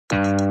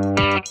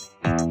Welcome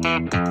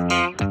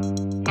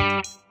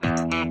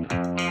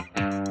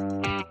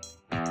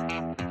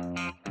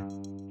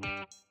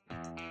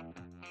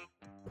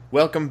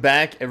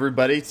back,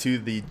 everybody, to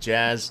the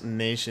Jazz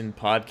Nation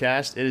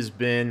podcast. It has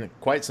been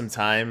quite some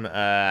time. I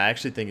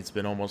actually think it's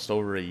been almost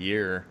over a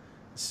year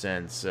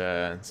since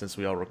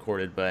we all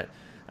recorded, but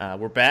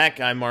we're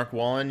back. I'm Mark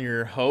Wallen,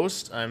 your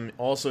host. I'm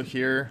also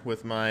here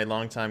with my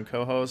longtime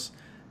co-hosts,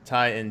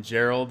 Ty and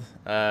Gerald.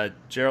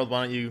 Gerald,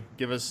 why don't you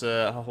give us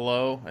a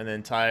hello, and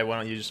then Ty, why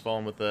don't you just follow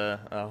him with a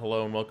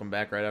hello and welcome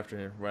back right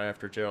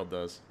after Gerald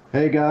does.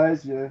 Hey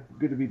guys, yeah,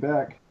 good to be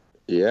back.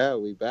 Yeah,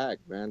 we back,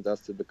 man.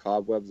 Dusted the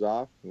cobwebs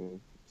off.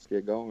 Let's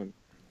get going.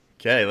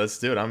 Okay, let's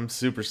do it. I'm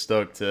super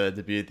stoked to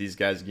be with these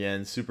guys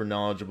again. Super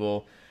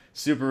knowledgeable,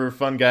 super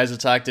fun guys to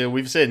talk to.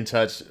 We've stayed in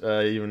touch,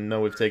 even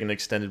though we've taken an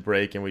extended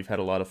break, and we've had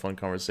a lot of fun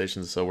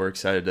conversations. So we're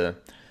excited to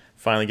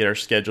finally get our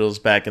schedules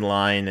back in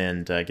line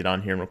and get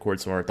on here and record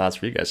some of our thoughts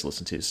for you guys to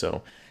listen to.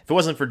 So if it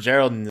wasn't for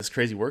Gerald and this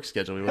crazy work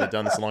schedule, we would have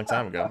done this a long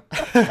time ago.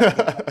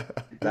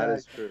 That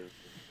is true.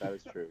 That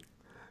is true.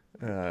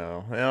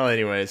 Well,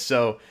 anyway,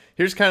 so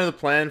here's kind of the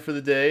plan for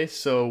the day.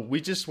 So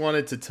we just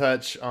wanted to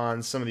touch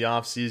on some of the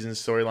off-season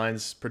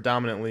storylines.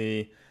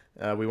 Predominantly,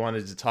 we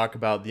wanted to talk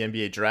about the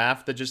NBA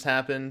draft that just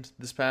happened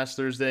this past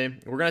Thursday.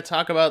 We're going to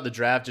talk about the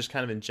draft just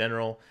kind of in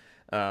general,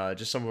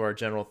 just some of our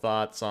general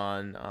thoughts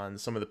on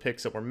some of the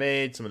picks that were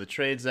made, some of the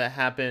trades that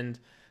happened,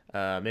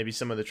 maybe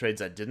some of the trades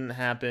that didn't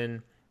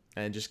happen,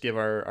 and just give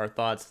our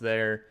thoughts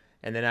there.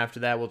 And then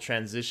after that, we'll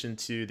transition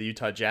to the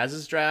Utah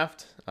Jazz's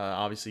draft,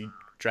 obviously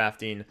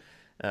drafting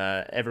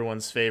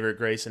everyone's favorite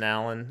Grayson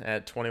Allen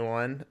at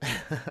 21,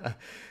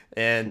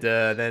 and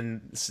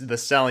then the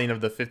selling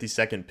of the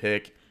 52nd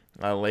pick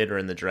later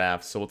in the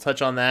draft. So we'll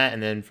touch on that,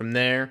 and then from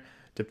there,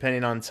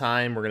 depending on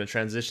time, we're going to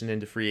transition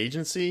into free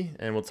agency,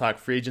 and we'll talk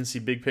free agency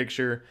big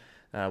picture.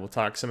 We'll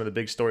talk some of the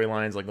big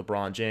storylines like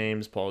LeBron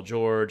James, Paul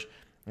George,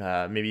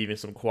 maybe even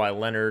some Kawhi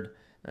Leonard,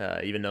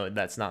 even though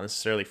that's not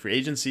necessarily free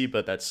agency,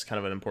 but that's kind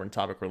of an important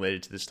topic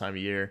related to this time of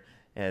year.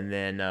 And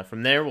then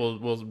from there,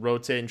 we'll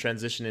rotate and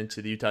transition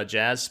into the Utah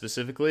Jazz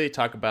specifically,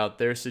 talk about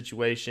their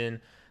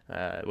situation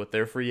with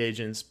their free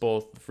agents,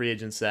 both the free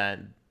agents that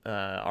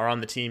are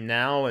on the team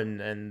now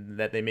and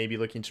that they may be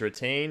looking to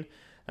retain,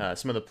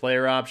 some of the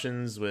player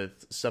options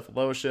with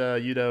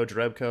Cephalosha, Udo,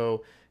 Drebko,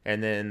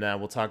 and then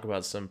we'll talk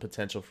about some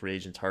potential free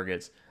agent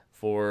targets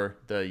for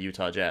the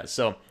Utah Jazz.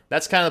 So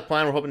that's kind of the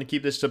plan. We're hoping to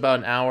keep this to about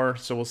an hour,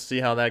 so we'll see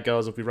how that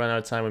goes. If we run out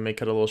of time, we may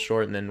cut it a little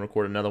short and then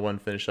record another one,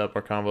 finish up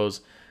our combos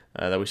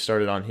that we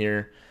started on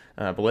here.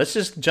 But let's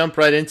just jump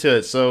right into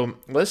it. So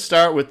let's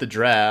start with the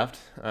draft.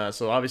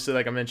 So obviously,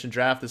 like I mentioned,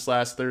 draft this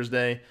last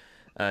Thursday.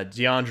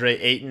 DeAndre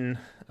Ayton,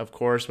 of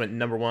course, went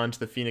number 1 to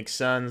the Phoenix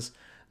Suns.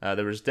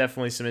 There was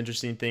definitely some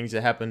interesting things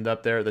that happened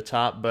up there at the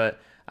top,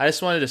 but I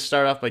just wanted to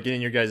start off by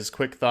getting your guys'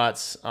 quick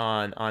thoughts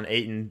on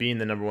Ayton being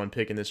the number 1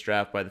 pick in this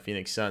draft by the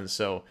Phoenix Suns.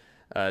 So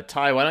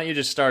Ty, why don't you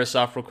just start us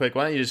off real quick?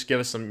 Why don't you just give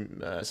us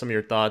some of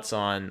your thoughts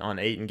on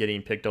Ayton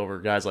getting picked over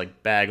guys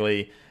like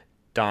Bagley,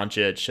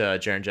 Doncic,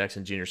 Jaren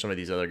Jackson Jr., some of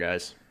these other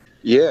guys?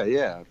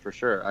 Yeah, for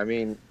sure. I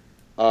mean,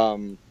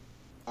 I'm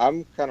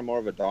kind of more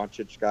of a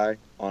Doncic guy,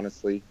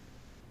 honestly.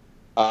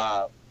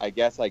 I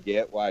guess I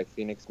get why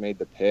Phoenix made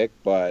the pick,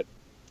 but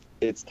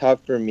it's tough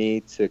for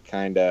me to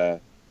kind of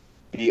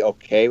be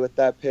okay with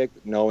that pick,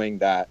 knowing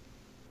that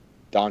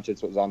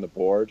Doncic was on the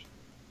board.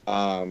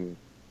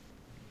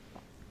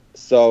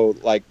 So,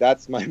 like,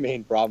 that's my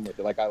main problem with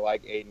it. Like, I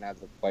like Ayton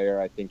as a player.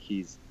 I think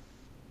he's,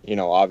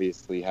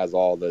 obviously has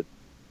all the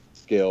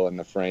skill and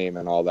the frame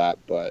and all that,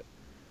 but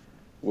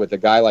with a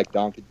guy like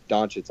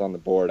Doncic on the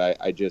board,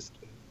 I just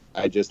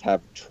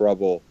have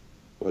trouble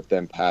with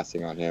them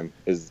passing on him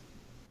is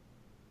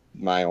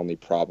my only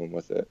problem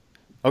with it.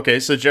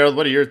 Okay, so Gerald,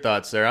 what are your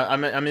thoughts there?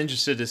 I'm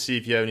interested to see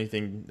if you have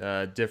anything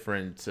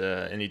different,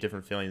 any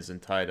different feelings than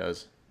Ty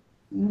does.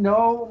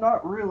 No,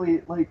 not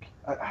really. Like,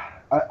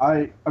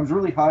 I was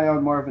really high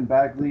on Marvin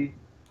Bagley.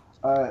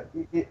 I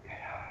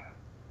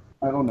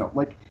don't know.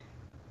 Like,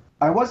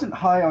 I wasn't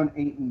high on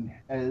Ayton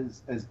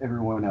as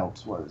everyone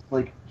else was.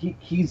 Like,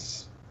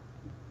 he's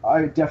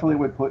I definitely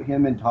would put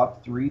him in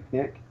top 3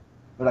 pick,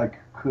 but I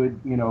could,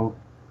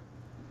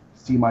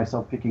 see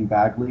myself picking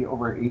Bagley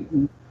over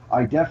Ayton.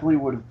 I definitely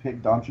would have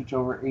picked Doncic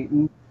over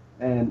Ayton,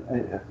 and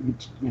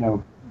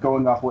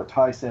going off what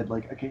Ty said,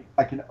 like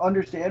I can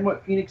understand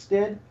what Phoenix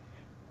did,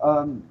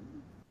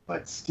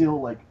 but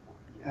still, like,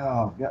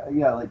 oh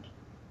yeah, like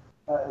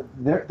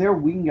their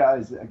wing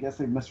guys. I guess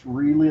they must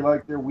really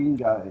like their wing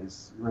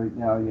guys right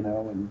now,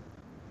 and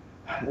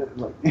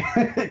like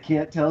I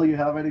can't tell you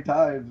how many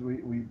times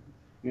we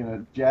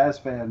Jazz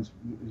fans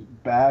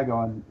bag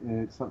on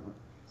some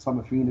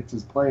of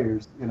Phoenix's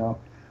players,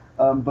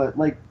 but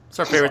like. It's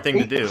our favorite thing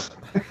to do.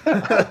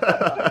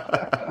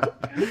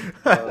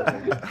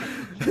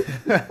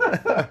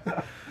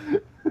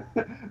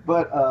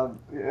 But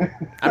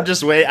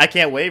I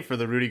can't wait for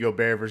the Rudy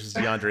Gobert versus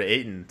DeAndre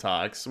Ayton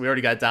talks. We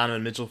already got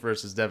Donovan Mitchell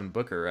versus Devin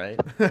Booker, right?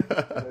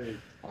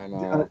 I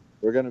know.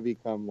 We're gonna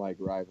become like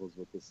rivals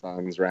with the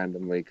Suns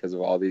randomly because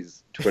of all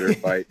these Twitter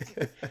fights.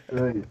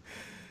 Right.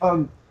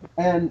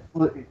 And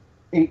look,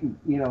 Ayton,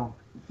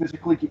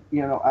 physically,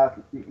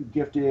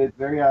 gifted,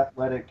 very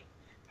athletic,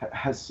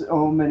 has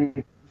so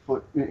many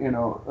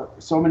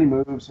so many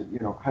moves,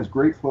 has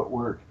great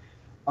footwork.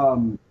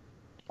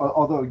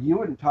 Although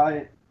you and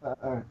Ty,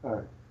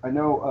 I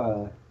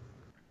know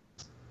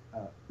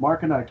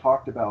Mark and I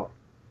talked about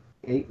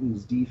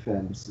Ayton's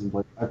defense, and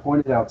like I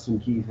pointed out some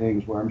key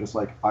things where I'm just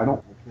like, I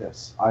don't like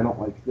this, I don't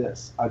like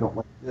this, I don't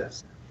like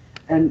this,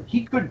 and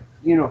he could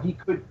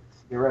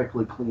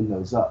theoretically clean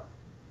those up,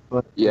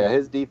 but Yeah,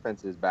 his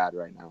defense is bad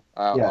right now.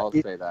 I'll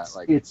say that.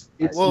 Like it's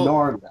Well,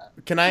 gnarly.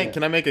 Can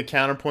I make a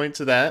counterpoint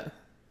to that?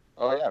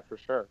 Oh yeah, for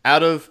sure.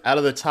 Out of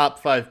the top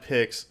 5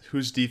 picks,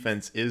 whose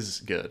defense is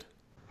good?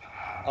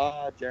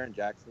 Jaren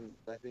Jackson,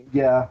 I think.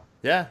 Yeah,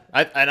 Yeah,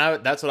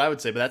 that's what I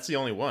would say, but that's the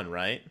only one,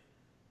 right?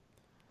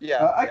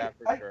 Yeah,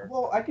 for sure.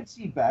 Well, I could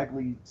see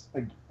Bagley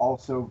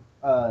also.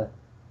 Yeah,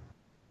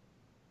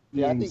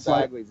 I being think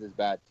slight- Bagley's is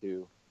bad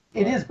too.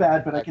 It is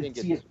bad, but I can think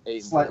see it's it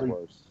Ayton's slightly.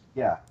 worse.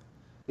 Yeah,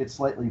 it's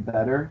slightly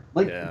better.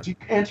 Like to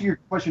answer your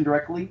question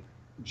directly,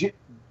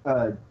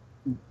 Jared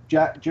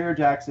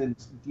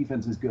Jackson's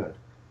defense is good,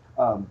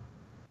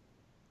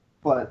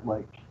 but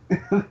like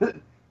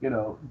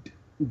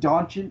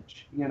Doncic,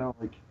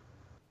 like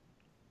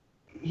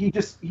he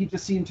just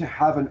seemed to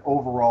have an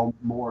overall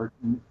more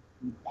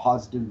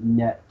positive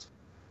net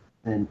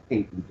than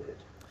Ayton did.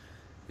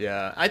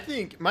 Yeah, I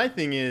think my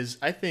thing is,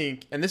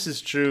 and this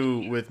is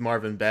true with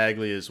Marvin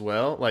Bagley as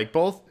well, like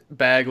both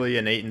Bagley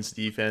and Ayton's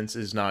defense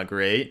is not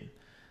great.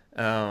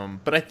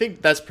 But I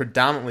think that's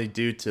predominantly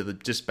due to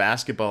just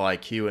basketball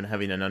IQ and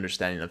having an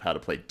understanding of how to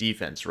play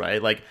defense,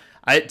 right? Like,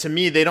 to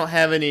me, they don't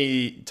have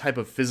any type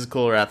of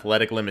physical or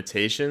athletic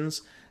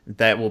limitations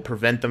that will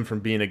prevent them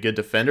from being a good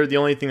defender. The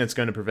only thing that's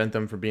going to prevent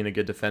them from being a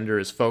good defender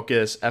is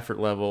focus, effort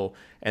level,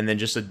 and then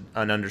just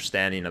an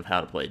understanding of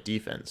how to play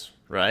defense,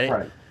 right?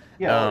 Right.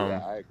 Yeah,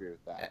 Yeah, I agree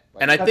with that.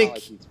 Like, and I it's think not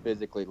like he's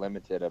physically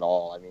limited at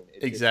all. I mean,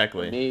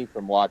 exactly. For me,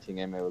 from watching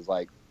him, it was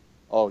like,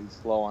 oh, he's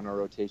slow on a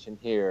rotation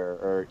here,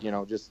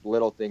 or just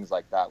little things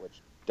like that,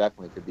 which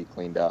definitely could be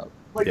cleaned up.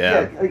 Like,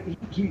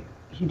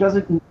 he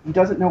doesn't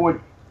know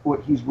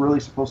what he's really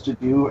supposed to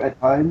do at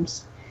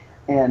times,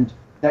 and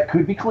that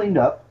could be cleaned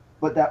up.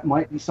 But that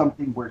might be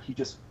something where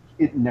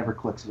it never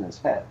clicks in his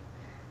head,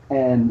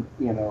 and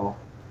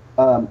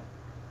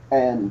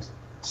and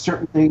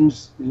certain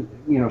things,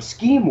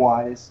 scheme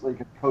wise, like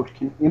a coach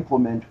can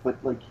implement, but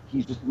like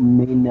he just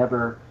may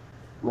never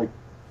like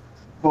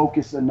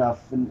focus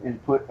enough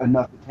and put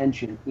enough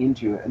attention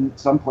into it. And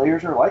some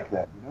players are like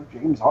that.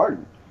 James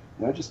Harden,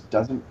 just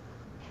doesn't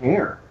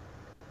care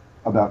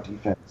about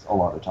defense a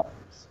lot of times.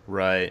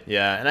 Right.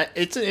 Yeah, and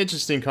it's an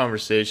interesting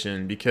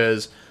conversation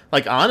because,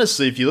 like,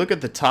 honestly, if you look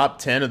at the top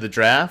 10 of the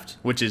draft,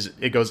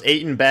 it goes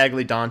Ayton,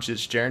 Bagley,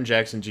 Doncic, Jaren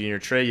Jackson Jr.,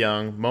 Trae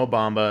Young, Mo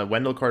Bamba,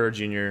 Wendell Carter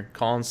Jr.,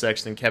 Colin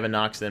Sexton, Kevin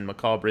Knox, and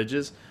Mikal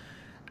Bridges.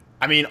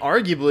 I mean,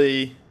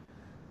 arguably,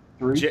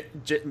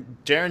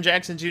 Jaren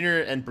Jackson Jr.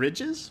 and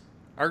Bridges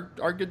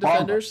are good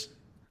defenders.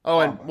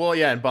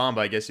 Bamba. And Bamba,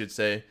 I guess you'd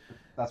say.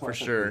 That's for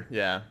sure.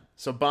 Yeah.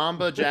 So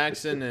Bamba,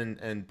 Jackson,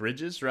 and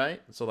Bridges,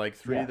 right? So like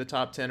 3 of the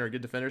top 10 are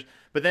good defenders.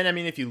 But then, I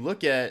mean, if you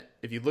look at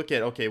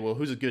okay, well,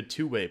 who's a good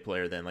two-way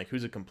player then? Like,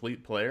 who's a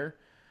complete player?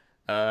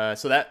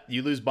 So that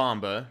you lose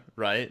Bamba,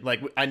 right?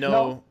 Like, I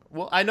know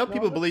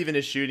people believe in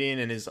his shooting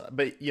and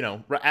but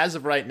as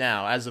of right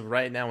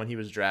now, when he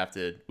was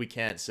drafted, we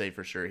can't say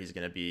for sure he's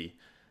going to be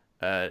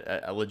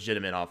a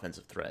legitimate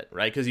offensive threat,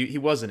 right? Because he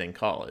wasn't in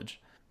college.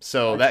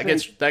 So that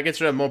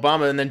gets rid of Mo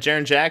Bamba, and then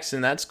Jaren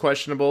Jackson, that's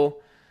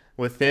questionable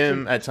with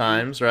him at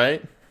times,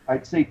 right?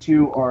 I'd say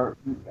 2 are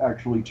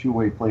actually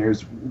two-way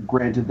players.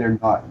 Granted, they're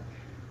not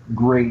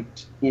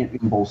great in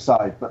both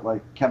sides, but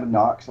like Kevin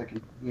Knox,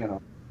 could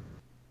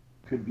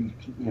be,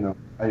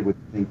 I would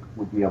think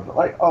would be able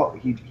to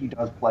he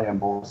does play on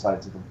both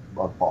sides of the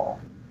ball.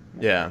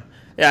 Yeah.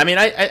 I mean,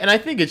 I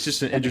think it's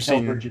just an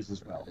interesting. Bridges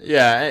as well.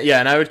 Yeah,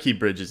 and I would keep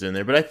Bridges in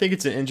there, but I think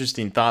it's an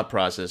interesting thought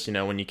process.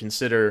 When you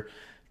consider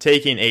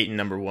taking Ayton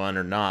number 1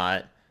 or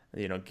not.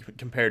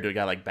 Compared to a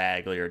guy like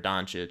Bagley or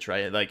Doncic,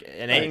 right? Like,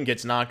 and Ayton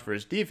gets knocked for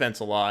his defense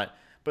a lot,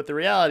 but the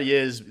reality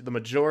is the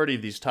majority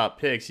of these top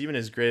picks, even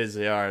as great as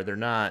they are, they're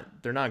not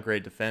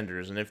great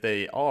defenders, and if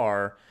they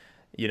are,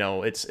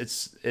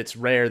 it's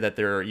rare that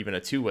they're even a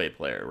two-way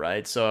player,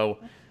 right? So,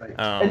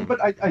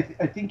 but I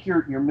think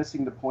you're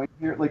missing the point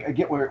here. Like, I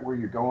get where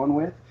you're going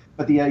with,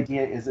 but the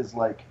idea is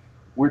like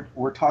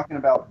we're talking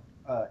about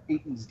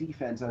Ayton's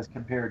defense as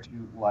compared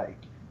to like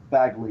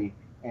Bagley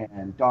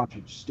and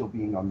Doncic still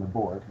being on the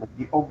board, like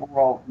the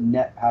overall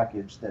net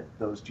package that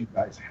those two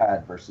guys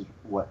had versus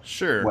what.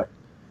 Sure.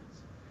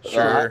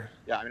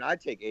 Yeah, I mean,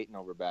 I'd take Ayton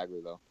over Bagley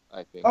though.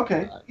 I think.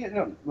 Okay.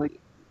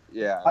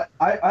 Yeah.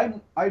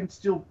 I'm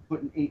still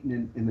putting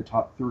Ayton in the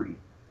top 3,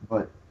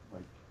 but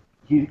like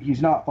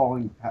he's not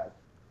falling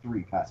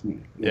 3 past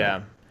me.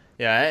 Yeah.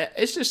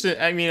 It's just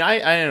I mean,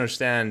 I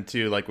understand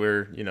too, like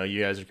where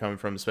you guys are coming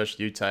from,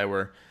 especially you, Ty,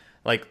 where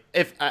Like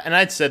and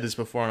I'd said this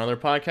before on other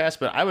podcasts,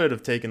 but I would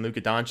have taken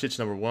Luka Doncic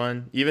number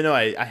 1, even though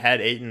I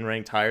had Ayton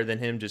ranked higher than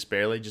him, just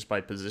barely, just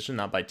by position,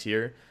 not by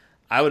tier.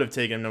 I would have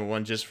taken him number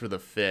 1 just for the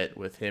fit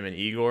with him and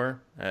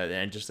Igor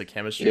and just the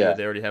chemistry that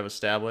they already have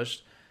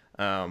established.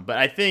 But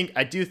I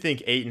do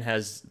think Ayton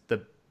has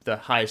the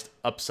highest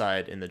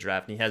upside in the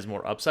draft, and he has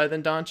more upside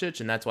than Doncic,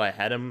 and that's why I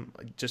had him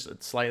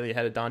just slightly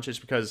ahead of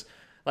Doncic because,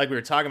 like we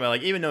were talking about,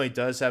 like even though he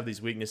does have these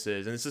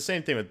weaknesses, and it's the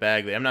same thing with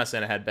Bagley. I'm not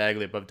saying I had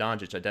Bagley above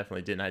Doncic. I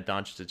definitely didn't. I had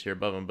Doncic a tier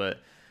above him, but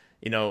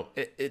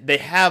they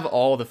have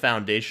all the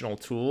foundational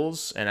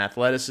tools and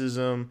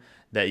athleticism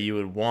that you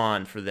would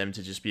want for them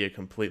to just be a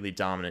completely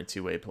dominant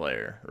two-way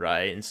player,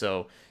 right? And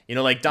so,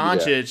 like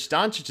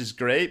Doncic is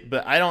great,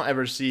 but I don't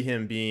ever see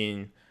him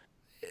being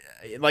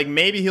like,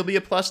 maybe he'll be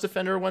a plus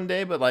defender one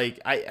day, but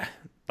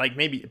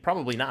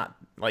probably not.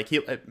 Like he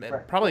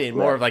probably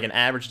more of like an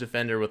average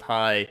defender with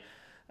high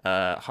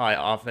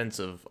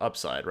offensive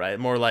upside, right?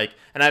 More like,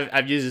 and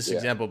I've used this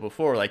example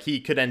before, like he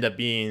could end up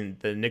being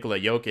the Nikola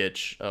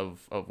Jokic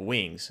of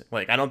wings.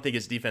 Like I don't think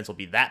his defense will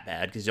be that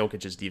bad because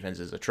Jokic's defense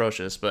is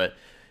atrocious, but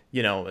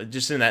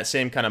just in that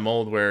same kind of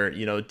mold where,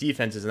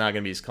 defense is not going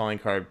to be his calling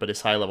card, but his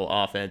high level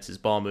offense, his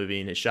ball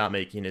moving, his shot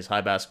making, his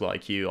high basketball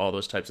IQ, all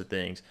those types of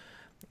things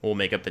will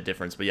make up the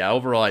difference. But yeah,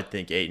 overall, I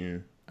think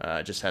Ayton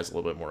just has a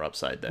little bit more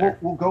upside there.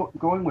 Well,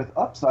 going with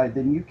upside,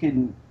 then you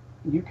can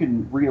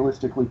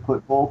realistically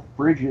put both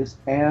Bridges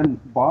and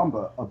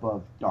Bamba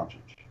above Doncic.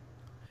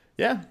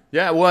 Yeah.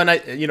 Well, and I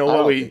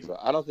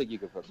don't think you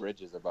could put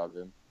Bridges above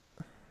him.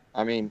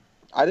 I mean,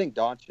 I think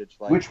Doncic.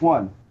 Which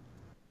one?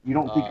 You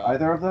don't think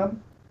either of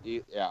them?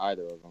 Yeah,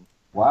 either of them.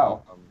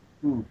 Wow.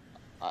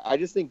 I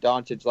just think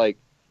Doncic,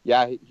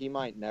 he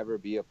might never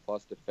be a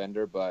plus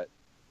defender, but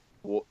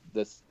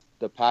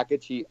the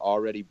package he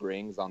already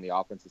brings on the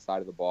offensive side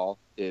of the ball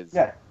it's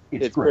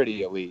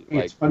pretty elite.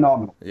 It's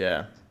phenomenal.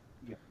 Yeah.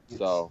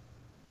 So.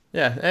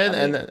 Yeah,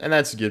 and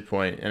that's a good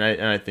point, and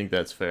I think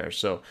that's fair.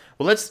 So,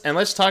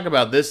 let's talk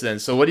about this then.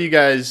 So, what do you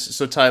guys?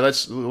 So, Ty,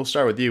 we'll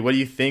start with you. What do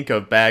you think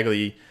of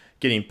Bagley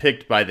getting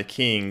picked by the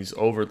Kings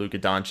over Luka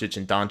Doncic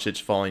and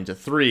Doncic falling to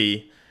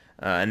 3?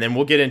 And then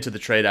we'll get into the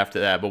trade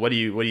after that. But what do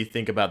you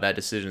think about that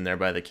decision there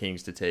by the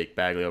Kings to take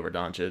Bagley over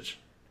Doncic?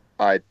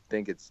 I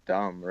think it's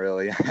dumb,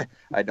 really.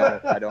 I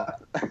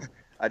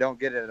don't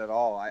get it at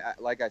all.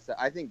 Like I said,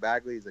 I think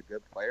Bagley is a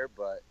good player,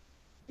 but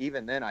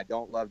even then, I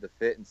don't love the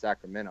fit in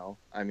Sacramento.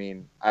 I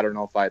mean, I don't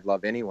know if I'd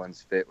love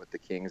anyone's fit with the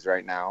Kings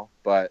right now,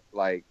 but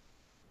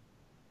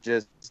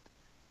he's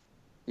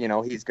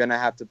gonna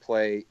have to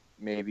play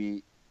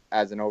maybe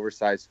as an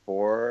oversized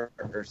 4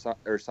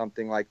 or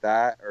something like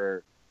that.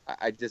 Or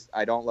I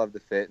don't love the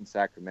fit in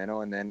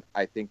Sacramento, and then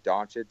I think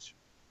Doncic,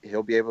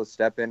 he'll be able to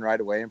step in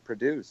right away and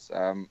produce.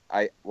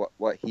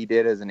 What he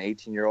did as an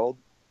 18-year-old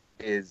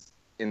is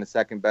in the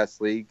second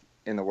best league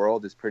in the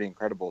world is pretty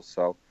incredible.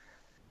 So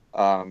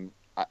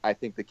I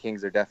think the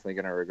Kings are definitely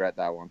going to regret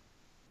that one.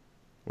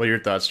 What are your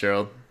thoughts,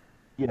 Gerald?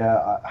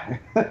 Yeah,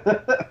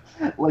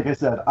 like I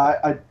said,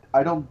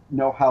 I don't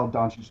know how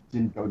Doncic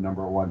didn't go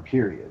number 1.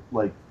 Period.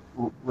 Like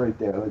right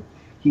there, like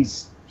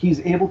he's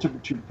able to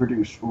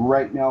produce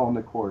right now on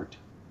the court,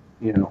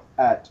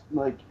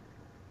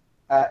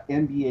 at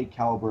NBA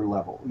caliber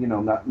level.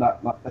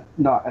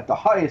 Not at the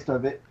highest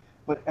of it,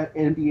 but at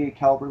NBA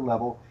caliber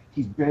level.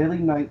 He's barely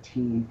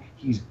 19.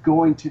 He's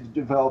going to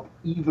develop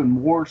even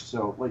more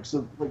so.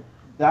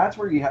 That's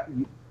where you have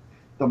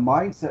the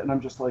mindset, and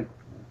I'm just like,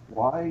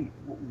 why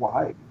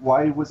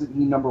wasn't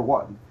he number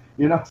 1?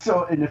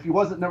 So, and if he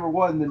wasn't number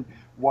 1, then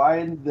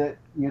why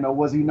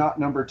was he not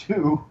number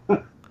 2?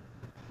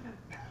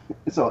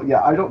 So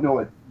yeah, I don't know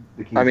what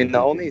the Kings. I mean, the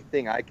only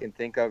thing I can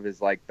think of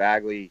is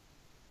Bagley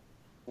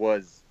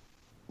was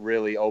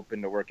really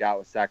open to work out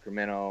with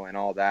Sacramento and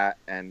all that,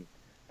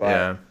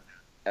 but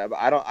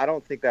I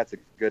don't think that's a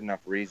good enough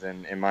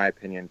reason, in my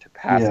opinion, to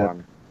pass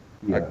on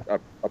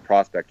a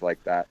prospect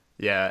like that.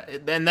 Yeah,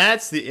 and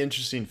that's the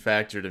interesting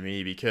factor to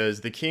me,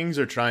 because the Kings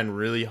are trying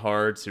really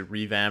hard to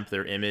revamp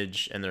their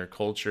image and their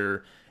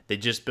culture. They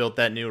just built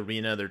that new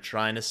arena. They're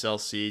trying to sell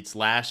seats.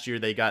 Last year,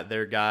 they got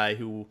their guy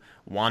who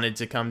wanted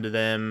to come to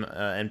them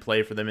and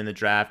play for them in the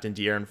draft, in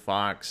De'Aaron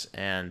Fox.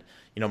 And,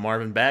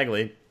 Marvin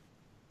Bagley,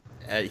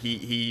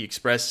 he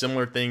expressed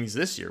similar things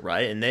this year,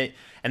 right?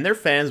 And their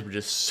fans were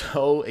just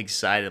so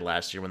excited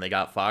last year when they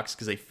got Fox,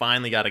 because they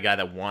finally got a guy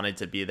that wanted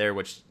to be there,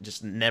 which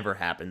just never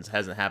happens.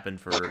 Hasn't happened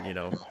for,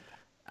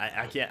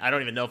 I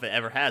don't even know if it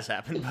ever has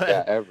happened,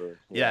 but ever.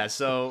 Yeah.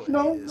 So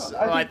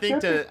I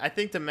think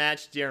to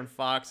match De'Aaron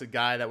Fox, a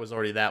guy that was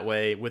already that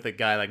way, with a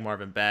guy like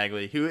Marvin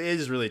Bagley, who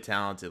is really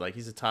talented, like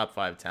he's a top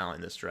 5 talent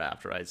in this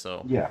draft, right?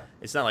 So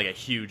it's not like a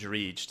huge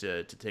reach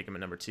to take him at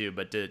number 2,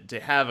 but to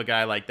have a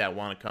guy like that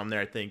want to come there,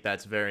 I think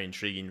that's very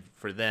intriguing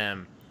for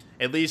them,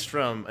 at least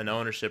from an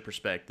ownership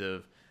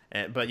perspective.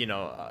 But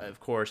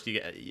of course,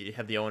 you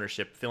have the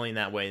ownership feeling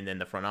that way, and then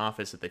the front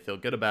office, if they feel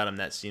good about him,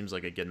 that seems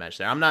like a good match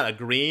there. I'm not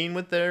agreeing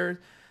with their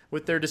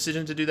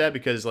decision to do that,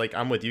 because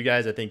I'm with you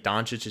guys. I think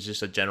Doncic is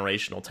just a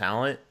generational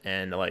talent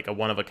and a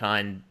one of a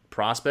kind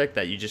prospect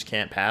that you just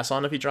can't pass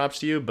on if he drops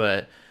to you.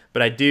 But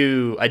But I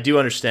do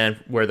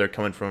understand where they're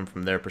coming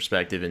from their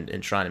perspective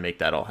and trying to make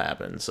that all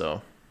happen.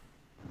 So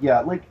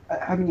Yeah, like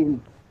I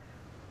mean,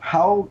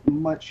 how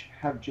much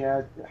have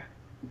Jazz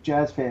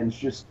fans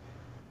just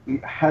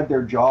had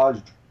their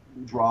jaws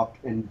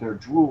dropped and they're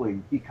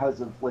drooling because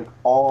of like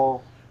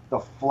all the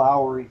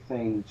flowery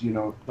things,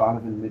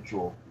 Donovan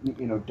Mitchell,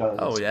 does.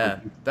 oh yeah,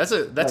 that's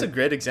a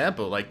great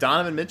example. Like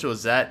Donovan Mitchell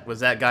was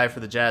that guy for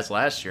the Jazz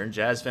last year, and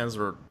Jazz fans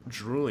were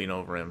drooling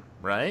over him,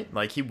 right?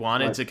 Like he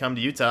wanted to come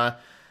to Utah,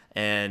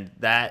 and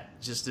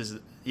that just is,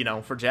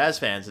 for Jazz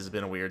fans has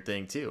been a weird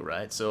thing too,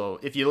 right? So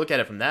if you look at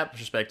it from that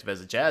perspective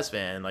as a Jazz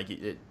fan, like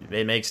it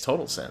makes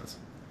total sense.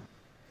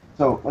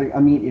 So like I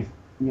mean,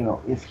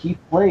 if he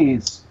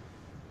plays,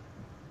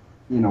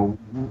 at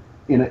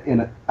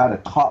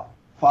a top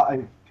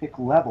 5 pick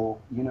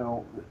level,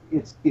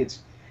 it's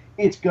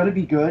going to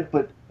be good.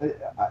 But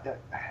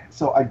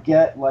so I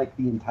get like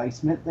the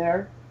enticement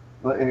there,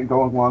 and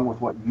going along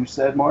with what you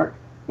said, Mark.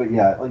 But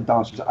yeah, like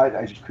Doncic,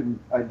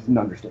 I didn't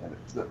understand it.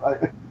 So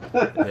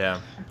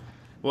Yeah.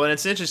 Well, and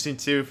it's interesting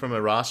too from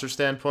a roster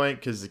standpoint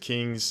because the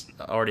Kings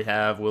already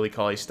have Willie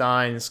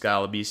Cauley-Stein,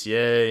 Scala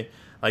BCA,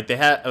 like they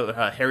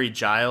have Harry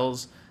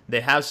Giles.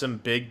 They have some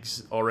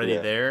bigs already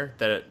there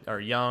that are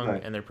young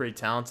and they're pretty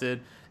talented,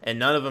 and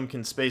none of them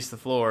can space the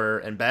floor.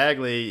 And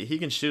Bagley, he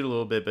can shoot a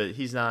little bit, but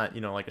he's not,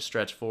 like a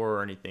stretch four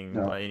or anything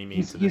by any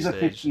means. He's a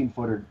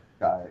 15-footer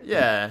guy.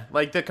 Yeah,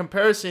 like the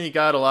comparison he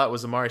got a lot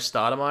was Amari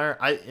Stoudemire.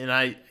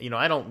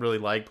 I don't really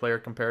like player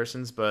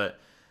comparisons, but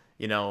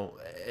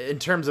in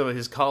terms of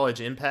his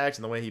college impact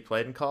and the way he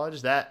played in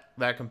college, that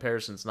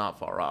comparison's not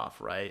far off,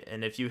 right?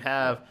 And if you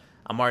have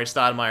Amari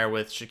Stoudemire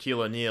with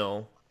Shaquille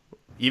O'Neal,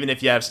 even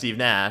if you have Steve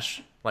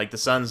Nash, like the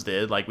Suns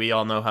did, like we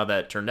all know how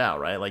that turned out,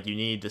 right? Like you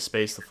need to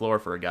space the floor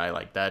for a guy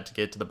like that to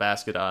get to the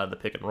basket out of the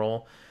pick and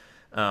roll.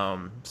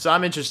 So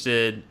I'm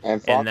interested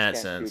and Fox in that can't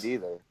sense. shoot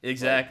either.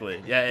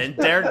 Exactly. Yeah, and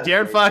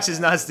De'Aaron Fox is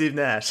not Steve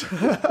Nash.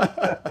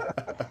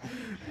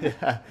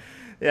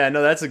 Yeah,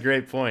 no, that's a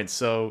great point.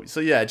 So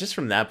yeah, just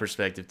from that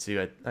perspective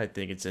too, I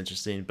think it's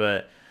interesting.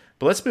 But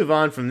let's move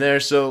on from there.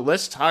 So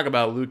let's talk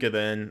about Luka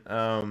then.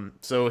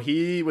 So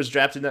he was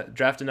drafted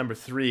number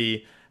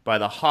 3 by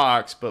the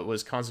Hawks, but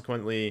was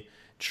consequently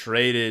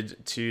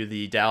traded to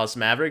the Dallas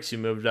Mavericks, who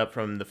moved up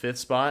from the 5th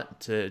spot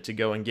to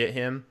go and get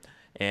him.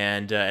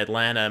 And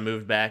Atlanta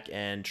moved back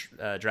and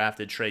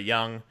drafted Trae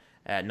Young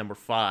at number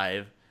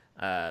 5.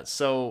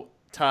 So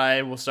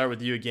Ty, we'll start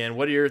with you again.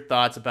 What are your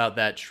thoughts about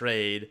that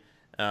trade?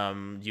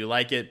 Do you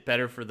like it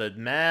better for the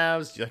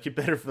Mavs? Do you like it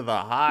better for the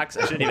Hawks?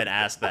 I shouldn't even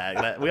ask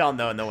that. We all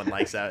know no one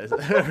likes that for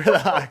the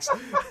Hawks.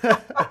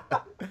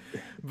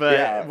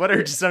 But what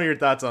are some of your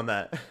thoughts on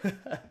that?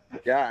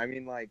 Yeah, I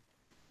mean, like,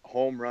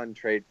 home run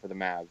trade for the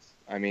Mavs.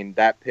 I mean,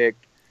 that pick,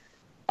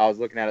 I was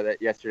looking at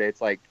it yesterday.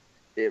 It's like,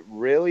 it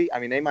really, I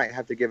mean, they might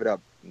have to give it up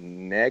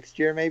next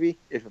year maybe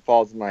if it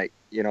falls in, like,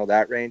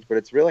 that range. But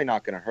it's really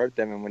not going to hurt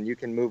them. And when you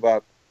can move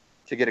up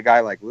to get a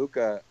guy like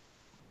Luka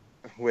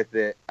with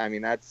it, I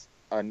mean, that's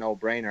a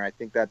no-brainer. I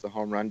think that's a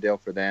home run deal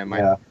for them.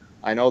 Yeah.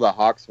 I know the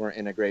Hawks weren't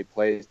in a great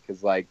place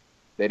because, like,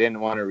 they didn't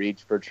want to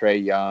reach for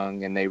Trae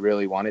Young and they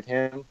really wanted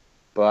him.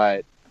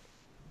 But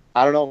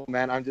I don't know,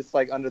 man. I'm just,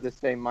 like, under the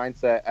same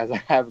mindset as I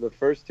have the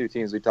first 2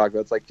 teams we talked about.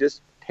 It's like,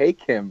 just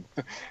take him.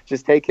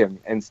 Just take him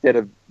instead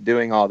of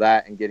doing all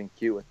that and getting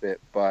cute with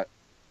it. But,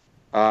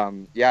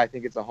 yeah, I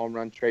think it's a home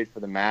run trade for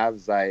the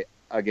Mavs. I,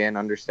 again,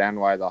 understand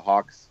why the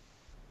Hawks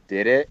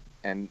did it.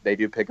 And they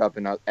do pick up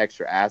an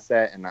extra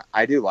asset. And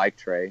I do like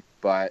Trae,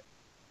 but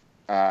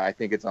I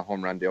think it's a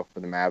home run deal for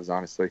the Mavs,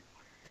 honestly.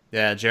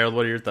 Yeah, Gerald,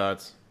 what are your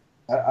thoughts?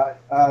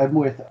 I'm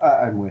with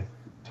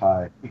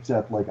Ty,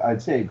 except like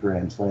I'd say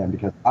Grand Slam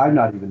because I'm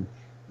not even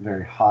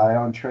very high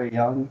on Trae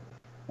Young.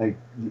 Like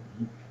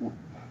the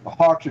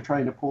Hawks are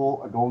trying to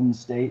pull a Golden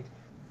State,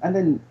 and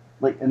then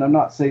and I'm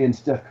not saying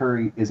Steph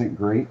Curry isn't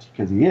great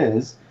because he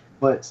is,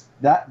 but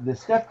the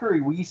Steph Curry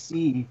we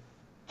see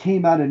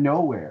came out of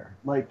nowhere.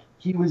 Like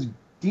he was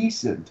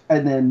decent,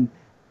 and then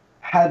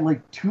had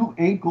like 2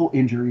 ankle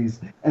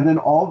injuries, and then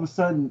all of a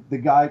sudden the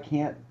guy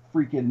can't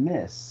freaking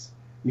miss.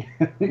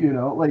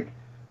 Like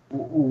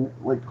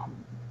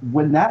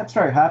when that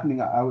started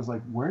happening, I was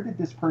like, where did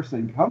this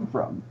person come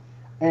from?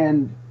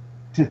 And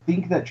to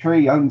think that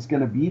Trae Young's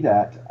going to be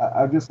that,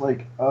 I'm just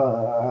like,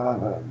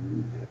 I'm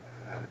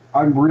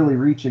really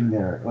reaching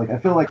there. Like, I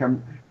feel like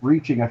I'm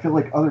reaching. I feel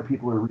like other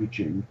people are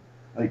reaching.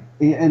 Like,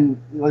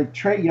 and like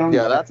Trae Young.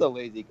 Yeah, that's a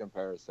lazy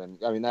comparison.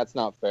 I mean, that's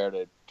not fair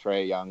to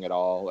Trae Young at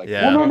all. Like,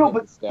 yeah. Well, no,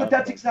 but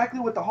that's exactly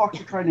what the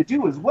Hawks are trying to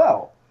do as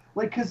well.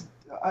 Like, because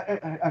I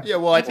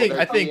think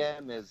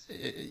GM is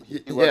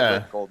he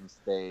worked with Golden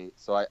State,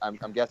 so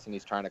I'm guessing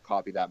he's trying to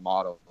copy that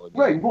model again.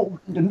 Right. Well,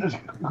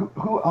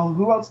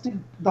 who else did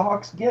the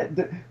Hawks get?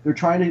 They're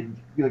trying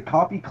to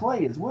copy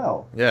Clay as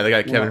well. Yeah, they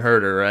got Kevin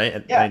Huerter, right,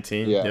 at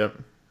 19. Yeah. Yep.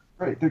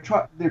 Right. They're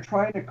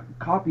trying to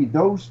copy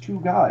those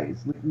 2 guys,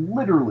 like,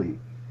 literally,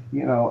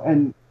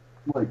 and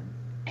like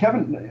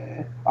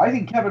I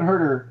think Kevin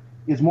Huerter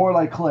is more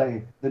like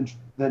Clay than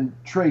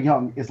Trae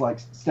Young is like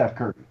Steph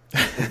Curry.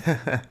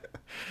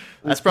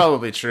 That's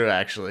probably true,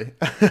 actually.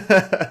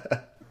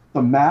 The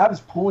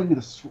Mavs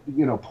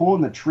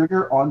pulling the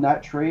trigger on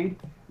that trade,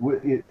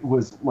 it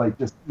was like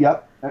just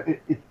yep. I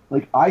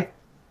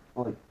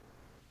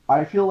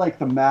feel like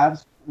the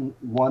Mavs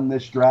won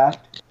this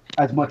draft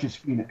as much as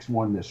Phoenix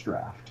won this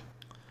draft.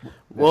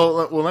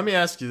 Well, let me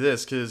ask you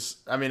this, because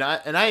I mean, I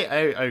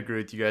agree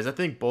with you guys. I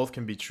think both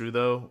can be true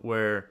though.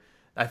 Where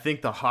I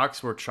think the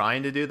Hawks were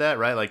trying to do that,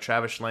 right? Like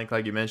Travis Schlenk,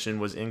 like you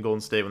mentioned, was in Golden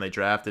State when they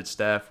drafted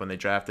Steph, when they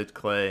drafted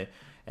Clay.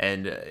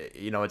 And,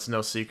 it's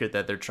no secret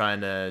that they're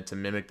trying to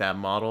mimic that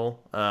model.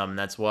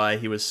 That's why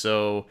he was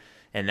so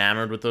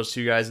enamored with those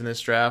two guys in this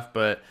draft.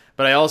 But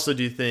I also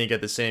do think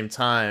at the same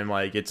time,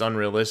 like, it's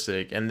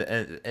unrealistic. And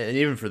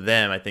even for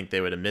them, I think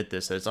they would admit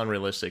this, that it's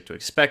unrealistic to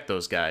expect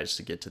those guys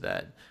to get to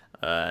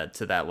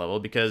that level.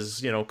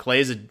 Because,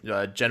 Clay's a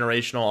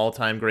generational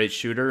all-time great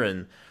shooter.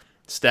 And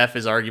Steph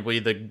is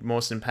arguably the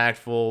most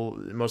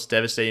impactful, most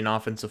devastating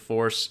offensive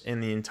force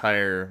in the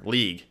entire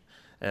league.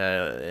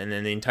 And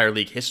in the entire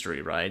league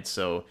history, right?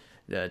 So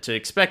to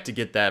expect to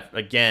get that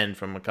again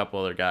from a couple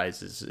other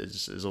guys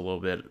is a little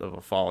bit of a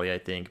folly, I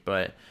think.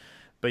 But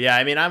yeah,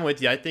 I mean, I'm with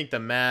you. I think the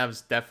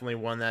Mavs definitely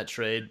won that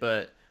trade.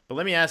 But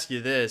let me ask you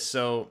this: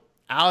 so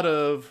out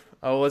of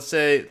let's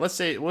say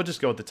we'll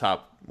just go with the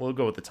top. We'll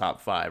go with the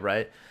top 5,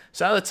 right?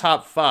 So out of the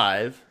top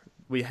 5,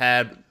 we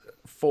had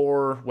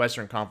 4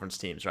 Western Conference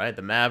teams, right?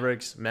 The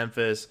Mavericks,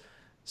 Memphis,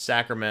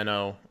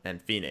 Sacramento,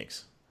 and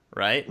Phoenix.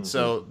 Right? Mm-hmm.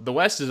 So the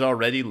West is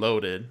already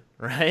loaded,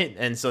 right?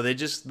 And so they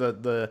just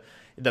the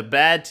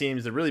bad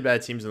teams, the really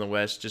bad teams in the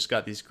West just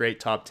got these great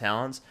top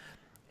talents.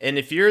 And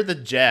if you're the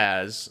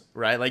Jazz,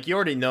 right? Like you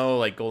already know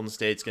like Golden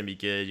State's going to be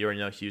good, you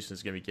already know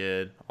Houston's going to be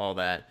good, all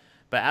that.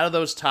 But out of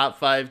those top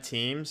 5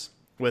 teams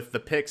with the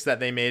picks that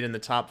they made in the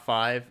top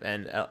 5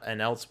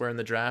 and elsewhere in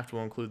the draft,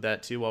 we'll include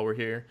that too while we're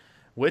here.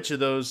 Which of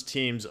those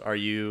teams are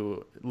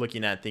you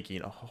looking at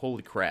thinking, oh,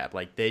 holy crap,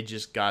 like they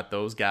just got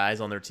those guys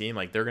on their team,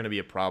 like they're going to be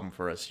a problem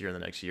for us here in the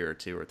next year or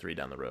 2 or 3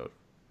 down the road?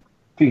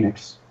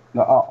 Phoenix.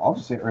 No, I'll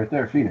just say it right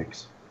there,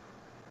 Phoenix.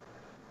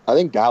 I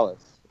think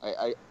Dallas.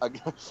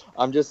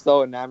 I'm just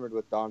so enamored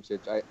with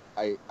Doncic.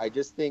 I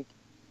just think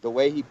the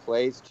way he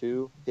plays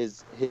too,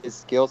 his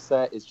skill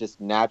set is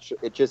just natural.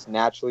 It just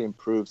naturally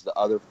improves the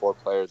other 4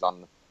 players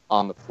on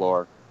the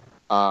floor.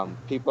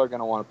 People are going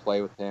to want to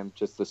play with him,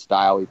 just the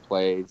style he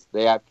plays.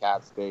 They have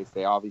cap space.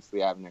 They obviously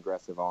have an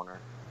aggressive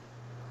owner.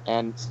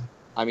 And,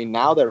 I mean,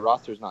 now their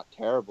roster's not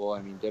terrible.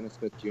 I mean, Dennis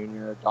Smith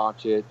Jr.,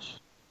 Doncic,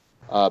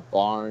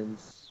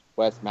 Barnes,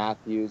 Wes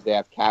Matthews. They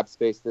have cap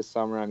space this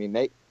summer. I'm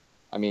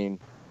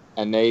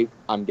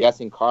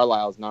guessing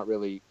Carlisle's not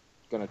really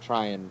going to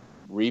try and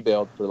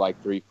rebuild for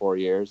like 3-4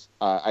 years.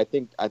 I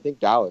think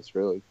Dallas,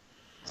 really.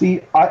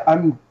 See,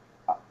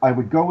 I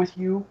would go with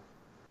you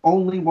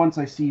only once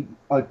I see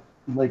a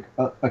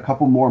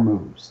couple more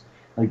moves.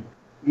 Like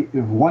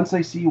if once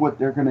I see what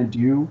they're going to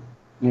do,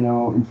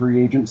 in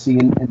free agency,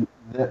 and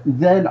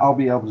then I'll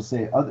be able to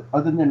say.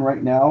 Other than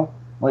right now,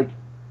 like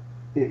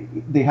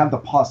they have the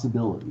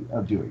possibility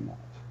of doing that.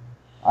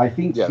 I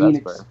think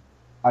Phoenix.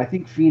 I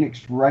think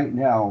Phoenix right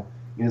now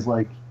is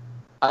like.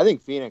 I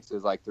think Phoenix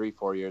is like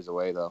 3-4 years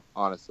away, though.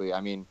 Honestly,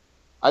 I mean,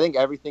 I think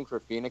everything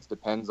for Phoenix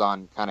depends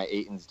on kind of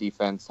Ayton's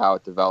defense, how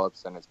it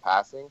develops, and his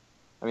passing.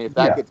 I mean, if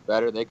that gets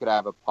better, they could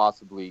have a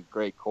possibly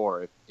great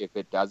core. If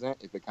it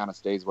doesn't, if it kind of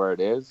stays where it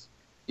is,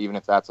 even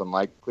if that's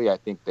unlikely, I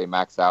think they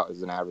max out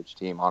as an average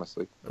team,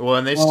 honestly. Well,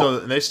 and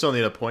they still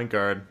need a point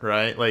guard,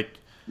 right? Like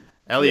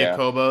Elliot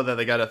Kobo that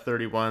they got at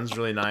 31 is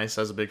really nice.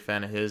 I was a big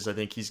fan of his. I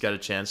think he's got a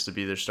chance to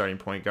be their starting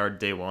point guard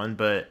day one.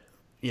 But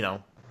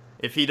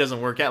if he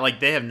doesn't work out, like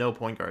they have no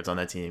point guards on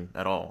that team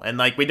at all, and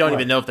like we don't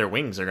even know if their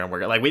wings are gonna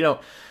work out. Like we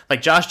don't.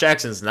 Like Josh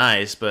Jackson's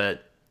nice,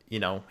 but.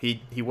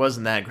 He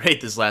wasn't that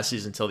great this last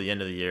season until the end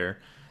of the year.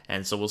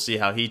 And so we'll see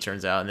how he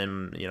turns out. And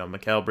then,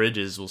 Mikal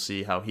Bridges, we'll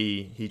see how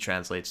he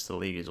translates to the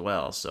league as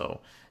well.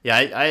 So,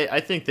 yeah, I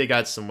think they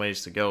got some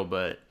ways to go.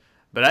 But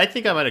I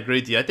think I might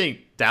agree with you. I think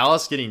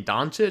Dallas getting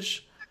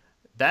Doncic,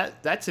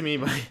 that to me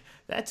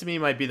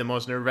might be the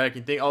most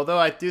nerve-wracking thing. Although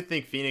I do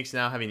think Phoenix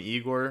now having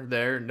Igor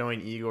there,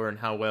 knowing Igor and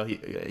how well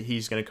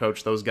he's going to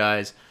coach those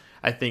guys,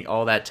 I think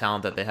all that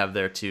talent that they have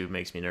there too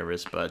makes me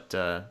nervous, but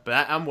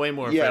I'm way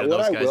more afraid of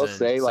those guys. Yeah, what I will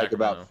say Sacramento.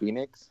 about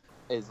Phoenix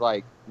is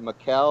like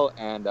Mikal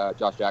and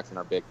Josh Jackson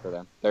are big for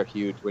them. They're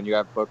huge. When you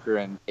have Booker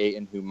and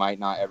Ayton, who might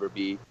not ever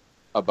be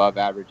above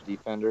average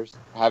defenders,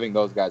 having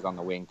those guys on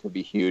the wing could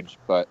be huge.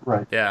 But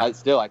I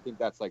think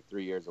that's like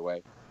 3 years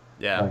away.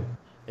 Yeah. Right.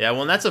 Yeah,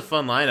 well, and that's a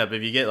fun lineup.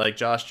 If you get like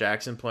Josh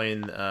Jackson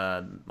playing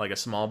like a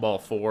small ball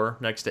 4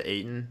 next to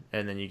Ayton,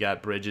 and then you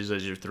got Bridges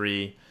as your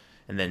 3.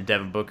 And then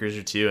Devin Booker's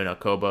your 2, and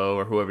Okobo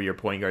or whoever your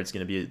point guard's going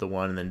to be the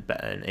 1, and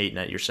then Ayton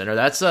at your center.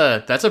 That's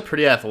a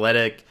pretty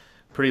athletic,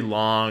 pretty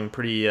long,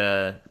 pretty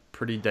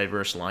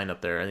diverse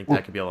lineup there. I think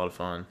that could be a lot of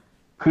fun.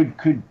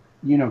 Could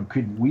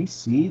we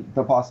see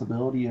the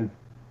possibility of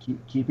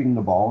keeping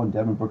the ball in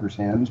Devin Booker's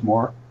hands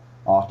more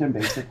often,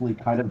 basically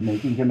kind of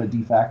making him a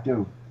de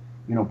facto,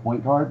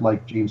 point guard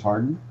like James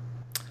Harden?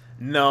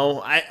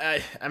 No,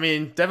 I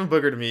mean Devin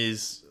Booker to me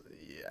is.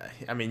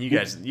 I mean, you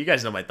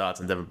guys know my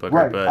thoughts on Devin Booker,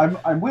 Right.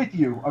 but I'm with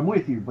you.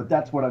 But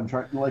that's what I'm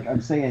trying. Like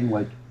I'm saying,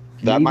 like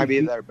that might be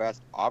their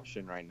best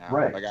option right now.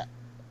 Right. Like,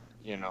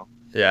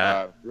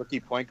 yeah. Rookie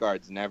point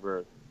guards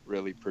never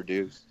really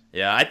produced.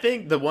 Yeah, I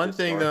think the one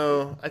thing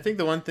though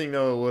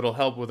what'll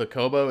help with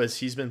Okobo is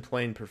he's been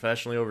playing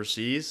professionally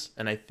overseas,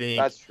 and I think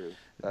That's true.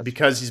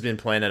 Because he's been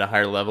playing at a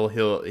higher level,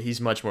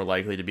 he's much more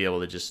likely to be able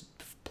to just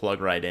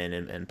plug right in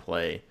and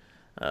play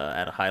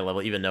at a high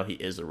level, even though he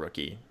is a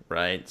rookie,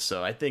 right?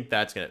 So I think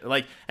that's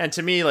gonna and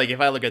to me, like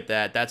if I look at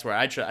that, that's where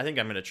I think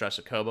I'm gonna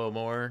trust Okobo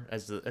more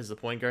as the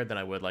point guard than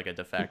I would like a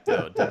de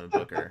facto Devin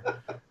Booker.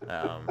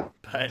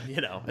 But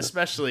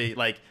especially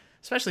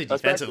defensively,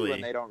 especially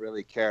when they don't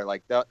really care.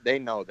 Like they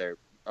know they're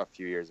a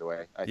few years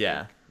away. I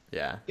think.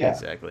 Yeah,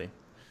 exactly.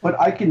 But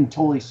I can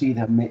totally see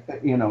them,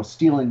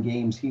 stealing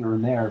games here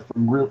and there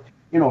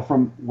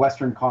from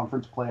Western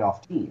Conference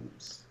playoff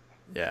teams.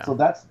 Yeah. So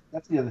that's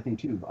the other thing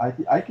too.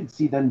 I could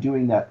see them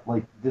doing that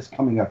like this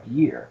coming up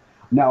year.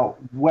 Now,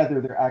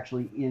 whether they're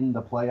actually in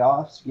the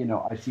playoffs,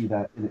 I see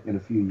that in a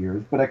few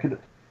years. But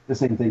the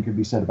same thing could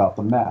be said about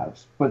the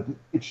Mavs. But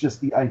it's just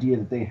the idea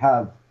that they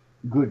have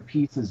good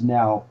pieces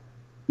now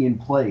in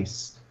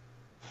place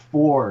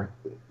for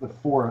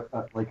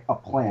like a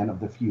plan of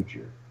the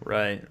future.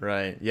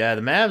 Right. Yeah,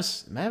 the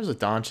Mavs with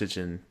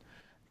Doncic and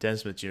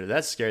Dennis Smith Jr.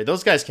 That's scary.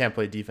 Those guys can't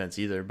play defense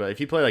either. But if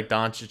you play like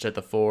Doncic at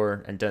the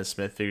 4 and Dennis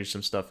Smith figures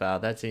some stuff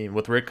out, that team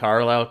with Rick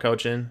Carlisle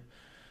coaching,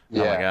 oh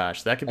my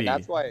gosh, that could be. And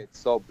that's why it's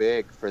so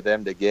big for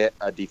them to get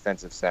a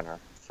defensive center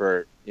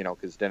for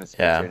because Dennis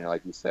Smith Jr.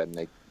 like you said,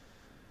 and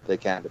they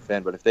can't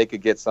defend. But if they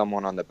could get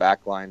someone on the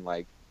back line,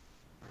 like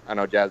I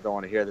know Jazz don't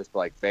want to hear this, but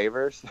like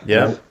Favors,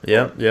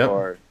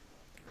 or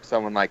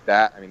someone like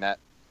that. I mean that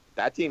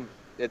team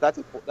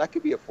that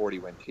could be a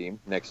 40-win team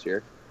next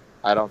year.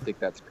 I don't think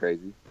that's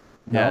crazy.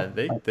 Yeah,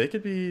 they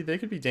could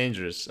be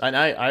dangerous. And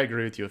I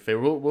agree with you.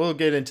 We'll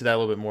get into that a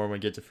little bit more when we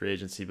get to free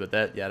agency. But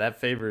that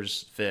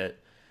Favors fit.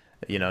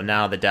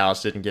 Now that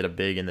Dallas didn't get a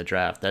big in the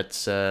draft, that's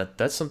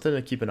something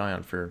to keep an eye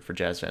on for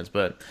Jazz fans.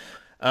 But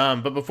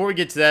before we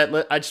get to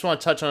that, I just want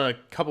to touch on a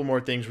couple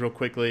more things real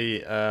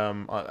quickly,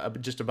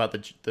 just about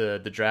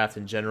the draft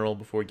in general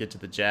before we get to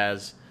the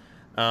Jazz.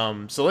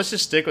 So let's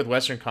just stick with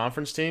Western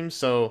Conference teams.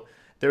 So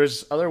there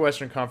was other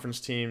Western Conference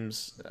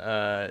teams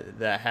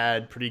that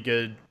had pretty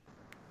good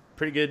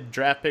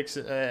draft picks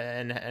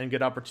and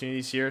good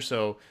opportunities here.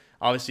 So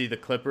obviously the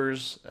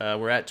Clippers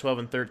were at 12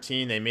 and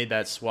 13. They made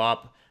that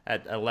swap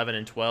at 11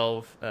 and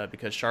 12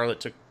 because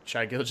Charlotte took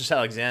Shai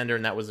Gilgeous-Alexander,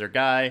 and that was their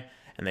guy.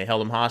 And they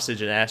held him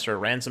hostage and asked for a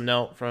ransom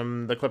note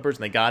from the Clippers,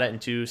 and they got it in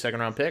 2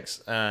 second-round picks.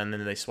 And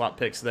then they swapped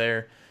picks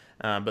there.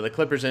 But the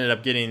Clippers ended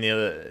up getting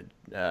the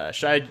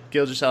Shai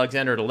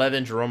Gilgeous-Alexander at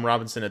 11, Jerome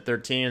Robinson at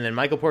 13, and then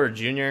Michael Porter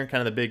Jr., kind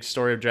of the big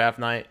story of draft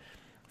night,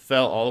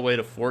 fell all the way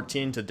to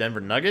 14 to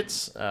Denver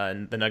Nuggets.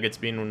 And the Nuggets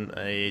being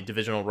a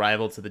divisional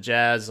rival to the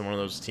Jazz and one of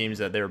those teams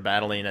that they were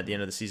battling at the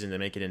end of the season to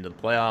make it into the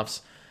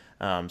playoffs.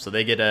 So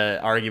they get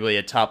arguably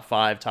a top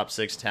 5, top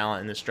 6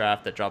 talent in this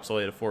draft that drops all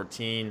the way to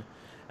 14.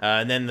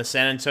 And then the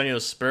San Antonio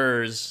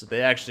Spurs,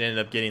 they actually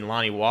ended up getting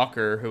Lonnie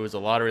Walker, who was a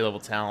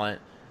lottery-level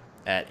talent,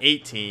 at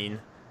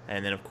 18.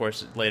 And then, of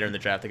course, later in the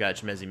draft, they got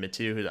Chimezie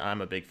Metu, who I'm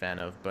a big fan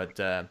of.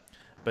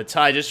 But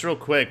Ty, just real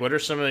quick, what are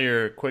some of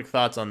your quick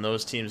thoughts on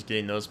those teams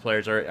getting those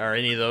players? Are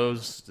any of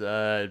those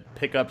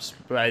pickups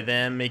by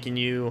them making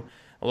you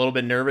a little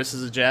bit nervous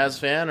as a Jazz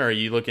fan, or are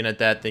you looking at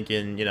that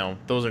thinking,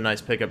 those are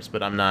nice pickups,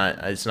 but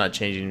it's not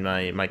changing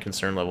my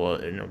concern level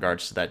in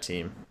regards to that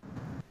team?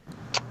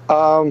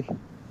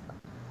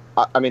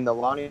 I mean, the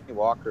Lonnie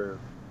Walker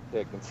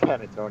pick in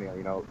San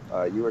Antonio,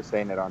 you were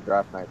saying it on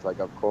draft nights, like,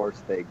 of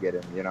course they get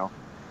him,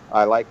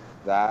 I like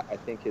that. I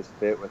think his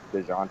fit with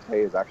DeJounte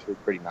is actually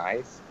pretty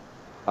nice.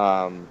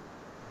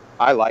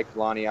 I liked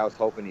Lonnie. I was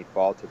hoping he'd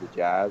fall to the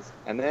Jazz.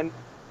 And then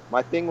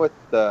my thing with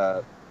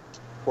the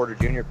Porter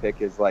Jr.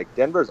 pick is, like,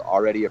 Denver's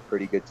already a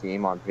pretty good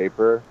team on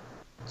paper,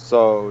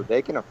 so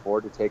they can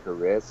afford to take a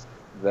risk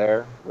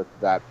there with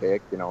that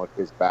pick. If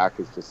his back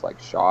is just, like,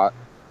 shot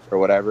or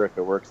whatever, if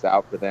it works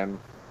out for them,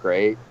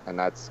 great, and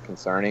that's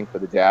concerning for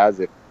the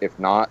Jazz. If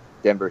not,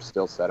 Denver's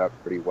still set up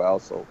pretty well,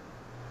 so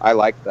I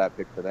liked that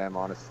pick for them,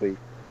 honestly.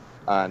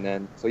 And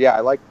then, I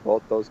liked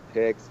both those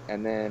picks.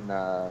 And then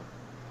the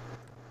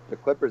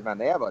Clippers, man,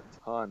 they have a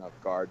ton of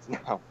guards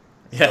now.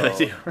 Yeah,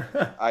 they do.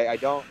 I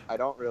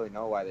don't really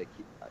know why they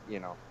keep.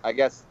 I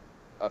guess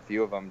a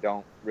few of them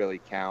don't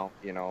really count.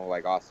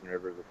 Like Austin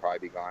Rivers will probably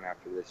be gone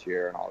after this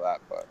year and all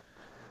that. But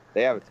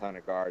they have a ton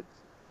of guards.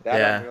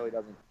 That really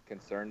doesn't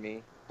concern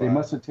me. They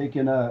must have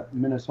taken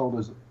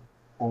Minnesota's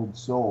old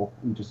soul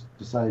and just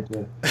decided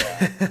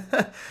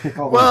to pick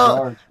all those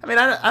guards. I mean,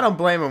 I don't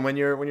blame him. When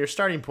your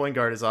starting point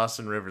guard is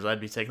Austin Rivers, I'd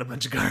be taking a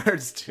bunch of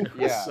guards too.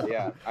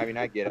 Yeah. I mean,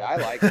 I get it. I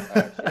like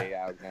Shai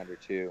Alexander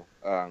too.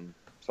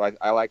 So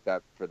I like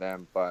that for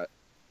them, but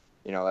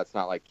that's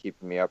not like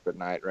keeping me up at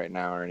night right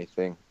now or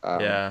anything.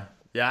 I'm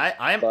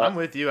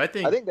with you. I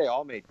think they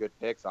all made good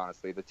picks.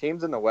 Honestly, the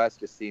teams in the West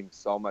just seem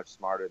so much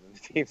smarter than the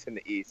teams in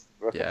the East.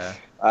 Yeah,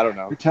 I don't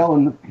know.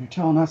 You're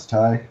telling us,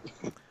 Ty.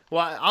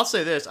 Well, I'll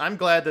say this. I'm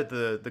glad that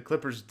the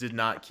Clippers did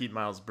not keep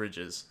Miles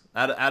Bridges.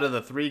 Out of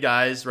the three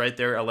guys right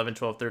there, 11,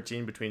 12,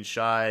 13, between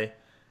Shai,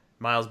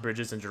 Miles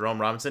Bridges, and Jerome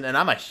Robinson, and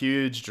I'm a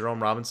huge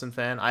Jerome Robinson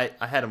fan. I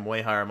had him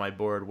way higher on my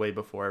board way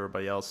before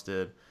everybody else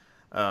did.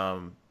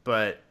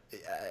 But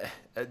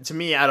to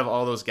me, out of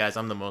all those guys,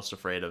 I'm the most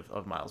afraid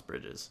of Miles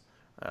Bridges.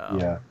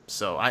 Yeah.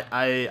 So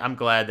I'm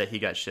glad that he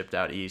got shipped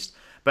out east.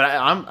 But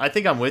I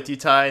think I'm with you,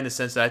 Ty, in the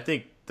sense that I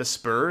think the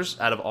Spurs,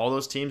 out of all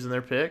those teams and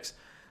their picks,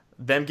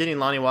 them getting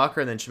Lonnie Walker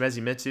and then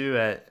Chimezie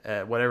Metu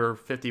at whatever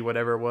 50,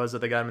 whatever it was that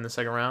they got him in the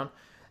second round,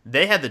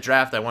 they had the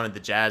draft I wanted the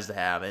Jazz to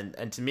have.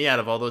 And to me, out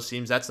of all those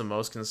teams, that's the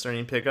most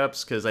concerning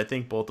pickups because I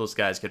think both those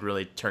guys could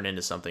really turn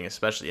into something,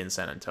 especially in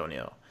San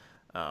Antonio.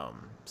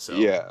 So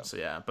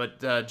yeah. But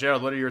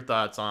Gerald, what are your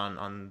thoughts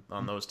on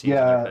those teams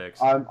and their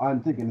picks?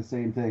 I'm thinking the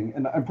same thing,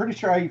 and I'm pretty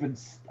sure I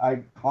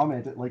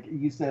commented like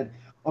you said.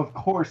 Of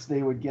course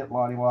they would get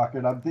Lonnie Walker,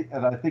 and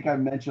I think I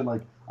mentioned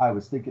like I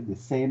was thinking the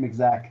same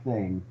exact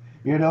thing.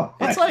 You know,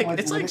 it's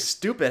like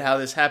stupid how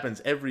this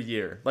happens every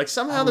year. Like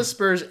somehow the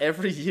Spurs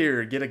every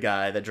year get a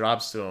guy that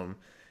drops to them,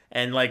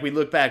 and like we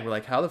look back, we're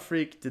like, how the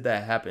freak did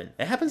that happen?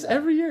 It happens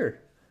every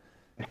year.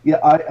 Yeah,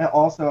 I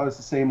was the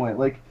same way.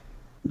 Like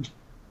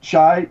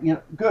Shai,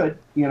 good.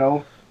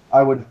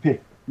 I would have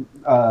picked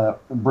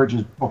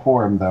Bridges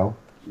before him though.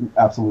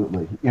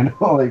 Absolutely.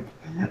 Like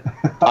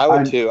I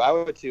would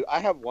too. I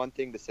have one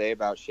thing to say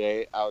about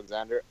Shai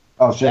Alexander.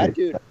 Oh, Shai. That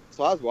dude.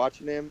 So I was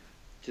watching him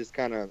just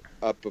kind of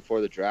up before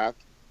the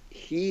draft.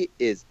 He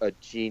is a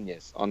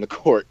genius on the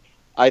court.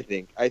 I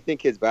think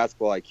his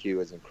basketball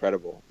IQ is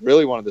incredible.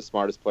 Really one of the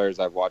smartest players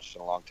I've watched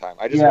in a long time.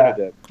 I just wanted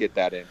to get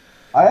that in.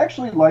 I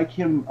actually like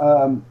him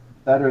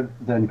better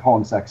than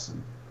Colin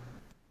Sexton.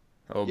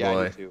 Oh, yeah, boy.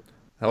 I do too.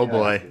 Oh,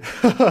 boy.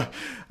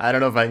 I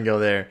don't know if I can go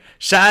there.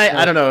 Shai,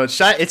 I don't know.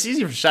 Shai, it's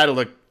easy for Shai to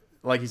look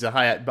like he's a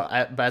high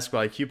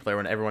basketball IQ player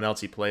when everyone else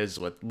he plays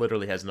with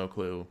literally has no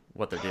clue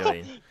what they're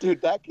doing.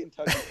 Dude, that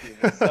Kentucky team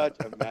is such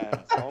a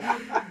mess. Oh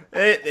my God.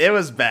 It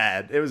was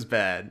bad. It was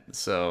bad.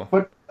 So,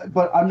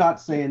 but I'm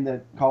not saying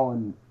that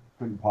Colin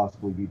couldn't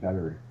possibly be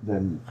better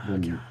than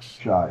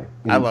Shai.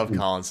 I love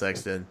Colin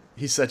Sexton.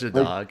 He's such a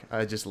dog.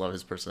 I just love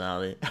his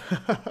personality.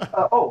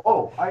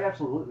 I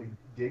absolutely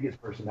dig his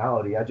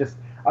personality. I'm just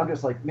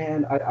like,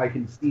 man, I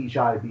can see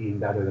Shai being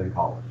better than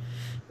Colin.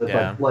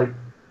 It's like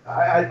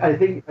I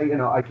think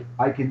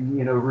I can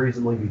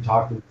reasonably be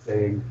talking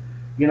saying,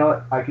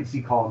 I could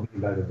see Colin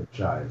being better than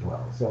Shai as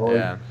well.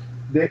 So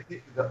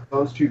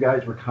those two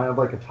guys were kind of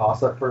like a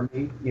toss up for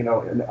me,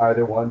 in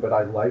either one. But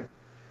I like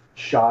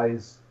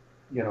Shai's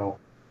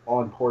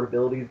on court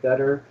abilities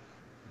better.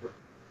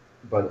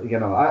 But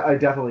I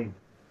definitely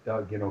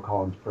dug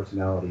Colin's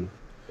personality.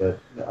 But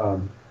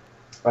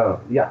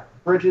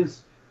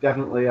Bridges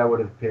definitely I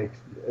would have picked,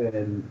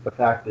 and the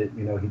fact that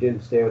he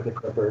didn't stay with the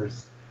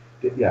Clippers.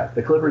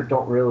 The Clippers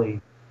don't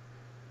really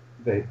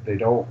they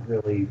don't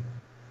really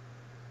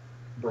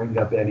bring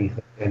up any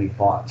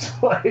thoughts.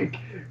 Like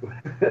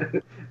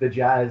the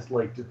Jazz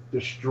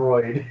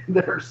destroyed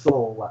their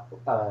soul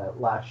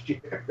last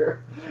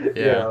year.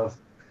 Yeah.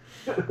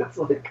 It's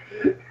like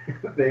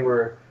they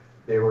were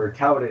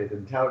touted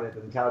and touted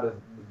and touted.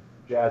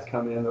 Jazz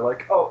come in, they're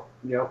like, oh,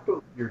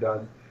 boom, you're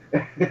done.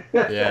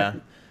 Yeah.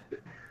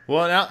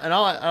 Well, and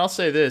I'll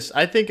say this.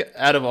 I think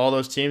out of all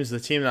those teams, the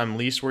team that I'm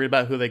least worried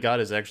about who they got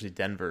is actually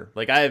Denver.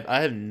 Like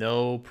I have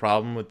no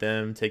problem with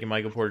them taking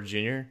Michael Porter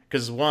Jr.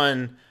 because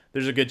one,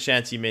 there's a good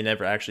chance he may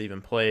never actually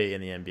even play in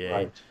the NBA,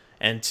 right.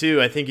 And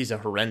two, I think he's a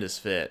horrendous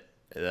fit,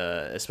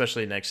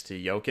 especially next to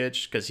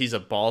Jokic because he's a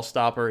ball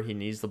stopper. He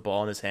needs the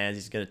ball in his hands.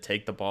 He's going to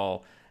take the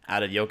ball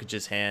out of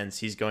Jokic's hands.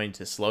 He's going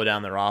to slow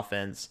down their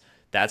offense.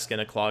 That's going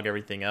to clog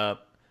everything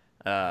up.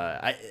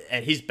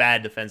 And he's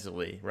bad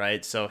defensively,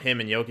 right? So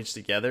him and Jokic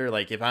together,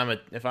 like if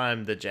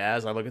I'm the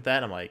Jazz, I look at that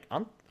and I'm like,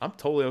 I'm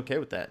totally okay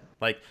with that.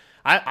 Like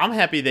I'm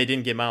happy they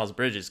didn't get Miles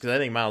Bridges because I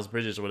think Miles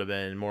Bridges would have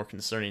been more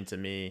concerning to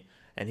me,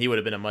 and he would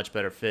have been a much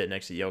better fit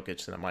next to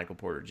Jokic than a Michael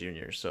Porter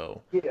Jr.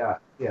 So yeah.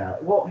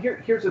 Well,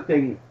 here's the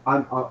thing.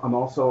 I'm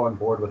also on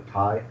board with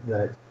Ty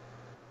that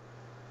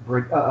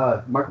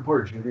Michael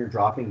Porter Jr.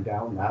 dropping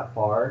down that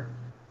far,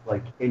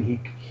 like, and he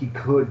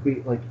could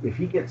be like if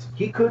he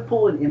could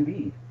pull an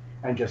Embiid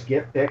and just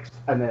get fixed,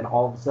 and then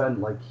all of a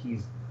sudden, like,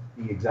 he's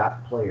the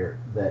exact player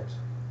that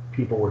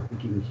people were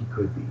thinking he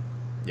could be.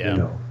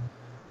 Yeah.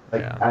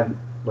 And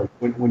like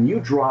when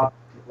you drop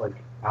like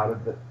out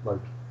of the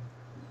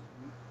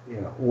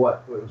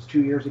what it was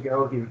 2 years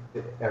ago,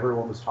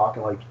 everyone was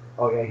talking like,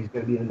 oh yeah, he's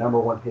going to be the number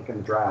one pick in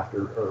the draft,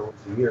 or it was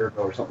a year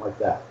ago or something like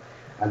that,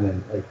 and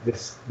then like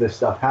this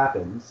stuff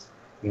happens,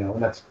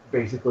 and that's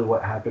basically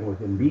what happened with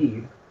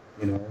Embiid,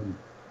 and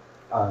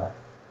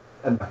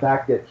the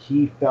fact that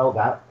he fell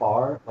that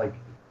far, like,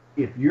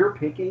 if you're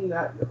picking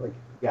that,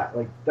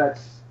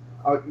 that's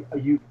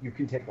you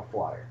can take a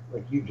flyer.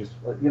 Like, you just,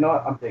 you know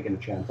what, I'm taking a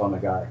chance on the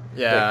guy.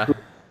 Yeah.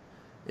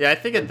 Yeah, I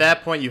think at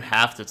that point you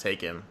have to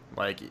take him.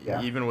 Like,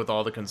 even with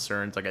all the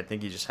concerns, like, I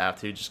think you just have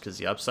to, just because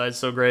the upside's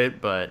so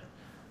great. But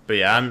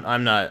yeah,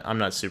 I'm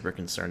not super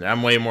concerned.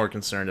 I'm way more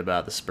concerned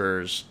about the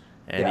Spurs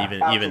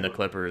and even the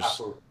Clippers.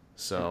 Absolutely.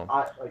 So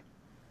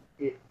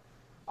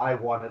I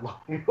wanted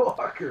Lonnie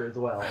Walker as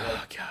well.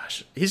 Oh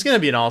gosh, he's gonna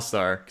be an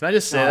all-star. Can I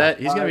just say that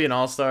he's gonna be an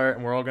all-star,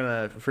 and we're all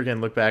gonna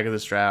freaking look back at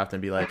this draft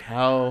and be like,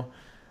 how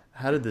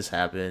did this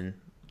happen?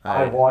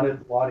 I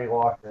wanted Lonnie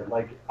Walker.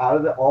 Like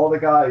out of all the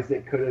guys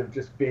that could have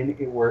just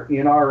were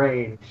in our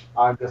range,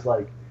 I'm just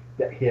like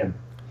him.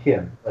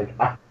 Like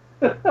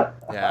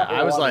yeah,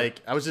 I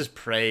was just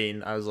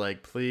praying. I was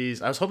like,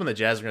 please. I was hoping the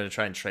Jazz were going to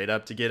try and trade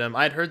up to get him.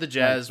 I'd heard the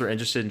Jazz were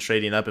interested in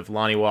trading up if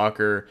Lonnie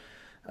Walker,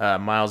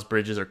 Miles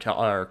Bridges, or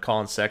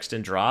Colin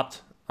Sexton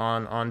dropped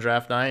on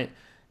draft night.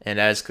 And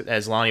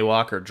as Lonnie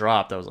Walker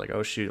dropped, I was like,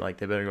 oh shoot, like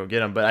they better go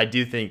get him. But I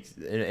do think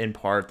in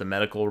part the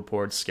medical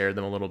reports scared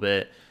them a little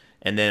bit.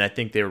 And then I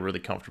think they were really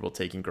comfortable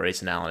taking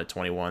Grayson Allen at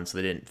 21, so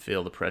they didn't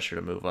feel the pressure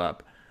to move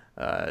up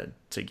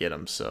to get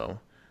him. So,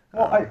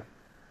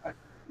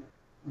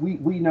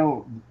 we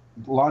know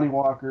Lonnie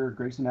Walker,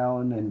 Grayson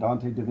Allen, and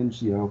Dante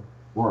DiVincenzo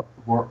were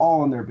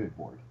all on their big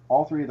board.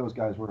 All three of those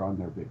guys were on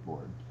their big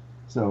board.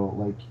 So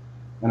like,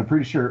 and I'm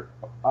pretty sure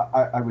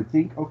I would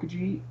think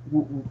Okaji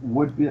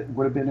would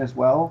have been as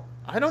well.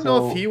 I don't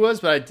know if he was,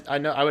 but I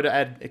know I would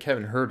add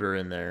Kevin Herter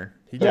in there.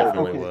 He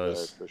definitely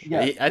was. Sure.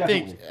 Yeah, I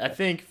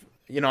think.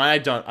 I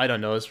don't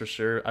know this for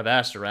sure. I've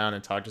asked around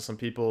and talked to some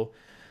people,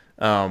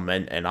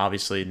 and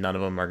obviously none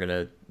of them are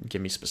gonna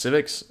give me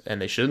specifics, and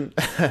they shouldn't.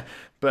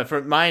 But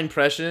from my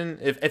impression,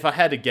 if I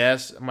had to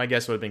guess, my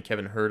guess would have been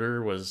Kevin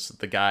Herter was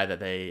the guy that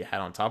they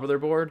had on top of their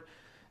board,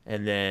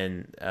 and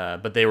then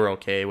but they were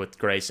okay with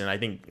Grayson. I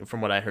think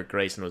from what I heard,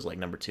 Grayson was like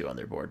number 2 on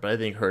their board, but I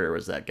think Herter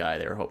was that guy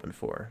they were hoping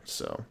for.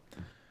 So.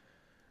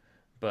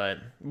 But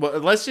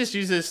let's just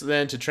use this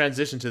then to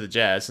transition to the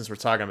Jazz since we're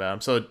talking about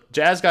them. So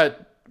Jazz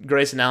got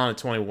Grayson Allen at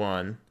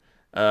 21.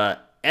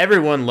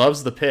 Everyone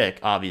loves the pick,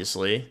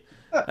 obviously.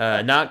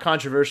 Not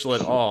controversial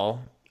at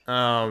all.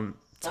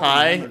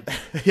 Ty,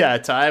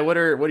 Ty, what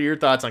are your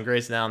thoughts on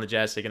Grayson Allen, the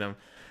Jazz taking him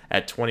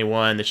at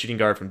 21, the shooting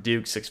guard from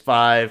Duke,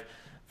 6'5",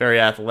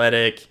 very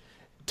athletic,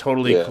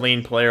 totally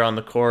clean player on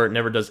the court,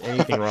 never does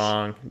anything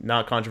wrong,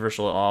 not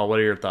controversial at all. What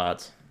are your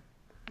thoughts?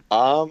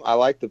 I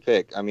like the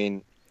pick. I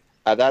mean,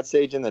 at that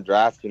stage in the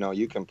draft,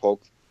 you can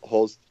poke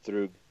holes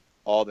through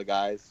all the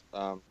guys.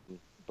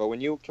 But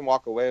when you can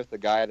walk away with a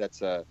guy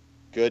that's a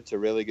good to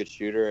really good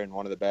shooter and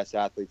one of the best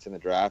athletes in the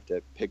draft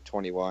at pick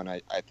 21,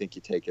 I think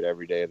you take it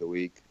every day of the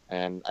week.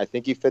 And I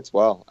think he fits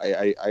well.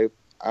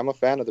 I'm a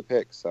fan of the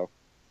pick. So.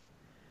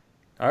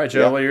 All right,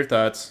 Joe, what are your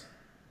thoughts?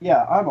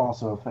 Yeah, I'm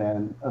also a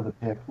fan of the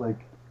pick. Like,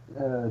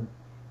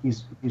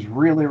 he's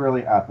really,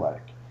 really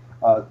athletic.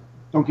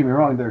 Don't get me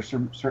wrong, there's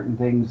certain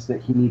things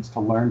that he needs to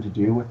learn to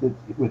do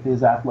with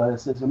his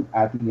athleticism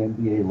at the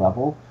NBA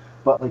level.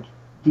 But, like,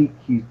 he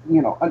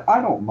and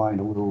I don't mind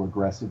a little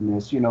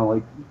aggressiveness,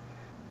 like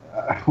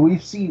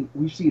we've seen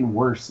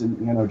worse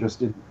in,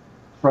 just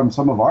from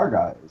some of our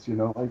guys,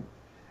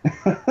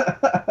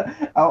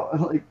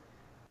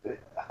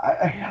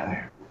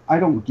 I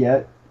don't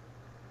get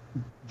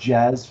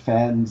Jazz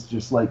fans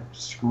just like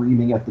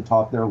screaming at the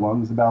top of their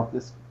lungs about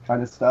this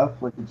kind of stuff.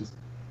 Like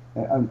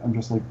I'm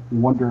just like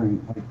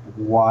wondering like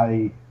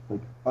why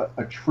like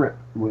a trip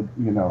would,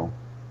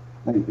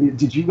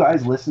 did you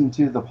guys listen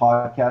to the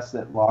podcast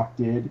that Locke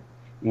did?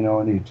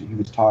 And he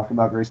was talking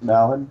about Grayson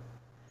Allen.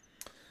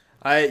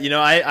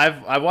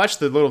 I watched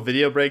the little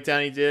video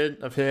breakdown he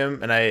did of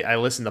him, and I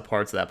listened to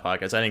parts of that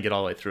podcast. I didn't get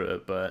all the way through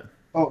it, but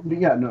so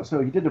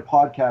he did a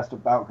podcast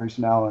about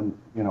Grayson Allen,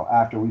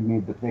 after we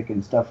made the pick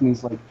and stuff, and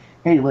he's like,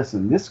 hey,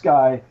 listen, this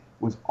guy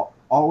was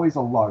always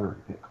a lottery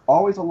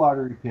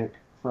pick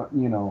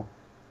from,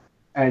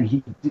 and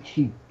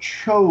he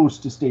chose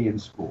to stay in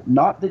school.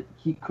 Not that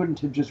he couldn't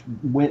have just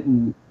went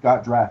and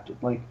got drafted.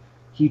 Like,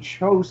 he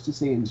chose to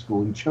stay in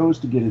school. He chose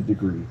to get a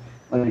degree.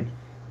 Like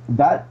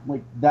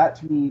that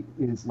to me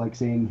is like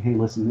saying, hey,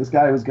 listen, this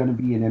guy was going to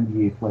be an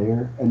NBA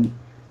player, and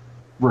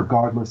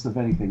regardless of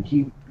anything,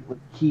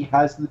 he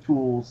has the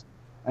tools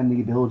and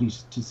the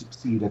abilities to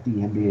succeed at the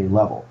NBA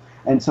level.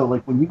 And so,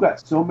 like, when you got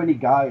so many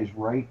guys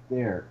right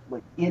there,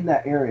 like in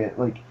that area,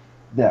 like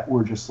that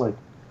were just like,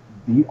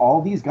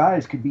 all these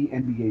guys could be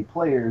NBA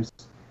players.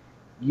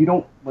 You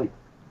don't like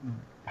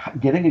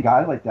getting a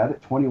guy like that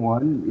at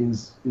 21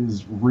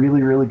 is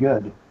really, really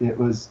good.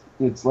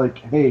 It's like,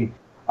 hey,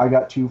 I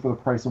got 2 for the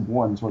price of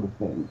 1 sort of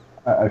thing.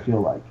 I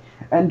feel like,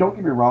 and don't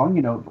get me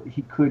wrong,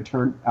 he could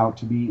turn out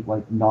to be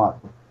like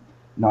not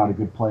a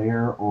good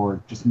player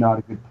or just not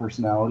a good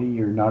personality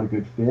or not a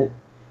good fit,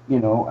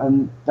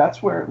 and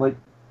that's where like,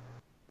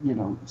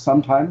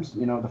 sometimes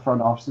the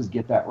front offices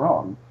get that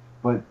wrong,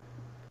 but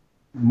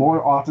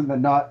more often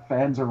than not,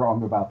 fans are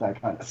wrong about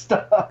that kind of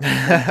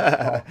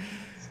stuff.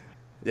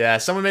 Yeah,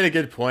 someone made a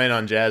good point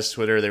on Jazz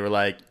Twitter. They were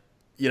like,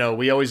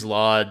 we always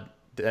laud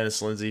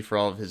Dennis Lindsey for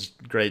all of his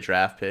great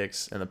draft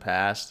picks in the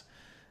past,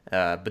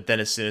 but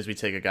then as soon as we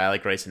take a guy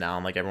like Grayson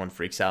Allen, like everyone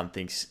freaks out and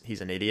thinks he's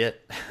an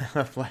idiot.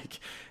 Like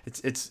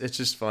it's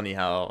just funny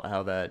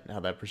how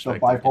that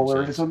perspective. The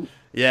bipolarism.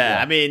 Yeah,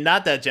 I mean,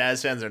 not that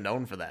Jazz fans are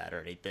known for that or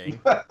anything.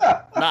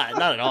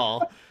 not at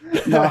all.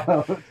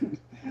 No.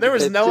 There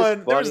was It's no just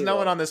one. There was funny, no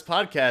one though. on this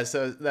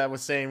podcast that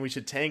was saying we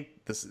should tank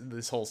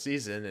this whole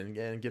season and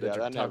get Yeah, a that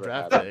top never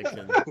draft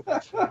happened.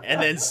 pick,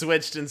 and then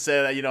switched and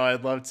said,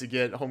 I'd love to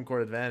get home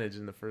court advantage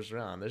in the first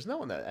round. There's no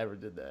one that ever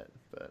did that.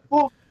 But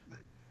Well,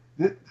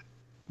 the,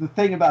 the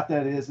thing about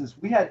that is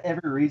we had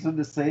every reason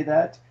to say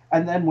that,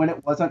 and then when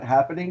it wasn't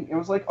happening, it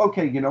was like,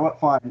 okay, you know what,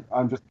 fine,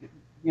 I'm just,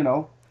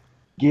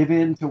 give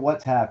in to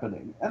what's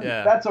happening, and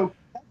yeah, that's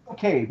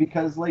okay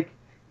because like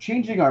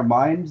changing our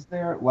minds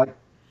there, like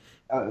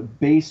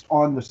based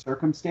on the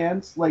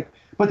circumstance, like,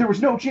 but there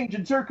was no change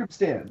in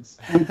circumstance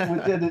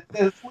within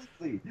it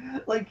lately.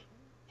 Like,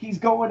 he's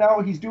going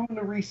out, he's doing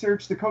the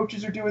research, the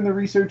coaches are doing the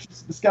research,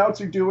 the scouts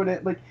are doing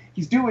it, like,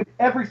 he's doing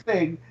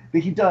everything that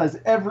he does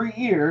every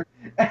year,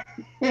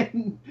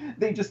 and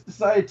they just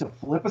decided to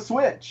flip a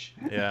switch.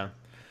 yeah.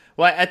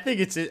 Well, I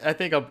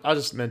think I'll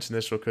just mention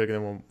this real quick,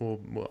 and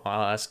then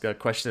I'll ask a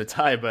question to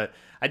Ty. But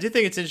I do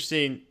think it's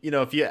interesting.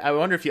 I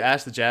wonder if you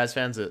ask the Jazz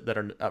fans that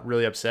are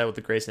really upset with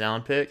the Grayson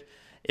Allen pick,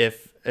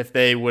 if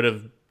they would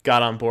have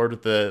got on board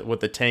with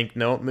the tank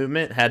note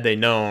movement, had they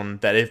known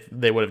that if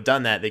they would have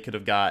done that, they could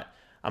have got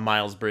a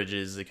Miles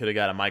Bridges, they could have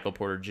got a Michael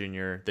Porter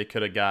Jr., they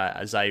could have got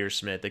a Zhaire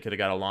Smith, they could have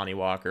got a Lonnie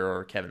Walker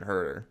or Kevin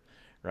Huerter,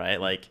 right?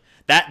 Like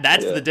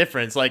that's the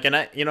difference. Like, and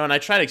I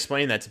try to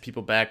explain that to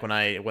people back when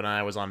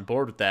I was on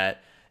board with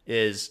that,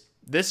 is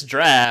this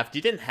draft,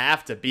 you didn't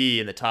have to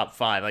be in the top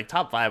 5. Like,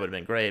 top 5 would have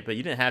been great, but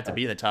you didn't have to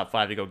be in the top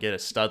 5 to go get a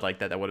stud like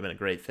that. That would have been a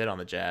great fit on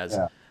the Jazz.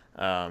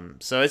 Yeah.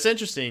 So it's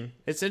interesting.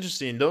 It's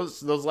interesting.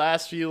 Those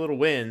last few little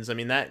wins, I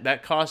mean,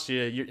 that cost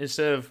you,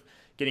 instead of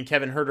getting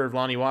Kevin Huerter or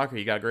Lonnie Walker,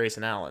 you got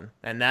Grayson Allen.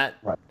 And that,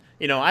 Right.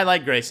 I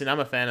like Grayson. I'm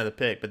a fan of the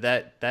pick, but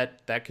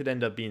that could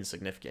end up being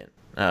significant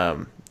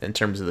in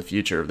terms of the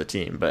future of the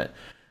team. But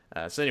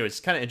so anyways, it's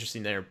kind of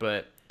interesting there.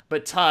 But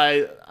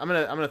Ty, I'm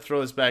gonna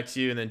throw this back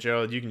to you, and then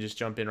Gerald, you can just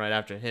jump in right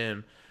after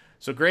him.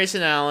 So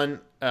Grayson Allen,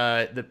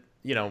 I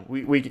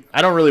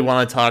don't really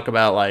want to talk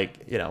about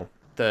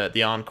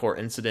the on-court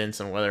incidents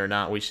and whether or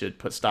not we should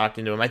put stock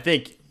into them. I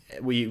think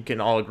we can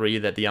all agree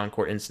that the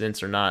on-court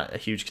incidents are not a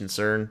huge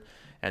concern,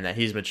 and that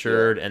he's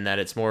matured, and that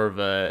it's more of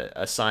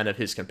a sign of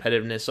his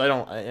competitiveness.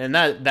 So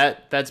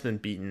that's been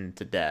beaten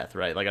to death,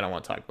 right? Like, I don't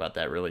want to talk about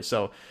that really.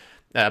 So,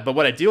 but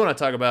what I do want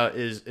to talk about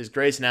is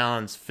Grayson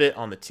Allen's fit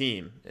on the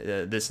team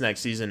this next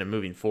season and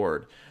moving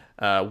forward.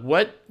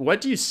 What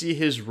do you see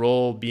his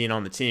role being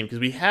on the team? Because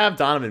we have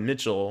Donovan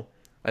Mitchell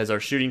as our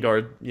shooting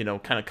guard,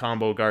 kind of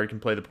combo guard, can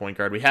play the point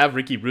guard. We have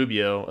Ricky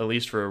Rubio, at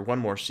least for one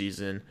more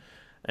season,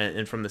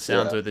 and from the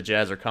sounds of it, the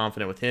Jazz are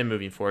confident with him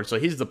moving forward. So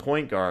he's the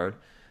point guard.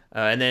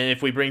 And then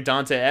if we bring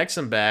Dante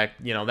Exum back,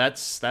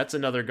 that's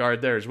another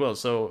guard there as well.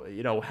 So,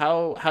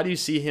 how do you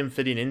see him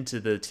fitting into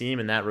the team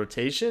in that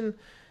rotation?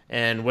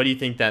 And what do you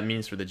think that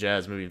means for the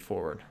Jazz moving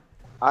forward?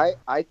 I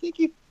think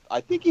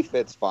he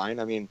fits fine.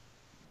 I mean,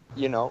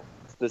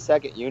 the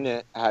second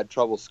unit had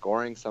trouble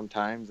scoring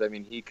sometimes. I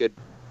mean, he could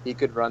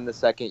run the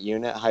second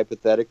unit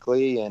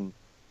hypothetically, and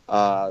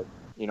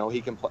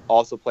he can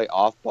also play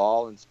off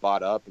ball and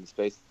spot up and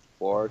space the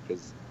floor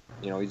because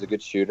he's a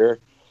good shooter.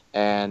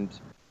 And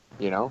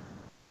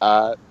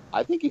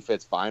I think he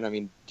fits fine. I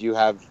mean, do you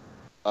have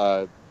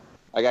I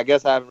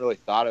guess I haven't really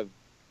thought of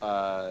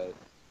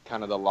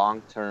kind of the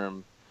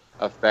long-term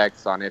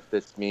effects on if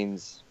this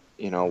means,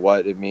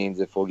 what it means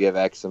if we'll give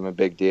Exum a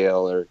big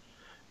deal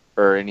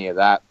or any of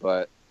that.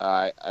 But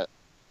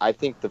I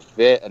think the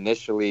fit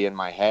initially in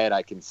my head,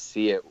 I can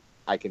see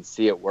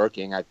it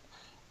working.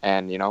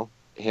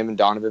 Him and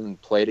Donovan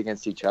played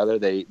against each other.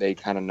 They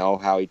kind of know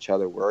how each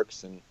other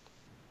works, and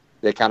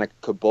they kind of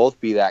could both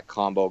be that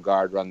combo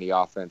guard, run the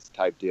offense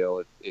type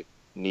deal if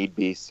need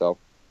be. So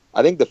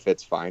I think the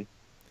fit's fine.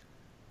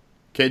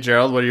 Okay,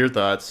 Gerald, what are your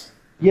thoughts?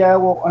 Yeah,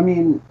 well, I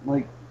mean,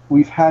 like,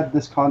 we've had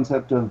this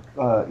concept of,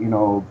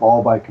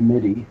 ball by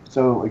committee.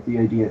 So, like, the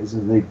idea is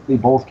that they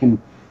both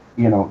can,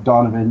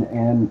 Donovan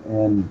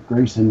and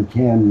Grayson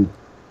can,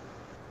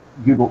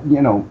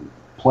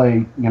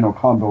 play,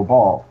 combo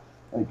ball.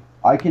 Like,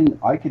 I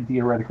could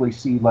theoretically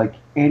see, like,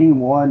 any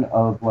one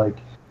of, like,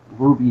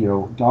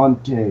 Rubio,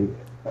 Dante,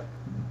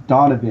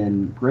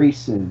 Donovan,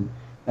 Grayson,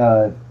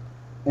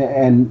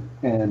 and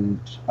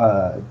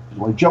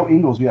like Joe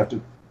Ingles, you have to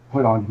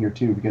put on here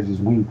too because he's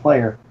a wing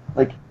player.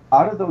 Like,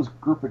 out of those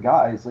group of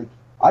guys, like,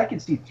 I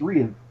could see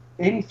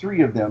any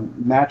three of them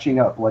matching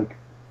up, like,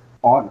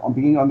 on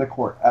being on the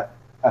court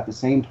at the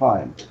same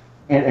time,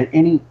 and at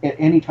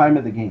any time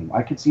of the game.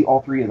 I could see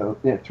all three of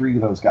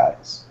those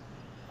guys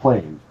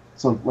playing.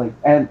 So, like,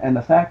 and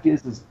the fact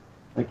is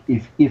like,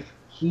 if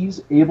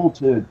he's able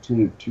to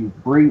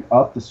bring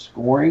up the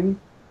scoring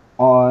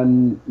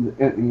on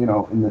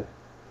in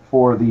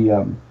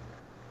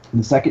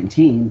the second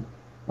team,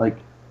 like,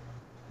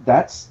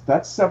 that's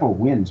several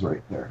wins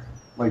right there.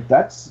 Like,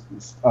 that's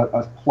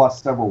a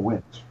plus several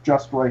wins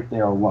just right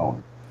there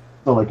alone.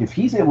 So, like, if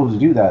he's able to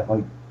do that,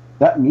 like,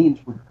 that means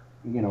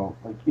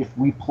like, if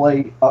we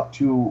play up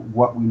to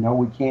what we know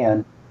we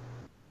can,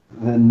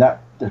 then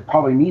that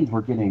probably means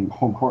we're getting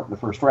home court in the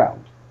first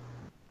round.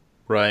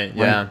 Right.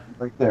 Yeah.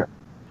 Right there.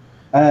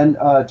 And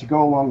to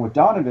go along with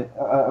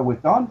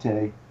with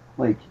Dante,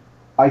 like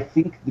I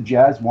think the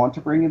Jazz want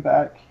to bring him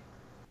back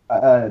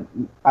at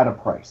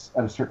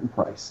a certain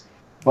price.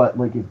 But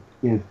like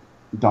if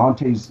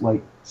Dante's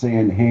like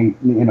saying, hey,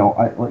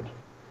 I like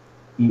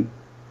he,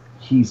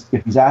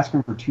 if he's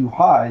asking for too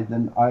high,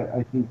 then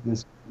I think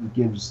this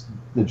gives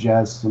the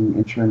Jazz some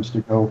insurance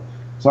to go.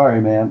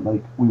 Sorry, man.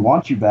 Like we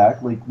want you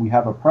back. Like we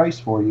have a price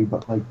for you,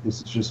 but like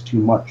this is just too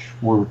much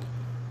for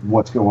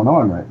what's going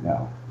on right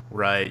now.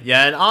 Right.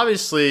 Yeah, and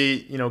obviously,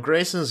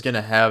 Grayson's going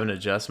to have an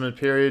adjustment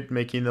period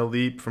making the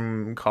leap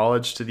from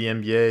college to the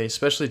NBA,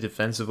 especially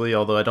defensively,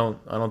 although I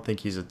don't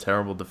think he's a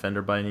terrible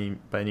defender by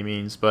any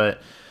means,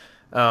 but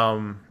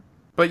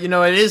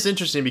it is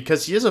interesting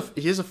because he is a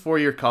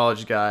 4-year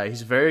college guy.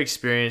 He's very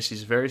experienced,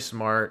 he's very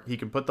smart. He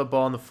can put the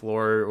ball on the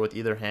floor with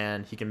either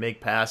hand. He can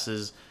make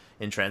passes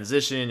in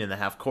transition, in the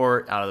half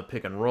court, out of the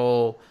pick and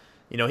roll.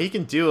 He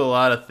can do a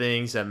lot of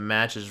things that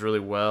matches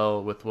really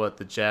well with what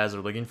the Jazz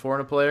are looking for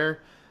in a player.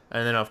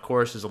 And then, of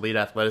course, his elite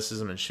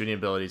athleticism and shooting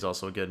ability is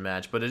also a good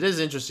match. But it is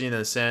interesting in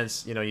the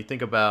sense, you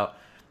think about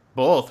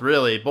both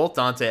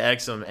Dante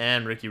Exum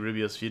and Ricky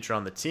Rubio's future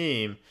on the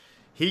team.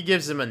 He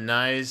gives him a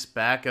nice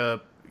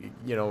backup,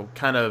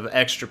 kind of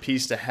extra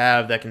piece to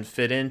have that can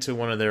fit into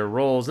one of their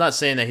roles. Not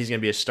saying that he's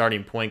going to be a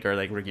starting point guard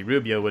like Ricky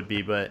Rubio would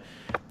be, but,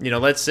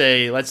 let's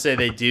say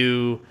they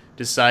do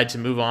decide to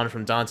move on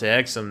from Dante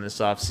Exum this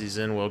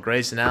offseason. Well,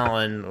 Grayson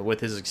Allen, with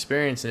his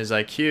experience and his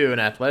IQ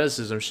and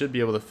athleticism, should be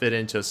able to fit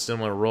into a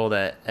similar role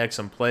that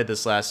Exum played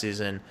this last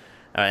season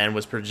and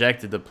was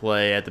projected to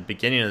play at the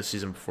beginning of the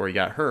season before he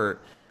got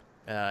hurt.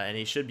 And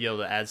he should be able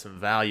to add some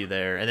value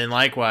there. And then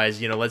likewise,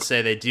 let's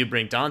say they do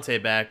bring Dante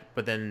back,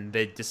 but then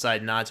they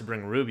decide not to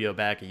bring Rubio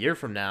back a year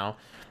from now.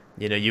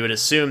 You would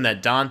assume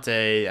that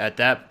Dante at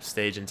that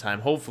stage in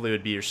time hopefully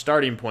would be your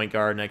starting point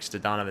guard next to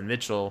Donovan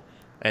Mitchell.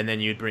 And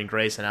then you'd bring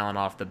Grayson Allen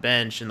off the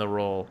bench in the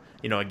role,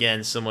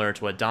 again, similar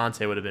to what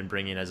Dante would have been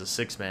bringing as a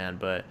six-man.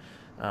 But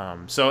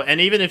and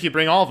even if you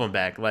bring all of them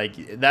back,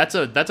 like that's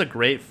a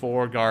great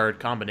 4-guard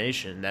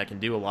combination that can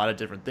do a lot of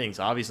different things.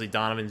 Obviously,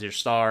 Donovan's your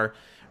star,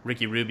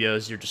 Ricky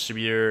Rubio's your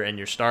distributor and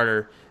your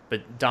starter.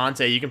 But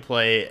Dante, you can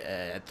play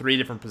at 3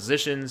 different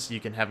positions.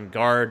 You can have him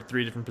guard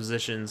 3 different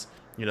positions,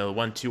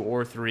 1, 2,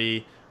 or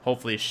 3.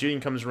 Hopefully his shooting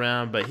comes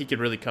around, but he could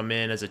really come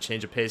in as a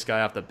change of pace guy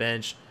off the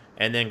bench.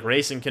 And then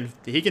Grayson can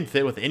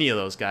fit with any of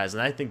those guys,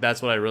 and I think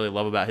that's what I really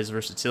love about his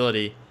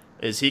versatility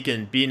is he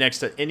can be next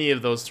to any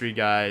of those 3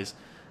 guys,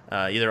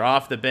 either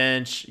off the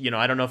bench.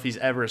 I don't know if he's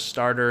ever a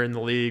starter in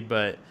the league,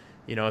 but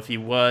if he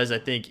was, I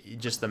think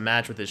just the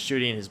match with his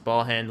shooting, his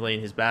ball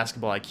handling, his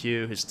basketball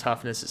IQ, his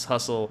toughness, his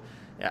hustle,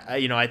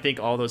 I think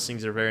all those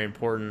things are very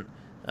important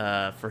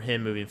for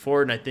him moving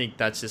forward, and I think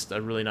that's just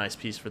a really nice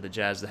piece for the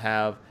Jazz to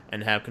have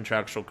and have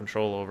contractual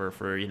control over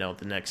for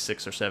the next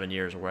 6 or 7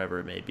 years or wherever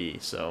it may be.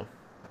 So.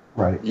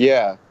 Right.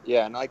 Yeah,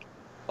 and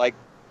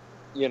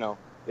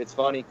it's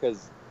funny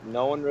because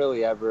no one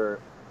really ever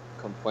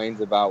complains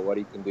about what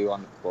he can do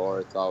on the floor.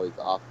 It's always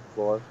off the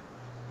floor.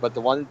 But the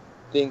one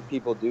thing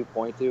people do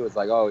point to is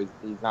like, oh,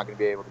 he's not going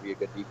to be able to be a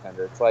good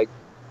defender. It's like,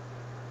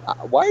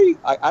 why are you?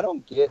 I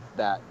don't get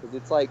that because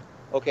it's like,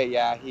 okay,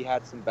 yeah, he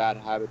had some bad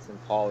habits in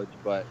college,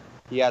 but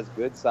he has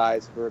good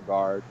size for a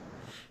guard.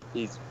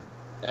 He's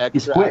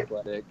extra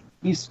athletic.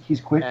 He's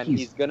quick. And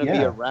he's going to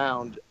be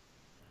around.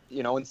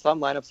 In some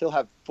lineups, he'll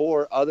have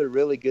 4 other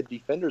really good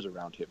defenders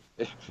around him.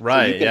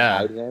 Right, so you can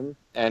hide him,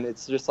 and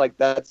it's just like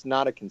that's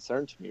not a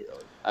concern to me,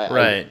 really.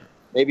 Right.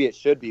 Maybe it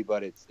should be,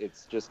 but it's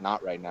just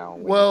not right now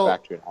when you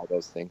factor in all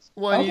those things.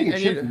 Well, we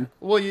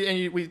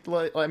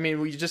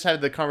just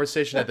had the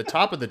conversation at the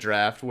top of the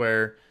draft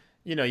where,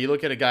 you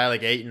look at a guy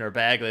like Ayton or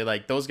Bagley,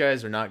 like those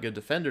guys are not good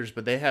defenders,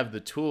 but they have the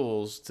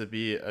tools to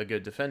be a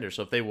good defender.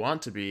 So if they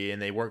want to be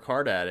and they work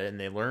hard at it and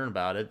they learn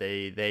about it,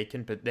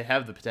 they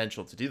have the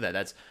potential to do that.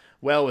 That's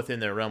well within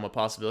their realm of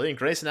possibility. And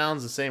Grayson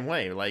Allen's the same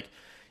way. Like,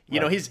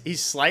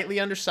 he's slightly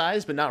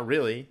undersized, but not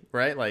really,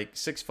 right? Like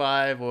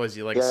 6'5", what was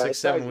he, like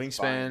 6'7"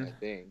 wingspan? I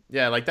think.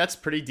 Yeah, like that's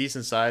pretty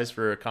decent size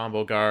for a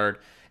combo guard.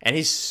 And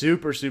he's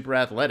super, super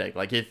athletic.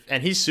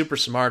 And he's super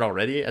smart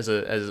already as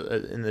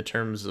in the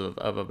terms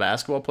of a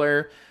basketball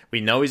player.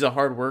 We know he's a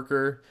hard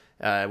worker.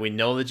 We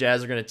know the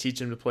Jazz are going to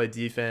teach him to play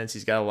defense.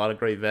 He's got a lot of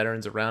great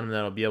veterans around him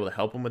that'll be able to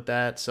help him with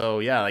that. So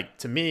yeah, like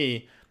to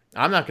me,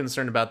 I'm not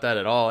concerned about that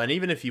at all. And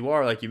even if you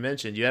are, like you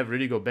mentioned, you have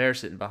Rudy Gobert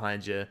sitting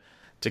behind you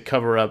to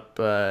cover up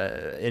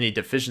any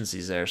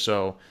deficiencies there.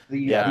 So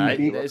the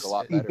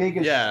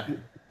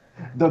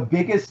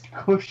biggest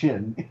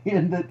cushion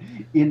in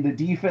the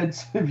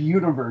defensive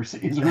universe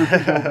is Rudy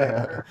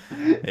Gobert.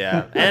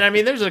 Yeah, and I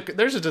mean, there's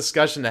a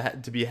discussion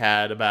to be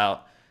had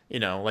about,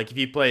 like if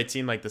you play a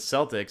team like the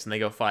Celtics and they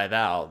go 5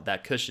 out,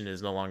 that cushion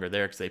is no longer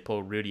there because they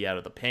pull Rudy out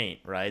of the paint,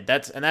 right?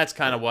 That's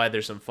kind of why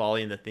there's some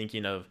folly in the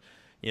thinking of,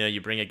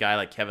 you bring a guy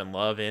like Kevin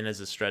Love in as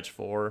a stretch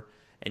 4,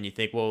 and you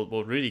think, well,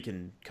 Rudy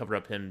can cover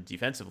up him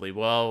defensively.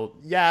 Well,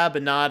 yeah,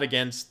 but not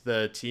against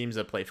the teams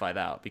that play 5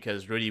 out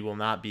because Rudy will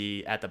not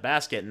be at the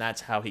basket, and that's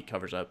how he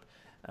covers up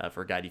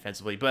for a guy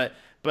defensively. But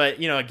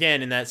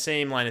again, in that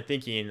same line of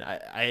thinking,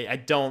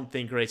 I don't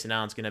think Grayson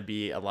Allen's going to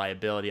be a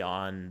liability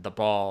on the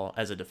ball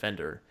as a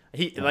defender.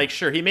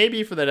 Sure, he may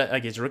be for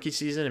his rookie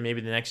season and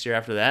maybe the next year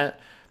after that,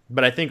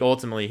 but I think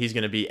ultimately he's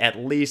going to be at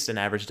least an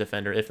average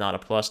defender, if not a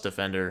plus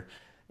defender.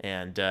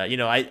 And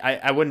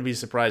I wouldn't be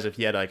surprised if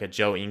he had like a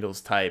Joe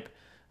Ingles type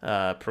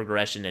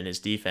progression in his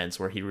defense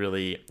where he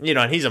really,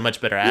 and he's a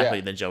much better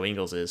athlete than Joe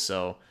Ingles is.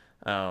 So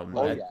I'm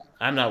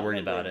not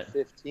worried about it.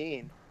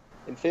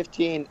 In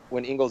 15,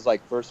 when Ingles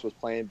first was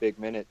playing big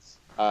minutes,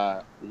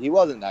 he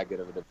wasn't that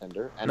good of a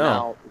defender, and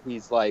now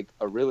he's a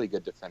really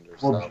good defender.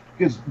 Well,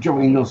 because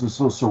Joe Ingles is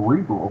so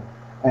cerebral,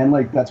 and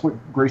that's what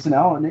Grayson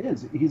Allen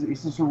is. He's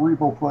a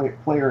cerebral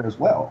player as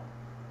well.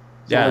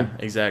 So,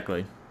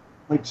 exactly.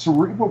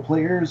 Cerebral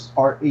players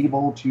are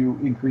able to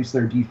increase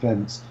their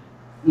defense,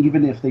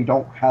 even if they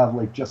don't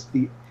have just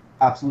the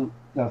absolute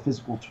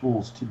physical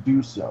tools to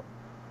do so.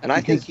 And I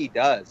think he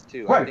does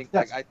too. Right,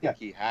 I think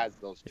he has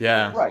those tools.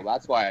 Yeah. So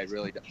that's why I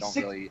really don't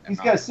He's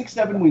got a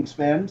 6'7"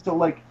 wingspan,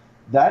 so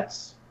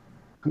that's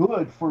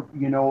good for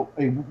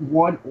a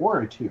 1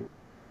 or a 2.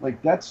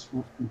 That's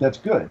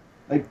good.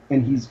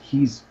 And he's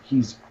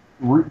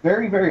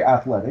very, very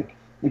athletic.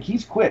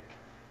 He's quick.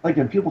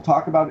 And people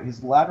talk about his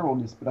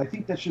lateralness, but I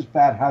think that's just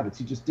bad habits.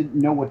 He just didn't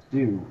know what to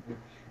do.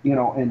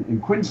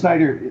 And Quinn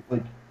Snyder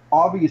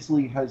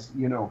obviously has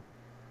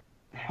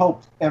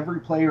helped every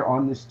player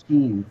on this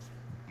team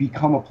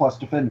become a plus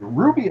defender.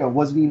 Rubio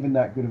wasn't even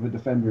that good of a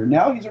defender.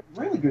 Now he's a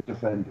really good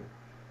defender.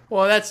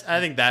 Well, I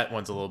think that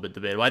one's a little bit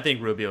debatable. I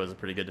think Rubio was a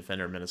pretty good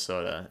defender in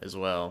Minnesota as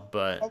well,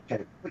 but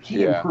okay, but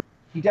he improved.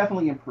 He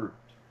definitely improved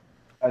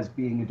as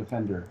being a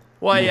defender.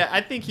 Well,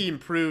 I think he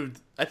improved.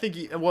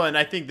 And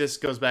I think this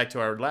goes back to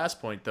our last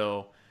point,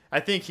 though. I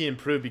think he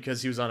improved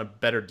because he was on a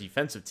better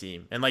defensive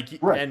team, and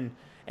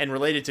and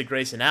related to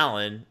Grayson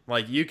Allen,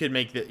 you could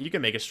make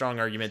a strong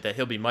argument that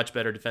he'll be much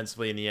better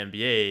defensively in the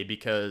NBA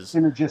because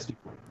synergistically.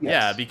 Yes.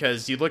 Yeah,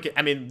 because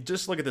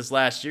just look at this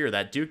last year.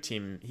 That Duke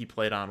team he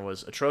played on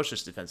was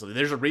atrocious defensively.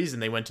 There's a reason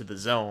they went to the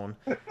zone,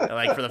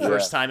 for the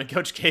first time in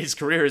Coach K's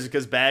career, is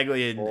because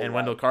Bagley and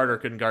Wendell Carter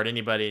couldn't guard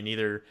anybody, and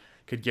neither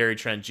could Gary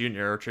Trent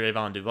Jr. or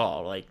Trayvon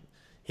Duval.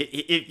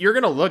 You're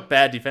gonna look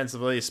bad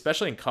defensively,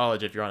 especially in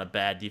college, if you're on a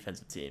bad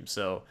defensive team.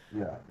 So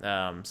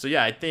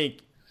I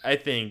think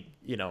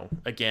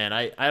again,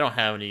 I don't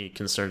have any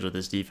concerns with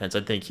his defense.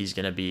 I think he's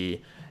gonna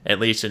be at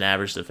least an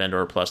average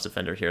defender or plus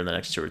defender here in the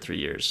next 2 or 3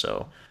 years.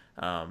 So,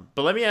 but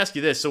let me ask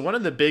you this: so one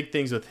of the big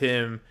things with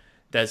him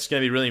that's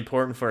going to be really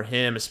important for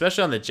him,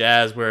 especially on the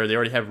Jazz, where they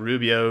already have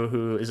Rubio,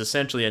 who is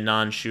essentially a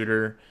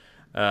non-shooter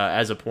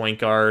as a point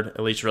guard,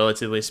 at least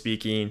relatively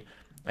speaking.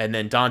 And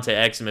then Dante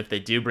Exum, if they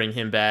do bring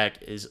him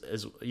back, is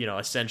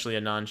essentially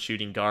a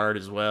non-shooting guard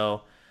as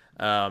well.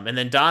 And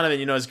then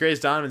Donovan, as great as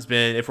Donovan's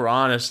been, if we're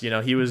honest,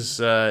 he was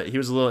a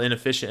little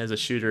inefficient as a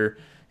shooter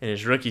in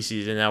his rookie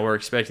season. Now we're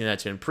expecting that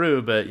to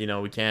improve, but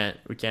we can't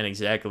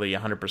exactly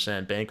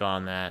 100% bank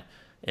on that,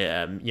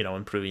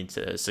 improving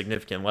to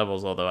significant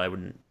levels. Although I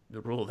wouldn't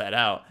rule that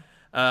out.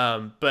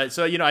 But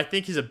so, I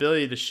think his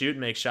ability to shoot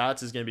and make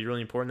shots is going to be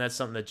really important. That's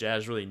something that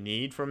Jazz really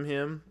need from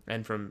him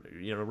and from,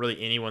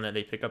 really anyone that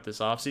they pick up this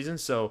offseason.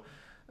 So,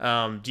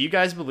 do you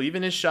guys believe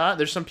in his shot?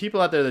 There's some people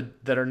out there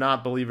that are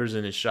not believers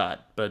in his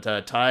shot. But,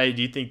 Ty,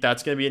 do you think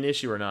that's going to be an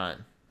issue or not?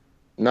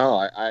 No,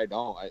 I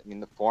don't. I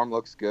mean, the form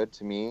looks good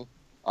to me.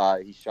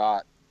 He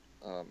shot,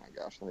 oh my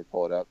gosh, let me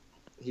pull it up.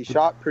 He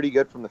shot pretty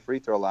good from the free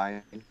throw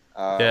line. In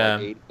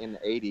the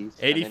 80s.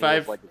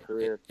 85.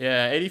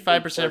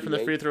 85% from the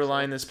free throw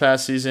line this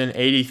past season.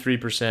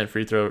 83%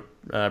 free throw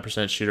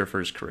percent shooter for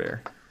his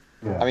career.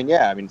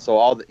 Yeah.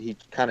 So he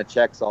kind of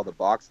checks all the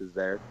boxes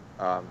there.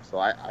 So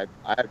I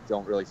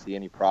don't really see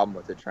any problem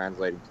with it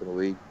translating to the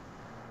league.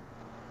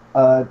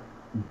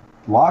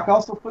 Locke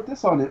also put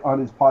this on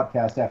his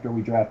podcast after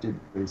we drafted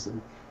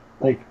Grayson.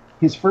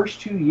 His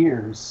first 2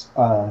 years,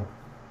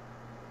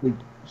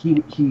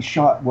 he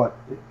shot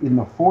in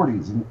the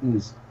 40s in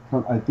his.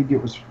 I think it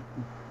was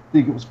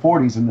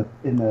 40s in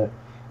the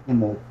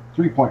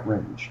 3-point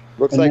range.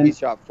 Looks like he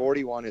shot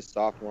 41 his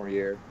sophomore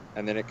year,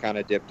 and then it kind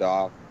of dipped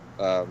off.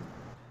 But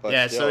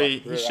so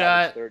he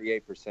shot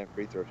 38%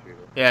 free throw shooter.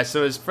 Yeah,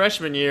 so his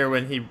freshman year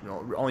when he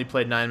only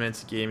played 9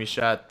 minutes a game, he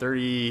shot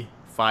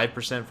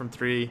 35% from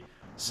three.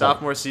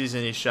 Sophomore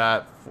season he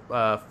shot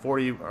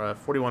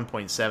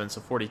 41.7, so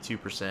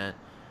 42%,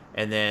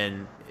 and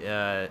then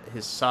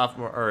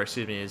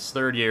his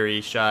third year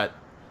he shot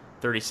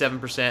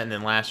 37%, and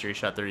then last year he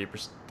shot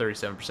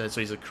 37%. So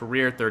he's a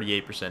career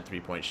 38%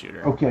 3-point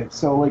shooter. Okay,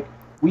 so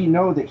we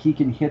know that he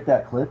can hit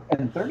that clip,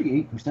 and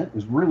 38%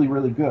 is really,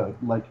 really good.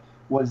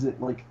 Was it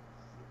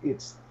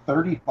it's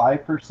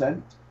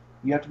 35%?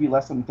 You have to be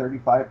less than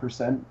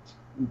 35%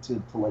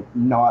 to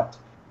not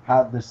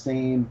have the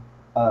same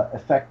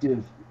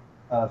effective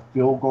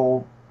field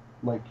goal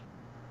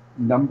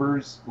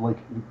numbers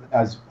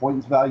as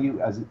points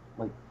value as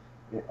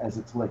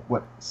it's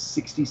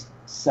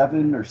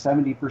 67 or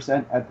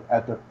 70%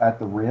 at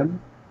the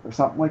rim or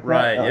something like that.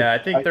 Right. Yeah, I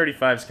think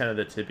 35 is kind of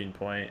the tipping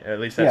point. At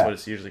least that's what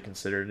it's usually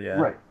considered. Yeah.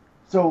 Right.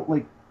 So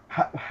like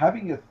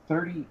having a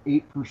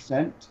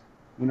 38%,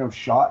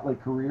 shot,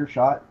 like career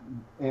shot,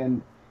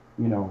 and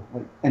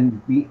like, and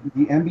the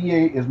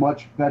NBA is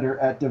much better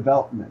at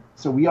development.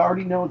 So we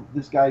already know that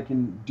this guy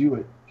can do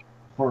it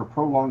for a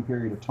prolonged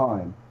period of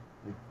time,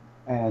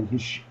 and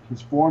his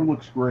form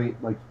looks great.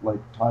 Like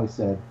Ty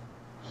said,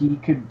 he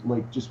could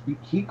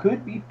he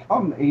could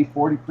become a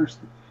 40%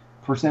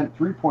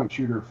 3-point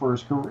shooter for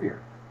his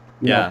career.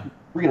 Yeah.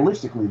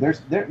 Realistically,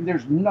 there's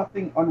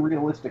nothing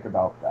unrealistic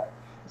about that.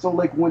 So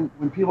like when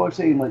people are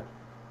saying like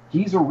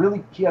he has a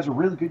really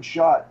good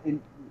shot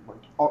and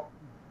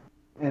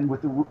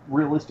with the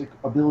realistic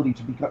ability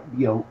to be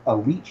a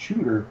elite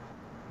shooter,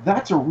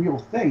 that's a real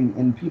thing.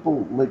 And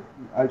people, like,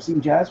 I've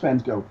seen Jazz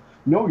fans go,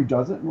 no, he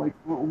doesn't. Like,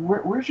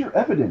 where's your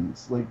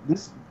evidence? Like,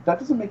 that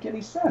doesn't make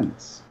any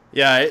sense.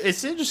 Yeah,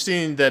 it's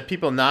interesting that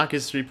people knock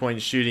his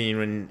 3-point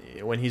shooting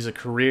when he's a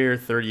career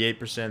 38%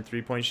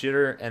 3-point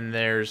shooter, and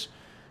there's,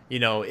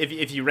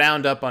 if you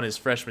round up on his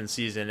freshman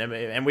season,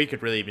 and we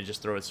could really even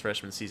just throw his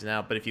freshman season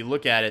out, but if you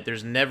look at it,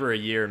 there's never a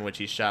year in which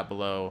he shot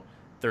below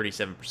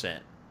 37%,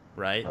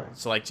 right?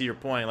 So, like, to your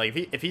point, like,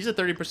 if he's a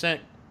 30%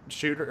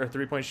 shooter or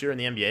 3-point shooter in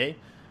the NBA,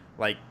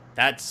 like,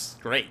 that's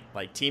great.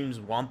 Like, teams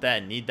want that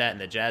and need that, and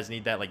the Jazz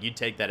need that. Like, you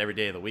take that every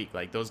day of the week.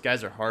 Like, those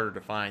guys are harder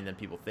to find than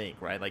people think,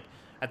 right? Like,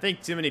 I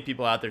think too many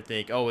people out there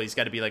think, oh, he's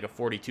got to be like a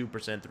 42%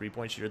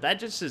 3-point shooter. That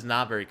just is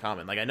not very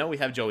common. Like, I know we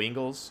have Joe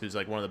Ingles, who's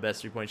like one of the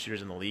best 3-point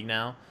shooters in the league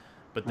now,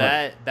 but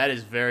that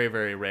is very,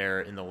 very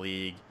rare in the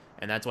league,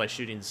 and that's why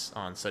shooting's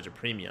on such a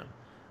premium.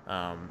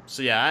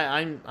 So yeah,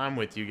 I'm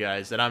with you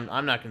guys that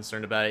I'm not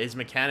concerned about it. His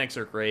mechanics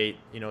are great,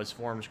 his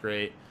form's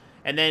great,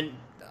 and then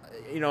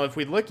if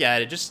we look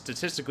at it, just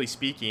statistically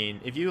speaking,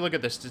 if you look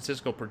at the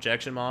statistical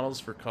projection models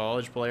for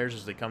college players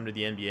as they come to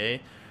the NBA,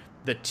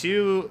 the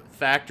two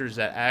factors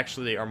that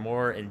actually are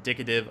more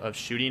indicative of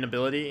shooting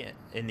ability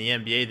in the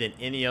NBA than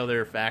any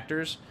other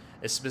factors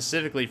is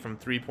specifically from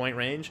 3-point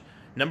range.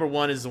 Number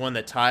one is the one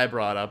that Ty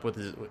brought up with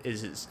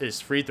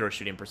his free throw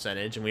shooting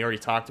percentage, and we already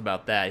talked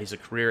about that. He's a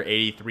career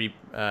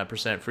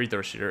 83% free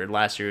throw shooter.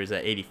 Last year he was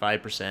at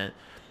 85%.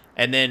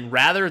 And then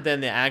rather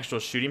than the actual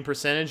shooting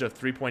percentage of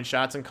 3-point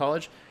shots in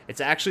college, it's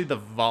actually the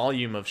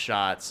volume of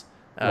shots,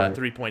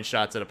 3-point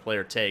shots that a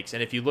player takes.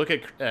 And if you look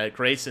at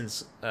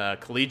Grayson's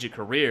collegiate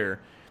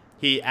career,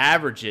 he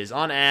averages,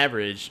 on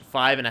average,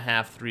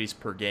 5.5 threes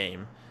per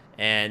game.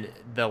 And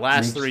the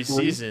last three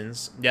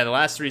seasons,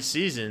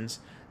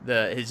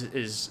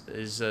 his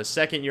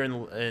second year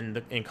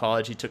in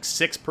college, he took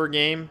 6 per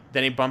game.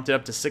 Then he bumped it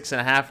up to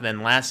 6.5. And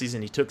then last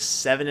season, he took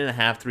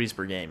 7.5 threes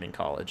per game in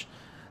college.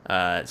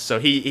 So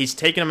he's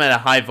taking them at a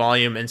high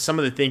volume, and some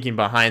of the thinking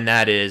behind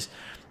that is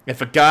if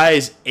a guy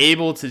is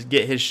able to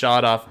get his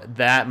shot off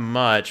that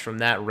much from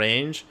that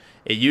range,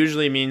 it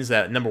usually means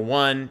that, number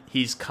one,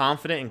 he's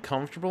confident and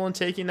comfortable in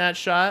taking that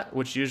shot,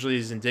 which usually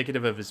is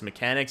indicative of his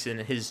mechanics and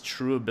his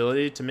true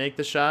ability to make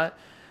the shot.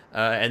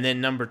 And then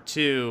number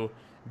two,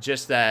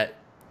 just that,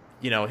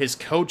 his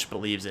coach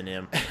believes in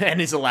him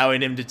and is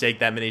allowing him to take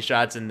that many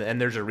shots, and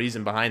there's a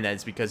reason behind that.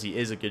 It's because he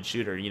is a good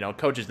shooter.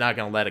 Coach is not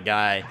going to let a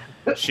guy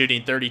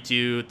shooting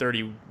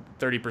 30%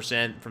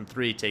 from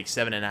 3 take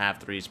 7.5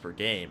 threes per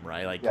game,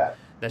 right? Like,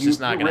 that's just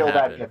not going to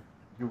happen.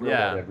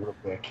 Real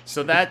quick.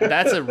 So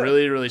that's a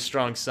really, really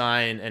strong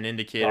sign and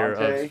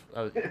indicator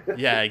of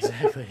yeah,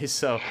 exactly.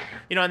 So,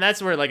 and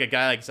that's where, like, a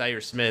guy like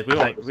Zhaire Smith,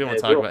 we won't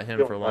talk about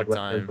him for a long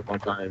time,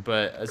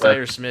 but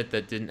Zhaire Smith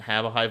that didn't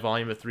have a high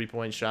volume of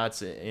 3-point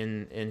shots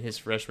in his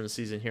freshman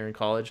season here in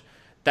college,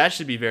 that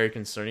should be very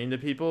concerning to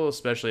people,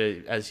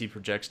 especially as he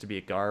projects to be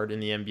a guard in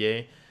the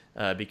NBA,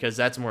 because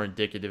that's more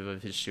indicative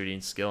of his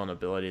shooting skill and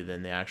ability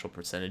than the actual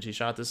percentage he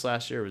shot this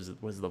last year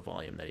was the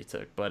volume that he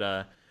took.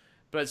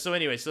 But so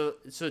anyway, so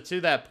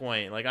to that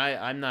point, like,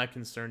 I'm not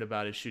concerned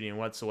about his shooting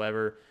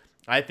whatsoever.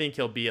 I think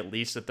he'll be at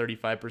least a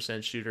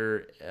 35%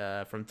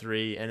 shooter from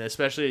 3, and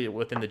especially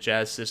within the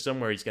Jazz system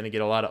where he's going to get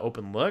a lot of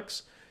open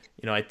looks.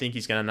 I think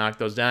he's going to knock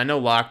those down. I know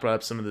Locke brought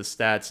up some of the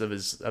stats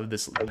of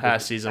this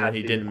past season when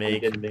he didn't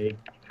make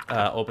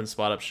open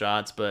spot up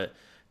shots, but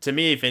to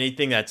me, if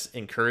anything, that's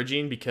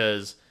encouraging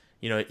because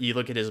you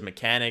look at his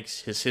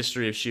mechanics, his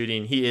history of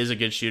shooting. He is a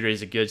good shooter.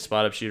 He's a good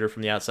spot up shooter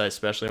from the outside,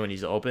 especially when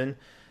he's open.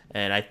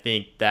 And I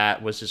think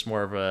that was just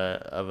more of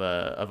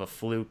a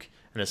fluke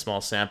and a small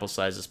sample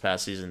size this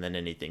past season than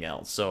anything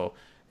else. So,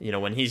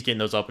 when he's getting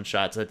those open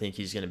shots, I think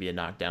he's going to be a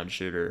knockdown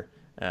shooter.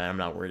 I'm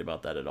not worried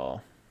about that at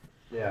all.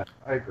 Yeah,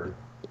 I agree.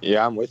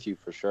 Yeah, I'm with you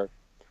for sure.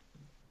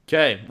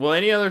 Okay. Well,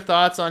 any other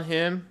thoughts on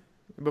him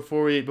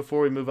before we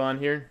move on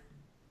here?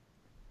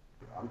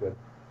 I'm good.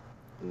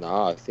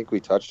 No, I think we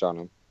touched on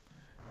him.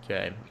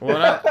 Okay.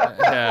 Well,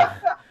 yeah.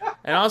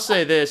 And I'll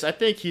say this: I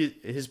think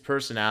his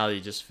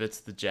personality just fits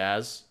the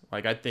Jazz.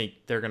 Like, I think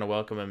they're gonna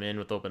welcome him in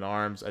with open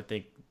arms. I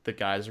think the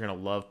guys are gonna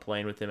love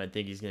playing with him. I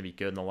think he's gonna be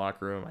good in the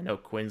locker room. I know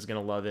Quinn's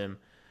gonna love him.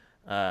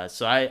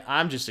 So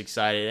I'm just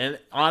excited. And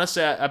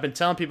honestly, I've been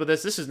telling people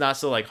this. This is not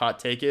so like hot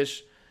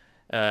take-ish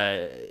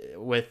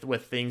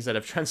with things that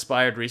have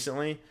transpired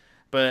recently.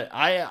 But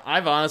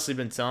I've honestly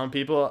been telling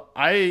people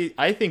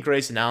I think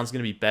Grayson Allen's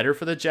going to be better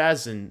for the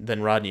Jazz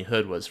than Rodney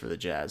Hood was for the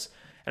Jazz.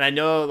 And I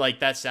know like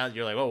that sounds,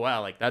 you're like, oh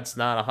wow, like that's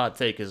not a hot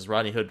take because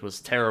Rodney Hood was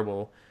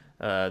terrible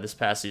this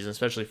past season,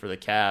 especially for the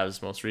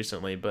Cavs most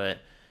recently. But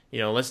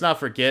let's not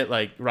forget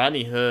like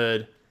Rodney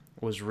Hood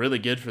was really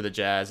good for the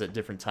Jazz at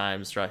different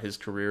times throughout his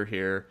career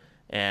here,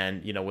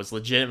 and was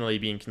legitimately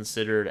being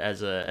considered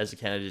as a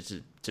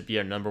candidate to be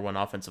our number one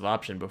offensive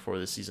option before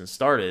the season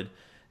started.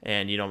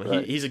 And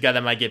Right. he's a guy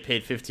that might get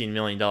paid $15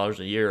 million a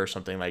year or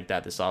something like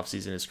that this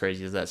offseason, as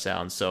crazy as that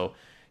sounds. So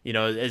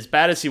as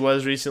bad as he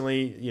was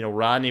recently,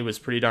 Rodney was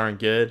pretty darn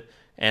good.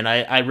 And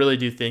I really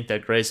do think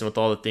that Grayson, with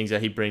all the things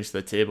that he brings to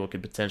the table,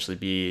 could potentially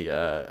be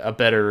a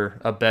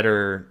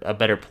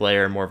better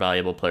player, more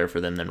valuable player for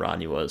them than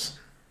Rodney was.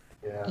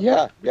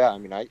 Yeah. I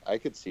mean, I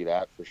could see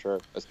that for sure,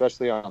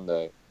 especially on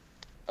the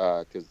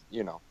because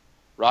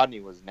Rodney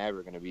was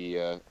never going to be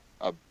an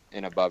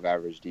above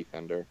average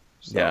defender.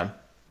 So, yeah,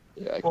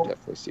 I could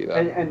definitely see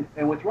that.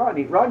 And with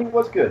Rodney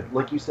was good,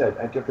 like you said,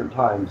 at different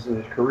times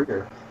in his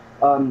career.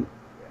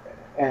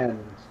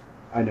 And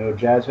I know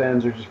Jazz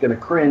fans are just going to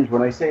cringe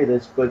when I say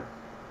this, but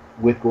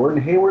with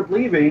Gordon Hayward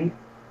leaving,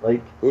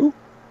 like... Who?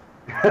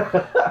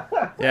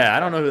 Yeah, I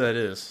don't know who that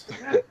is.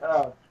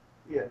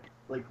 Yeah,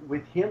 like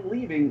with him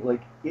leaving,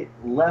 like it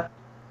left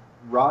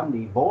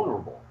Rodney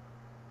vulnerable.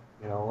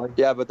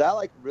 Yeah, but that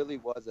like really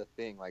was a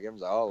thing. Like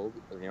everyone's like, oh,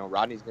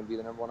 Rodney's gonna be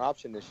the number one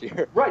option this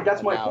year. Right, that's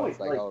and my now point. It's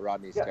like, oh,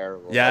 Rodney's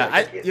terrible. Yeah,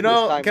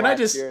 like, can I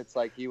just? Year, it's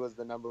like he was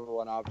the number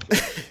one option.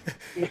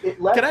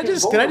 Can I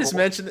just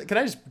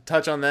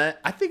touch on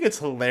that? I think it's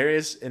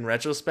hilarious in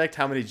retrospect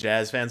how many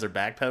Jazz fans are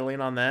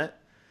backpedaling on that.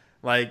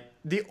 Like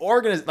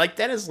like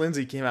Dennis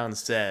Lindsey came out and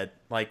said,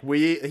 like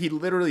he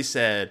literally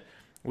said,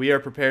 we are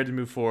prepared to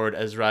move forward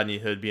as Rodney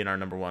Hood being our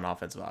number one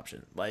offensive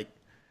option. Like.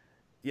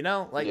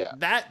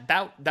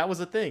 That was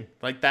a thing.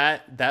 Like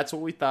that's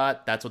what we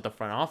thought. That's what the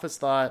front office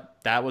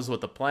thought. That was what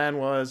the plan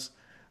was.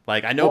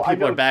 Like I know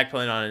people are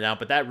backpedaling on it now,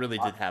 but that really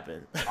did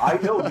happen. I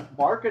know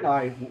Mark and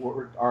I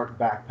aren't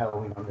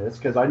backpedaling on this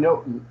because I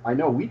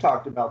know we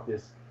talked about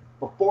this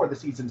before the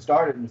season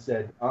started and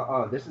said,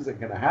 this isn't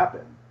going to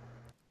happen.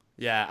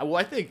 Yeah, well,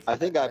 I think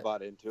I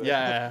bought into it.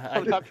 Yeah,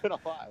 I'm not gonna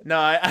lie. No,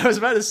 I was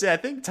about to say, I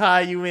think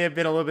Ty, you may have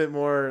been a little bit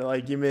more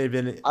like you may have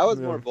been. I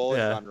was more bullish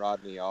on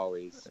Rodney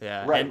always.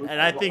 Yeah, right.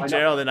 And I think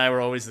Gerald and I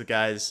were always the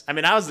guys. I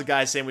mean, I was the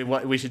guy saying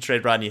we should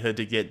trade Rodney Hood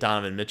to get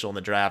Donovan Mitchell in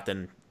the draft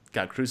and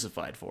got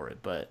crucified for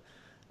it. But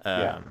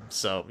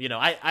so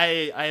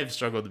I have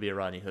struggled to be a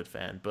Rodney Hood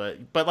fan,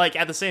 but like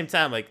at the same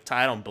time, like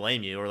Ty, I don't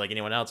blame you or like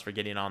anyone else for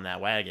getting on that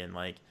wagon.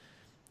 Like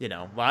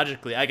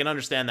logically, I can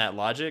understand that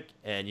logic,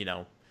 and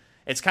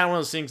it's kind of one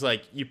of those things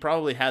like you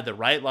probably had the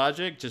right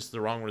logic, just the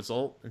wrong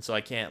result, and so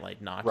I can't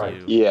like knock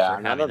you. Yeah,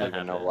 for I don't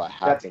even know what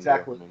happened. That's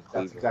exactly what I'm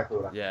going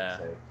to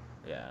say.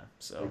 Yeah.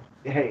 So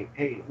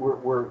hey,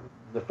 we're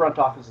the front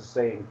office is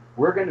saying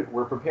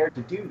we're prepared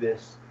to do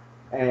this,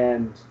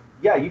 and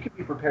yeah, you can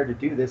be prepared to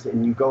do this,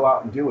 and you go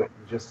out and do it,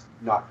 and just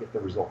not get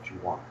the results you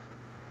want.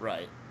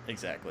 Right.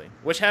 Exactly.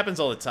 Which happens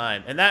all the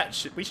time, and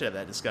we should have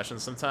that discussion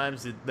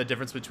sometimes. The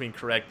difference between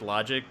correct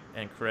logic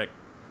and correct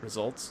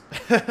results.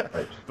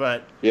 Right.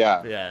 But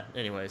yeah.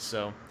 Anyway,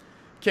 so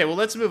okay, well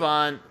let's move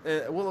on.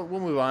 We'll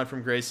move on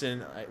from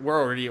Grayson.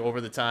 We're already over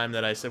the time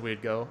that I said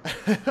we'd go.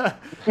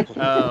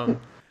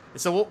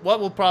 So what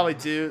we'll probably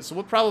do? So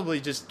we'll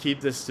probably just keep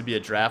this to be a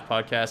draft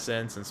podcast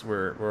then, since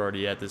we're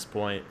already at this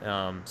point.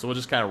 So we'll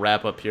just kind of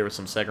wrap up here with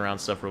some second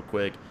round stuff real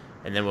quick,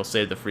 and then we'll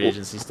save the free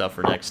agency stuff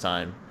for next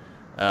time.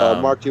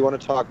 Mark, do you want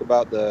to talk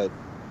about the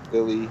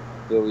Philly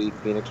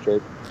Phoenix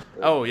trade?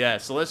 Oh yeah,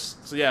 so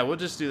we'll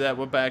just do that.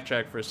 We'll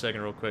backtrack for a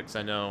second real quick, because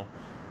I know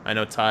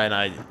Ty and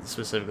I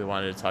specifically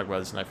wanted to talk about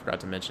this, and I forgot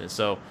to mention it.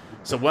 So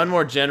one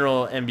more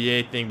general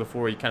NBA thing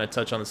before we kind of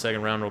touch on the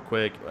second round real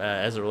quick,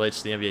 as it relates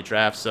to the NBA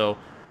draft. So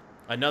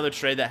another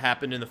trade that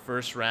happened in the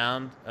first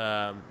round.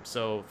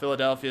 So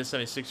Philadelphia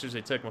 76ers, they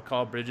took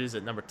Mikal Bridges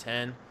at number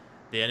 10.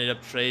 They ended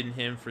up trading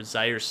him for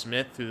Zhaire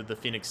Smith, who the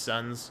Phoenix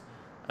Suns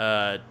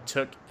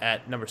took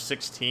at number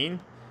 16.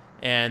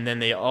 And then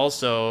they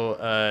also,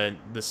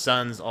 the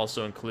Suns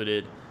also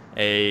included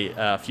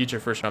a future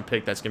first-round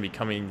pick that's going to be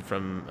coming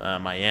from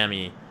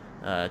Miami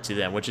to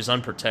them, which is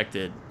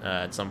unprotected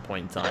at some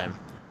point in time.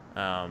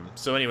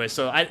 So anyway,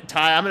 Ty,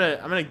 I'm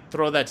gonna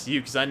throw that to you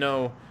because I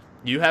know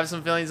you have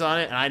some feelings on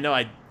it, and I know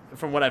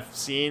from what I've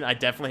seen, I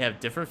definitely have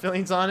different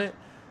feelings on it.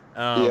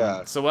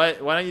 Yeah. So why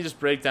don't you just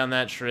break down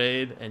that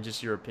trade and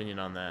just your opinion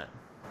on that?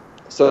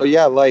 So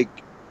yeah, like.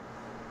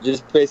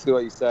 Just basically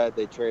what you said,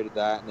 they traded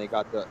that and they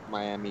got the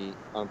Miami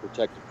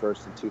unprotected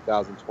first in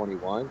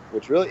 2021,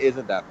 which really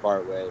isn't that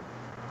far away.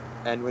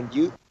 And when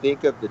you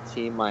think of the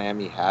team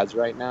Miami has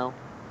right now,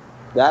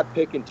 that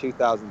pick in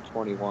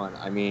 2021,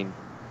 I mean,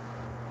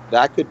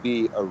 that could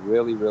be a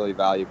really, really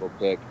valuable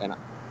pick.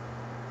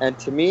 And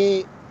to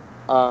me,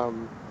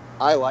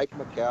 I like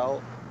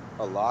Mikal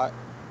a lot,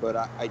 but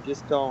I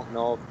just don't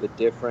know if the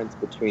difference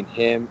between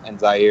him and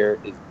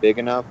Zhaire is big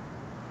enough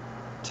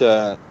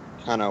to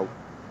kind of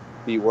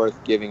be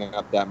worth giving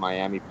up that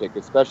Miami pick,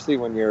 especially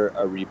when you're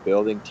a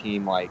rebuilding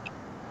team like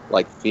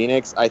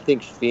Phoenix. I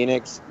think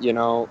Phoenix,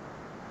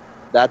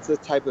 that's the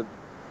type of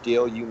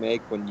deal you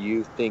make when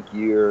you think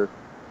you're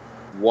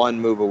one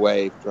move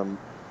away from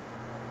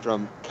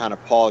kind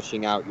of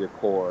polishing out your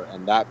core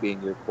and that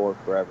being your core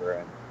forever.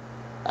 And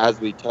as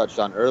we touched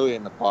on early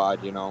in the pod,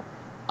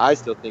 I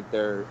still think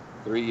they're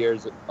 3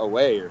 years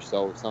away or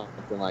so,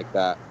 something like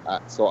that.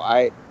 So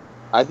I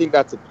think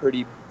that's a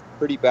pretty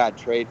bad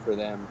trade for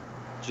them,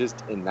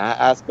 just in that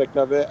aspect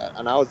of it.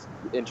 And I was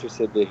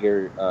interested to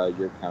hear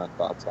your kind of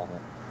thoughts on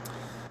it.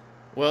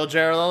 Well,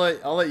 Jared,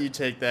 I'll let you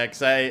take that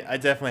because I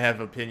definitely have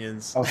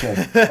opinions. Okay.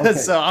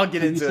 So I'll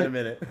get into it in a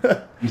minute.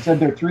 You said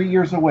they're 3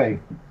 years away.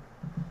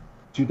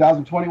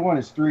 2021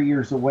 is 3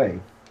 years away.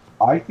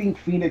 I think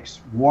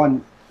Phoenix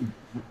won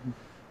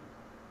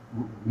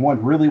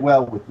really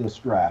well with this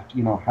draft.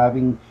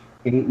 Having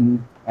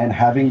Ayton and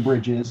having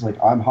Bridges.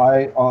 Like, I'm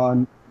high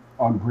on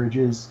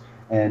Bridges,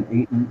 and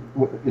Ayton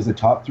is a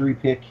top 3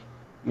 pick.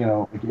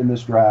 In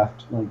this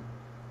draft.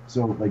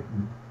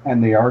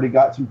 And they already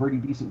got some pretty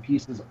decent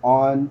pieces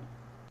on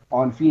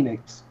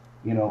Phoenix.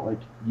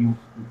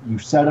 You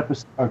set up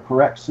a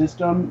correct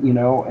system.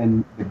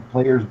 And the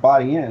players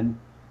buy in.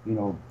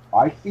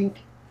 I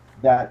think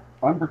that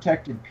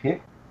unprotected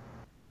pick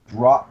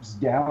drops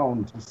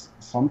down to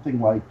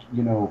something like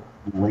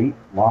late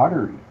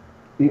lottery,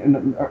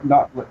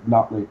 not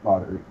late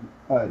lottery,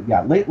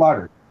 late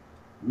lottery.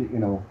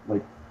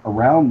 Like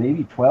around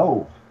maybe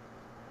 12.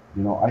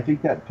 I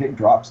think that pick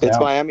drops down. It's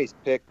Miami's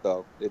pick,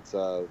 though. It's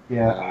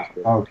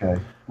okay.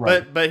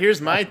 Right. But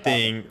here's my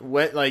thing.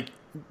 What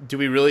do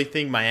we really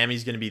think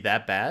Miami's going to be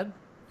that bad?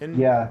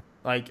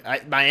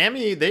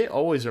 Miami, they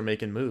always are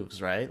making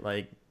moves, right?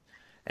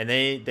 And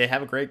they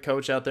have a great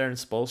coach out there in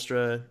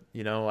Spoelstra.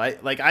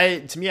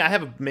 I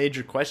have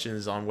major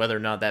questions on whether or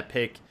not that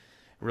pick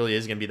really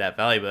is going to be that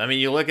valuable. I mean,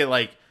 you look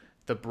at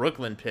the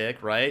Brooklyn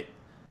pick, right?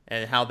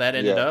 And how that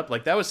ended up.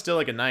 That was still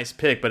a nice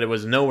pick, but it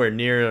was nowhere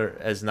near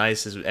as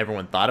nice as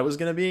everyone thought it was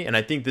going to be. And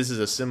I think this is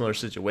a similar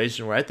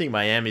situation where I think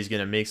Miami's going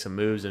to make some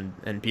moves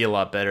and be a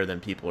lot better than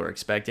people are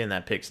expecting.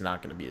 That pick's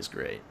not going to be as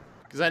great.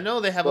 Because I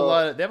know they have a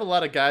lot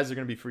of guys that are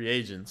going to be free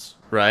agents,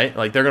 right?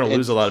 They're going to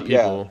lose a lot of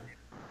people.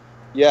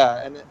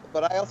 Yeah,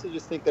 but I also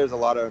just think there's a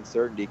lot of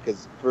uncertainty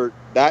because for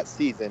that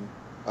season,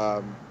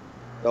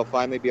 they'll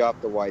finally be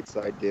off the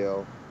Whiteside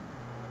deal,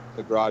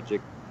 the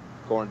Goran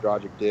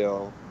Dragic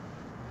deal,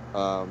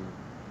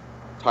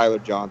 Tyler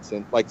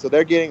Johnson. So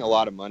they're getting a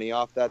lot of money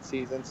off that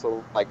season.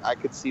 So I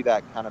could see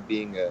that kind of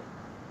being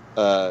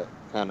a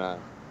kind of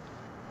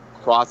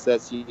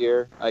process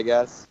year, I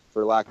guess,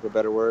 for lack of a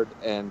better word.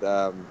 And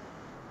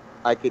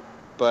I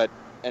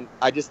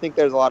just think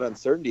there's a lot of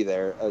uncertainty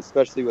there,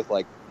 especially with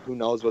who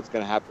knows what's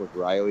going to happen with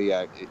Riley.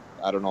 I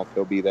don't know if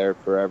he'll be there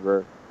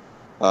forever.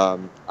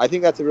 I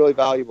think that's a really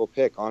valuable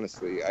pick,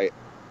 honestly.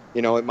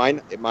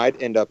 It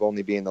might end up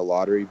only being the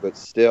lottery, but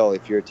still,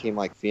 if you're a team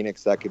like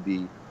Phoenix, that could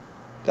be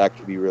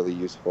really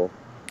useful.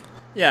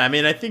 Yeah, I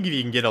mean, I think if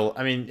you can get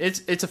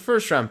it's a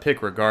first round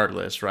pick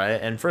regardless,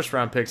 right? And first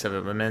round picks have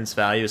immense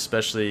value,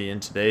 especially in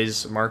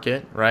today's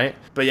market, right?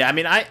 But yeah, I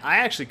mean, I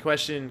actually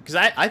question because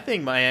I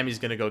think Miami's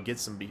going to go get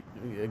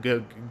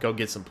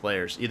some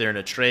players either in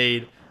a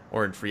trade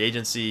or in free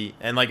agency,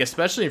 and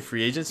especially in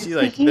free agency,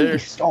 they're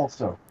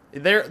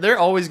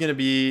always going to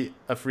be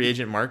a free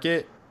agent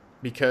market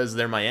because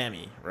they're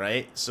Miami,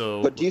 right?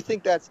 So, but do you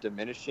think that's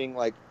diminishing?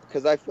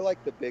 Because I feel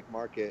like the big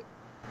market,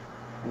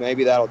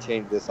 maybe that'll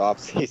change this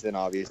offseason,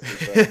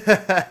 obviously.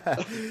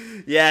 But,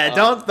 yeah,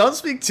 don't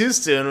speak too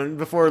soon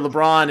before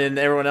LeBron and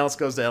everyone else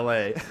goes to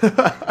LA.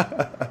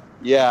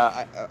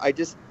 Yeah, I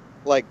just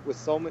with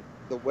so much.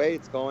 The way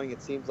it's going,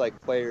 it seems like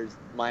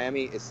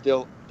Miami is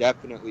still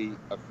definitely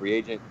a free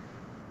agent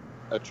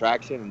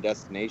attraction and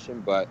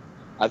destination, but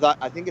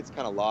I think it's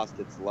kind of lost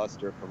its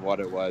luster from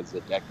what it was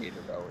a decade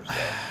ago or so.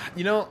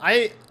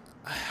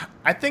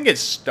 I think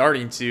it's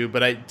starting to,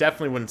 but I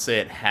definitely wouldn't say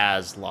it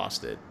has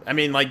lost it. I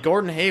mean,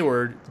 Gordon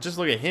Hayward, just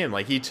look at him.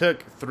 He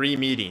took 3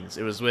 meetings.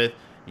 It was with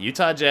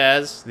Utah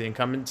Jazz, the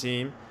incumbent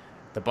team,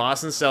 the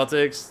Boston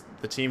Celtics,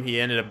 the team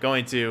he ended up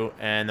going to,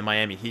 and the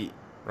Miami Heat.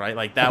 Right,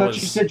 I thought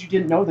you said you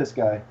didn't know this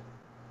guy.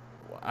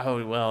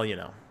 Oh well,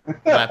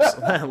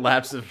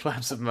 lapse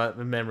of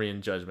memory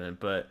and judgment,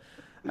 but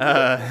in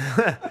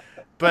that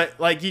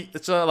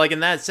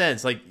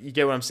sense, you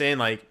get what I'm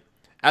saying.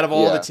 Out of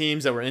all the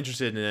teams that were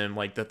interested in him,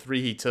 the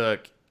 3 he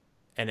took,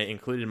 and it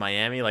included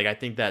Miami. I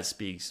think that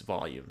speaks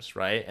volumes,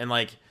 right? And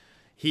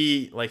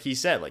he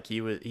said,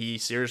 he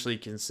seriously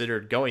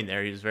considered going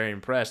there. He was very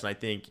impressed, and I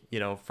think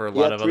for a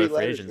lot of other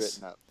free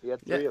agents, he had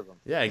 3 of them.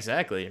 Yeah,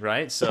 exactly,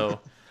 right. So.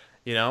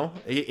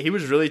 He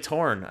was really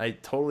torn. I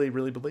totally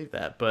really believe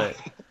that. But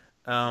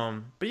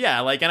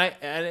yeah,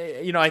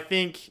 I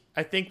think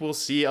we'll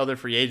see other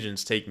free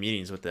agents take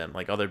meetings with them,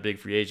 other big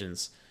free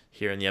agents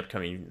here in the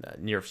upcoming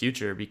near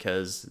future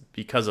because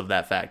of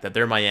that fact that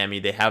they're Miami.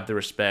 They have the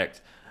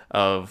respect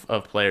of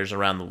players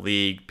around the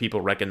league. People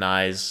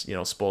recognize,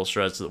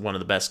 Spoelstra as one of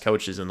the best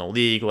coaches in the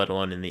league, let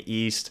alone in the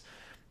East.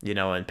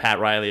 And Pat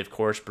Riley, of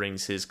course,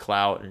 brings his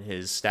clout and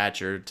his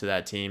stature to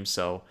that team.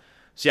 So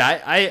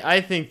yeah,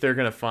 I think they're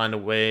gonna find a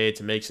way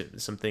to make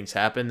some things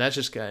happen. That's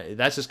just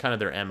kind of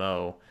their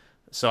MO.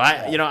 So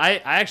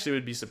I actually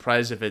would be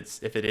surprised if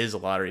it is a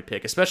lottery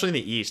pick, especially in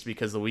the East,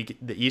 because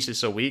the East is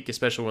so weak,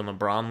 especially when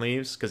LeBron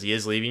leaves, because he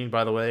is leaving,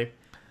 by the way.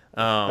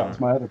 That's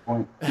my other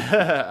point.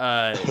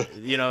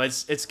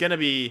 It's gonna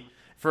be,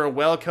 for a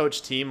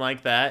well-coached team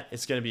like that,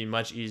 it's gonna be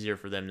much easier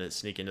for them to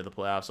sneak into the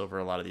playoffs over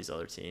a lot of these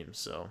other teams.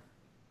 So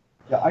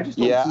yeah, I just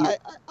don't see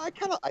it. I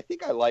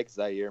think I like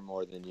Zhaire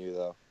more than you,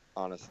 though.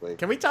 Honestly,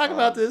 can we talk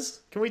about this?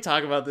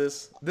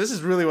 This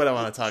is really what I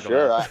want to talk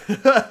about.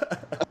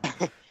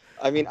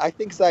 I mean, I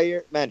think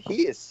Zhaire, man,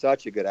 he is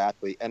such a good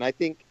athlete. And I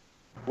think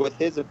with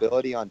his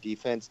ability on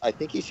defense, I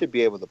think he should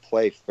be able to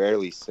play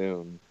fairly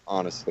soon,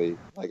 honestly.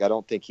 Like, I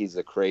don't think he's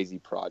a crazy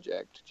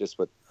project, just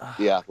with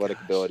the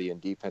athletic ability and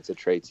defensive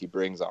traits he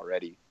brings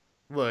already.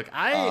 Look,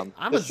 I'm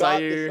a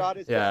Zhaire. The shot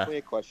is definitely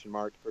a question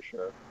mark for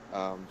sure.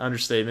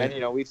 Understatement.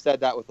 And, we've said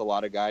that with a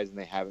lot of guys, and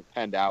they haven't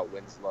panned out.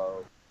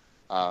 Winslow,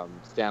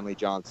 Stanley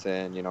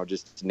Johnson,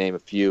 just to name a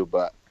few.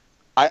 But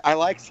I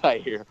like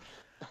Zhaire.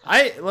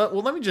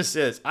 Let me just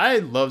say this. I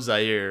love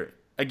Zhaire.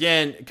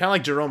 Again, kind of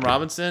like Jerome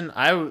Robinson,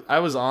 I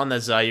was on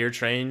that Zhaire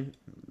train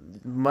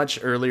much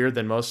earlier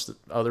than most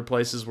other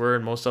places were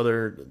and most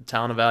other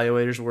talent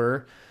evaluators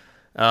were.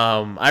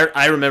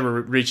 I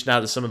remember reaching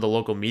out to some of the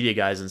local media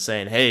guys and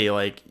saying, hey,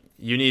 like,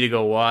 you need to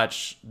go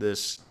watch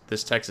this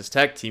Texas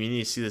Tech team. You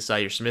need to see this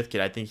Zhaire Smith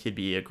kid. I think he'd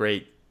be a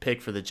great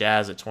pick for the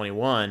Jazz at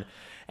 21.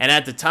 And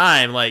at the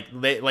time,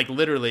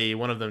 literally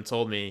one of them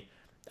told me,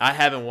 I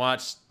haven't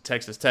watched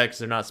Texas Tech.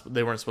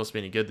 They weren't supposed to be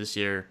any good this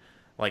year.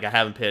 Like, I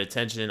haven't paid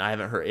attention. I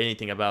haven't heard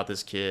anything about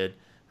this kid.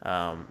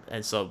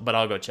 But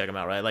I'll go check him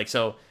out, right? Like,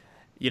 so,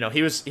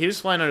 he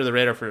was flying under the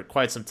radar for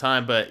quite some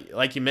time. But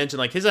like you mentioned,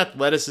 like, his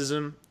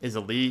athleticism is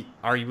elite,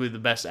 arguably the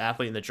best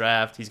athlete in the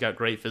draft. He's got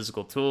great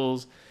physical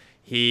tools.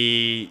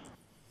 He,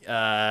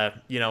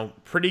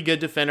 pretty good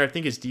defender. I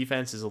think his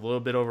defense is a little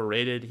bit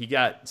overrated. He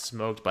got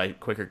smoked by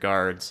quicker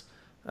guards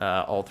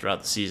all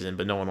throughout the season,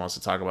 but no one wants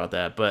to talk about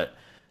that. But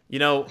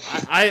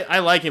I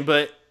like him,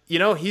 but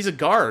he's a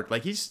guard.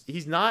 Like,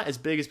 he's not as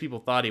big as people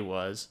thought he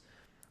was,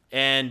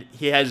 and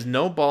he has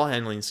no ball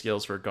handling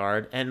skills for a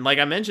guard. And like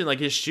I mentioned, like,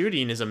 his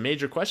shooting is a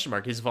major question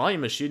mark. His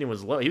volume of shooting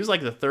was low. He was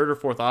like the third or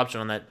fourth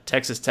option on that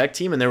Texas Tech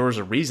team, and there was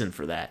a reason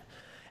for that.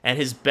 And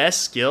his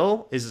best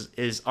skill is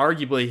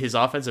arguably his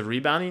offensive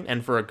rebounding,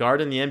 and for a guard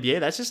in the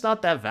NBA, that's just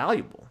not that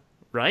valuable,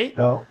 right?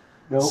 No.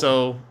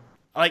 So,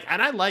 like,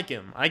 and I like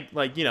him. I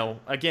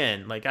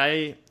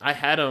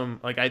had him,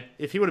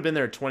 if he would have been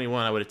there at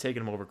 21, I would have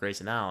taken him over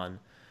Grayson Allen.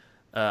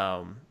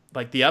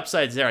 Like, the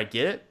upside's there, I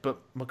get it, but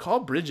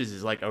Mikal Bridges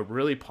is like a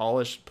really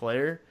polished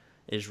player,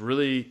 is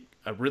really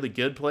a really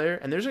good player,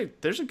 and there's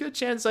a good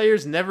chance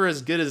Zaire's never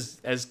as good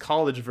as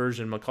college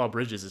version Mikal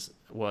Bridges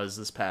was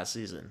this past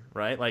season,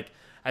 right? Like,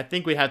 I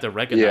think we have to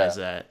recognize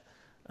that.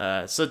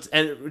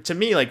 And to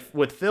me, like,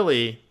 with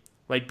Philly,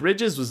 like,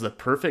 Bridges was the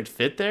perfect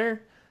fit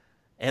there.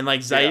 And,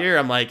 like, Zhaire,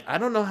 I'm like, I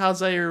don't know how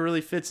Zhaire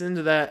really fits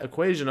into that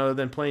equation other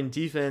than playing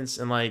defense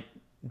and, like,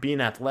 being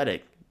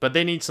athletic. But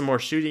they need some more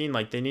shooting.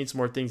 Like, they need some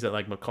more things that,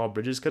 like, Mikal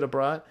Bridges could have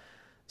brought.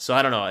 So,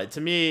 I don't know.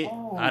 To me,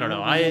 I don't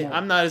know.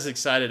 I'm not as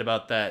excited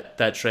about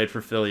that trade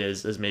for Philly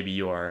as maybe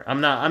you are.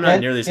 I'm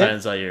not nearly as high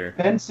as Zhaire.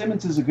 Ben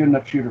Simmons is a good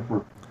enough shooter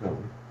for Philly.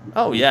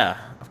 Oh, yeah.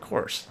 Of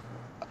course.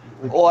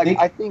 Well,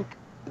 I think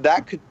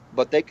that could –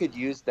 but they could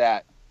use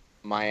that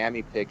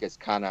Miami pick as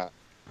kind of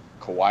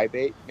Kawhi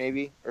bait,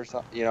 maybe, or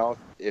something,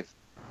 if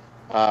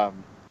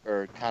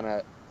or kind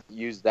of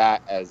use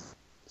that as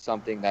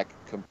something that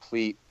could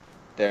complete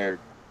their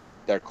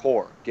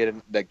core,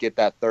 get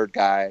that third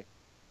guy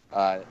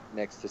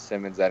next to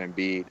Simmons at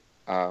Embiid.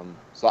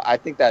 So I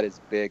think that is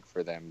big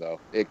for them, though.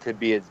 It could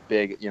be as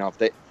big,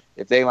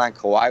 if they line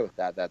Kawhi with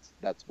that, that's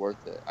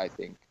worth it, I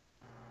think.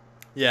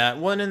 Yeah,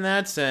 well, in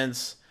that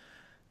sense,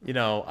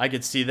 I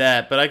could see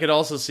that, but I could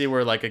also see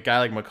where, like, a guy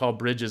like Mikal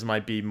Bridges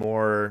might be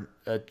more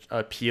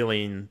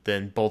appealing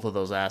than both of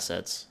those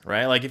assets,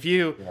 right? Like, if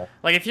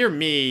you're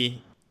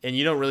me and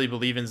you don't really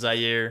believe in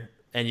Zhaire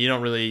and you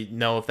don't really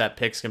know if that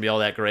pick's gonna be all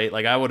that great,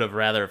 like, I would have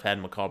rather have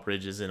had Mikal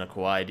Bridges in a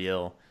Kawhi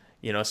deal,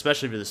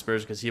 especially for the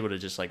Spurs, because he would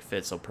have just, like,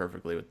 fit so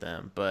perfectly with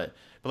them. But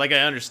like, I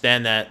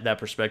understand that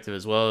perspective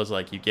as well, as,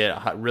 like, you get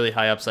a really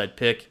high upside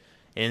pick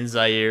in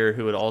Zhaire,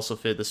 who would also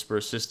fit the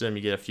Spurs system.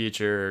 You get a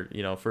future,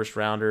 first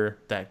rounder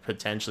that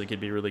potentially could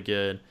be really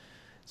good.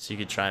 So you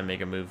could try and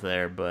make a move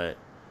there. But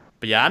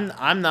yeah,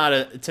 I'm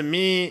not to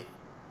me,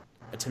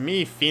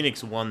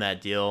 Phoenix won that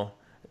deal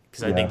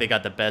because I think they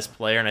got the best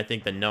player, and I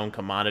think the known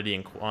commodity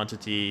and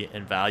quantity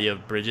and value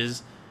of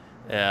Bridges,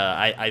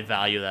 I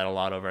value that a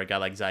lot over a guy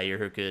like Zhaire,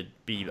 who could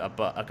be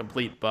a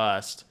complete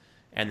bust,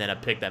 and then a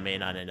pick that may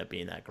not end up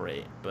being that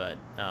great. But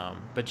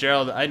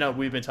Gerald, I know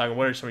we've been talking.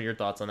 What are some of your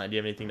thoughts on that? Do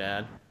you have anything to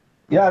add?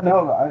 Yeah,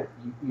 no,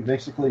 you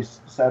basically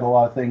said a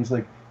lot of things.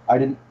 Like, I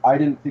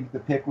didn't think the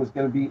pick was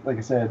going to be, like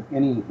I said,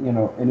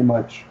 any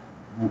much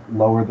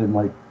lower than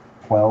like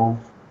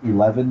 12,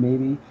 11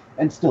 maybe.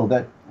 And still,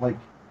 that, like,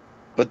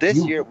 But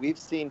this year, we've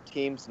seen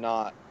teams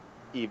not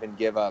even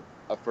give up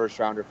a first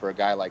rounder for a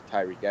guy like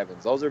Tyreek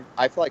Evans.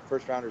 I feel like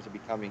first rounders are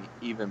becoming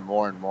even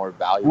more and more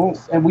valuable.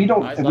 Well, and we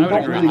don't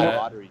really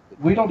know.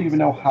 We don't even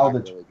know how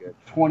the really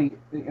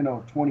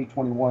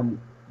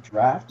 2021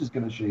 draft is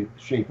going to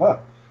shape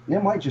up.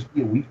 It might just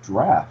be a weak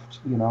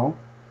draft,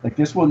 Like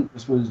this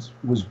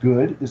was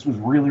good. This was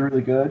really,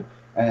 really good,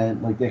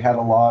 and like they had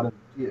a lot of.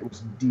 It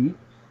was deep,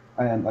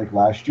 and like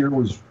last year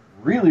was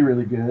really,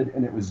 really good,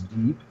 and it was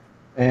deep,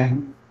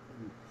 and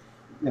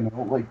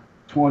like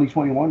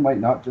 2021 might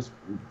not just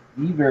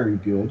be very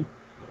good,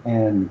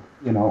 and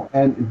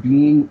and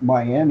being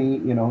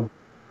Miami,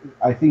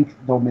 I think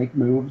they'll make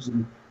moves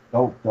and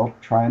they'll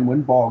try and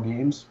win ball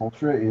games.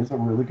 Spoelstra is a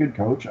really good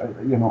coach.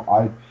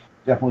 I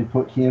definitely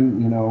put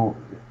him,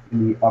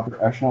 in the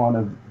upper echelon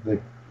of the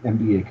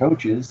NBA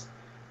coaches.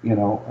 You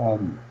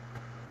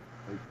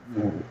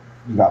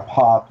got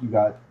Pop, you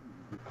got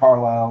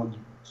Carlisle,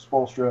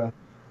 Spoelstra,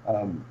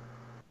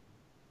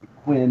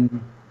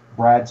 Quinn,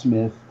 Brad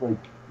Smith.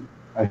 Like,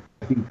 I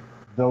think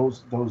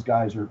those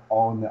guys are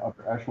all in the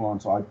upper echelon.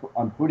 So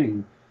I'm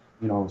putting,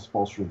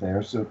 Spoelstra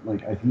there. So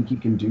like I think he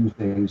can do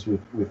things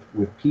with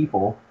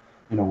people,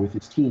 with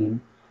his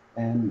team.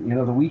 And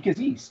the weak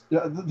is East.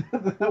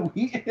 The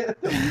weak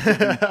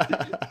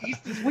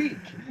East is weak.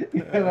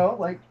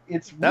 Like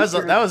it's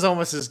weaker. That was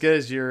almost as good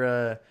as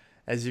your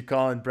as you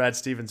calling Brad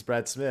Stevens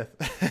Brad Smith.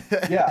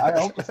 Yeah, I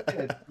almost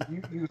did.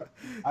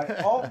 I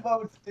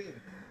almost did.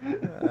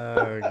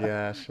 Oh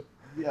gosh.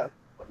 Yeah,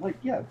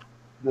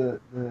 the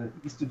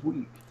East is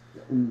weak,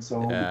 and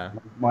so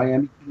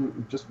Miami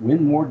can just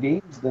win more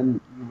games than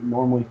you would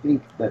normally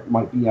think that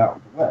might be out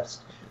in the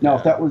West. Now,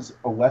 if that was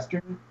a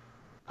Western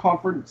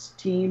Conference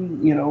team,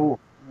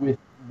 with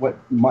what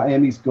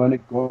Miami's going to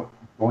go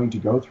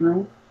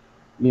through,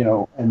 and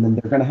then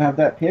they're going to have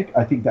that pick,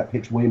 I think that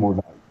pick's way more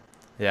valuable.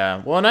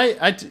 Yeah, well, and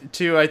I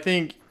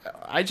think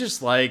I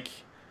just like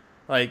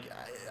I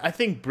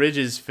think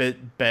Bridges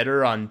fit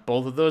better on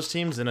both of those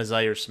teams than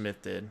Zhaire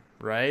Smith did,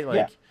 right?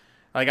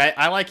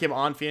 I like him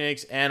on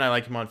Phoenix, and I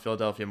like him on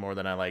Philadelphia more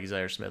than I like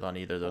Zhaire Smith on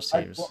either of those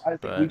teams. I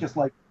think we just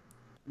like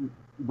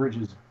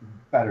Bridges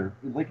better.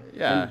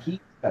 And he's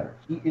better.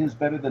 He is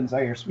better than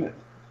Zhaire Smith.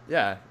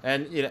 Yeah,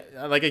 and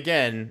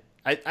again,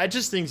 I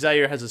just think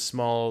Zhaire has a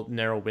small,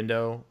 narrow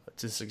window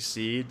to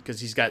succeed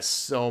because he's got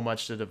so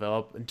much to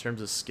develop in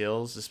terms of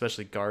skills,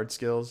 especially guard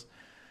skills.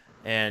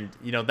 And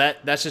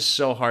that's just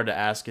so hard to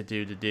ask a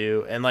dude to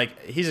do. And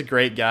he's a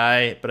great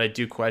guy, but I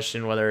do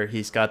question whether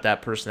he's got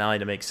that personality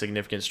to make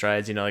significant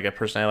strides. Like a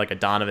personality like a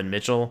Donovan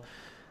Mitchell,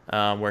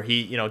 where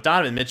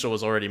Donovan Mitchell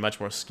was already much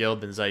more skilled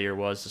than Zhaire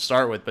was to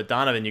start with. But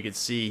Donovan, you could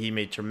see he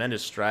made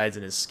tremendous strides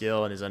in his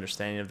skill and his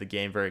understanding of the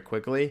game very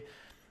quickly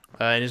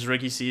in his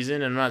rookie season.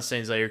 And I'm not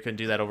saying Zhaire couldn't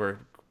do that over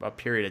a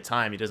period of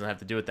time. He doesn't have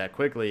to do it that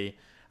quickly.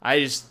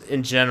 I just,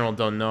 in general,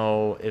 don't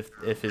know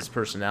if his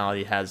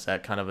personality has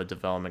that kind of a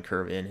development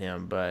curve in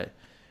him. But,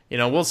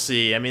 we'll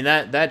see. I mean,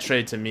 that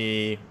trade to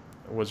me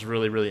was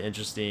really, really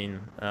interesting.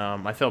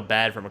 I felt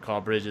bad for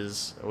Mikal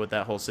Bridges with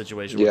that whole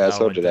situation. Yeah,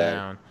 so did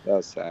I. That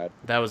was sad.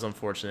 That was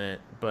unfortunate.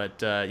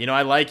 But,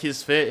 I like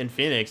his fit in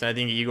Phoenix, and I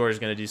think Igor is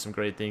going to do some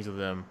great things with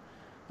him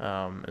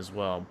as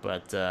well.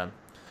 But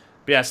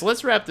yeah, so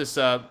let's wrap this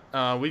up.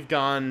 We've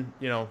gone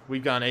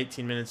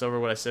 18 minutes over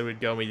what I said we'd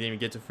go. We didn't even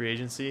get to free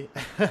agency.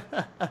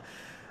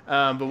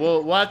 But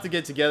we'll have to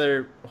get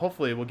together.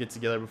 Hopefully we'll get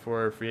together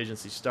before free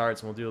agency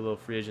starts, and we'll do a little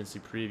free agency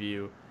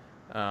preview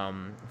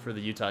for the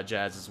Utah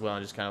Jazz as well,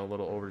 and just kind of a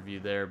little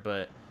overview there.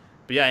 But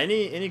yeah,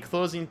 any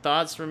closing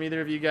thoughts from either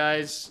of you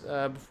guys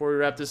before we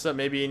wrap this up?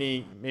 Maybe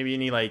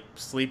any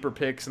sleeper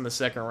picks in the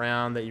second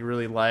round that you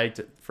really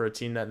liked for a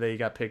team that they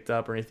got picked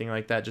up or anything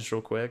like that, just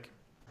real quick.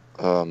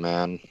 Oh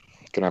man.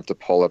 Gonna have to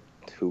pull up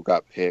who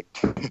got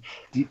picked.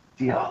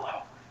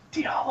 Diallo.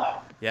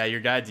 Yeah, your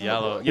guy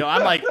Diallo.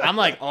 I'm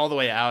like all the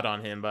way out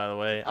on him. By the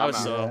way, I'm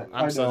so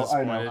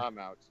disappointed. I'm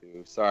out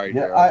too. Sorry.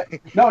 Yeah,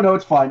 no,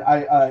 it's fine.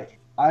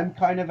 I'm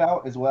kind of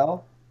out as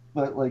well.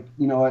 But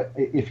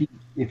if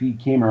he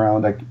came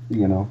around,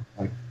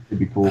 it'd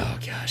be cool. Oh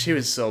gosh, he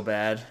was so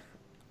bad.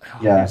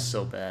 He was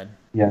so bad.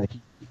 Yeah,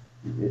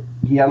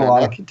 he had a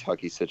lot of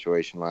Kentucky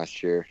situation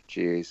last year.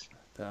 Jeez.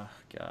 Oh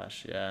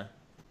gosh, yeah.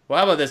 Well,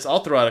 how about this?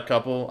 I'll throw out a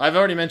couple. I've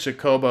already mentioned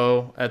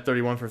Kobo at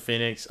 31 for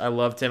Phoenix. I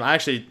loved him. I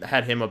actually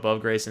had him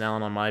above Grayson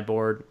Allen on my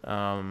board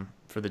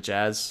for the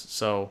Jazz.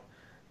 So,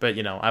 but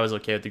I was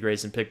okay with the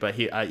Grayson pick. But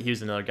he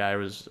was another guy I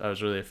was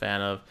really a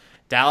fan of.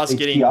 Dallas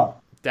getting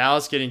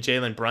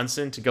Jalen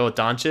Brunson to go with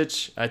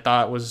Doncic, I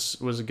thought was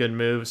a good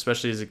move,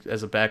 especially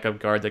as a backup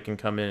guard that can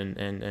come in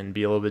and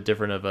be a little bit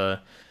different of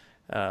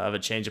a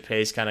change of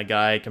pace kind of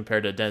guy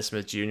compared to Dennis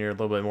Smith Jr. A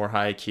little bit more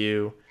high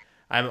IQ.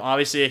 I'm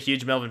obviously a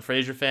huge Melvin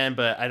Frazier fan,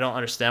 but I don't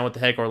understand what the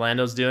heck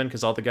Orlando's doing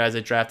because all the guys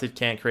they drafted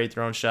can't create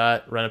their own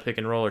shot, run a pick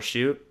and roll, or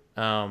shoot.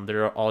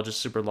 They're all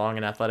just super long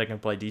and athletic and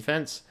play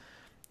defense.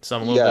 So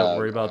I'm a little bit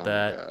worried about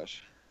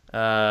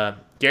that.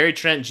 Gary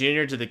Trent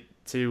Jr. to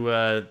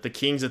the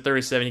Kings at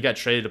 37. He got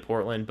traded to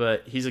Portland,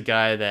 but he's a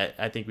guy that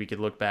I think we could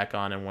look back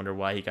on and wonder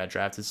why he got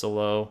drafted so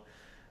low.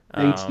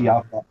 Bates Um,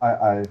 Diop,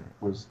 I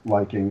was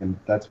liking, and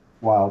that's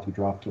wild. He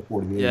dropped to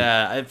 48.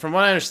 yeah, from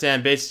what I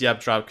understand, Bates Diop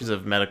dropped because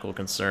of medical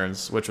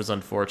concerns, which was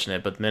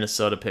unfortunate. But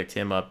Minnesota picked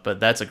him up. But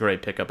that's a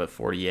great pickup at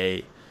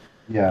 48.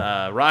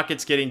 Yeah,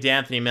 Rockets getting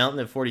D'Anthony Melton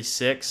at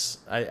 46.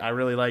 I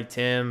really liked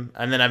him.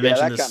 And then I Yeah,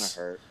 mentioned that kind of this.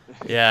 hurt.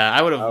 Yeah,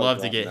 I would have I was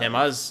loved to glad get that him.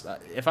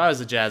 If I was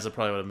the Jazz, I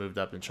probably would have moved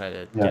up and tried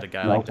to yeah. get a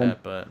guy like Melton.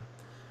 that. But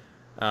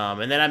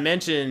and then I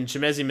mentioned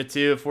Chemezi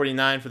Matu at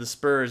 49 for the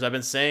Spurs. I've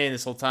been saying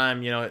this whole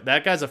time,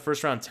 that guy's a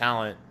first round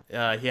talent.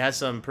 He has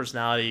some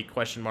personality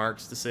question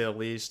marks to say the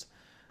least,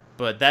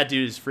 but that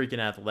dude is freaking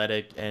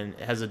athletic and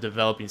has a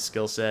developing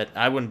skill set.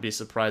 I wouldn't be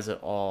surprised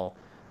at all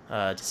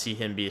to see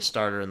him be a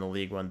starter in the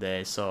league one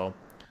day. So,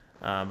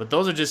 but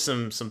those are just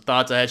some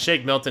thoughts I had.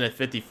 Shake Milton at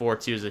 54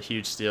 too is a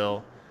huge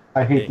steal.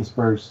 I I hate the think.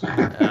 Spurs.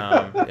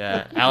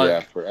 Yeah, Yeah,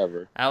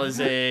 forever.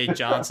 Alize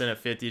Johnson at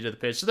 50 to the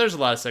pitch. So there's a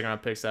lot of second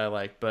round picks that I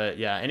like. But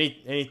yeah,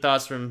 any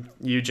thoughts from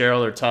you,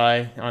 Gerald or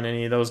Ty, on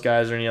any of those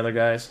guys or any other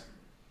guys?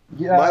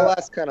 Yeah, My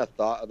last kind of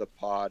thought of the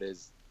pod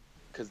is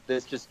because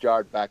this just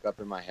jarred back up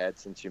in my head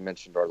since you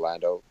mentioned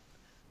Orlando.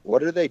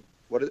 What are they?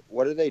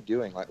 What are they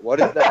doing? Like, what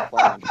is their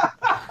plan?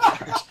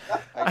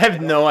 I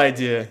have no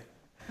idea.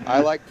 I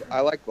like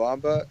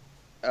Bamba,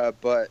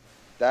 but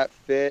that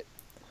fit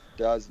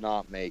does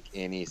not make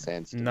any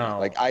sense to me. No,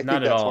 Like, I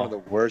not think at that's all. one of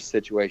the worst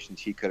situations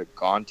he could have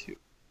gone to.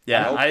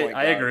 Yeah, No point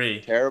I guard,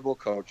 agree. Terrible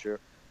culture.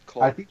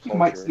 I think you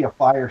might see a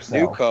fire new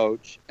sale.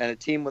 coach and a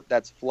team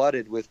that's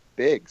flooded with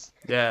bigs.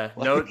 Yeah,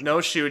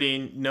 no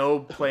shooting, no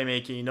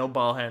playmaking, no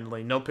ball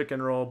handling, no pick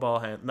and roll ball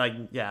hand. Like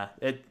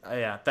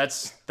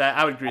that's that.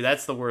 I would agree.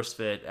 That's the worst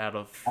fit out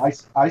of.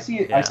 I see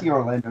it. Yeah. I see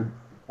Orlando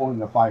pulling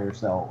the fire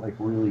sale, like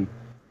really.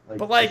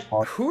 But like, just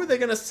hard. who are they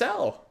gonna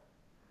sell?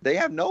 They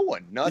have no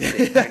one,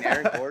 nothing. I mean,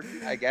 Aaron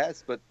Gordon, I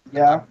guess, but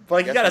Yeah,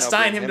 Like you guessing gotta they'll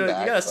sign bring him to back,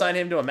 you gotta but- sign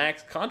him to a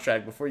max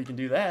contract before you can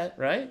do that,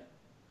 right?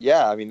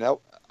 Yeah, I mean,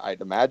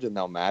 I'd imagine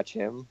they'll match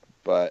him,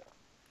 but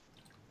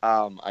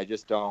I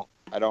just don't.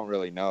 I don't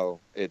really know.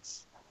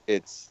 It's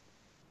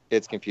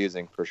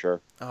confusing for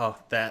sure. Oh,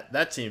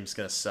 that team's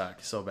gonna suck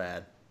so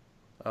bad.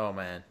 Oh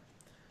man.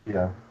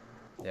 yeah.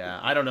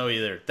 Yeah, I don't know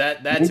either.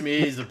 That to me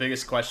is the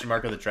biggest question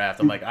mark of the draft.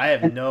 I'm like, I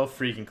have no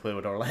freaking clue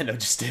what Orlando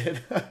just did.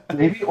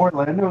 Maybe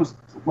Orlando's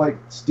like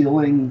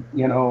stealing,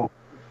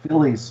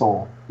 Philly's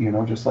soul.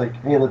 Just like,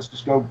 hey, let's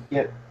just go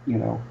get,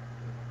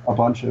 a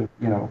bunch of,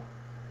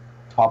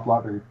 top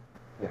lottery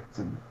picks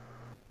and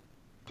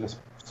just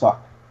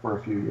suck for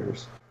a few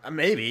years.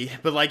 Maybe,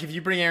 but like if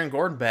you bring Aaron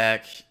Gordon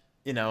back,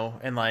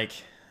 and like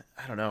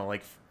I don't know,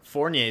 like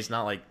Fournier's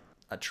not like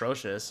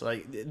atrocious.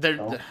 Like they're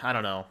No. I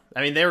don't know.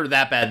 I mean, they were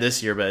that bad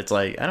this year, but it's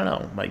like I don't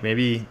know. Like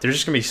maybe they're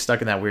just gonna be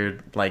stuck in that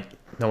weird like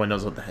no one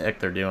knows what the heck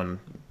they're doing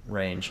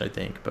range. I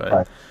think, but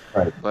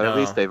Right. But No. at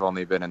least they've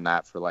only been in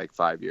that for like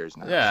 5 years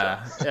now.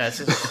 yeah, yeah.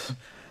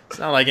 It's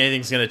not like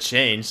anything's gonna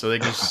change, so they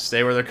can just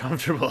stay where they're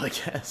comfortable, I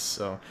guess.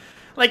 So,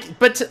 like,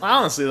 but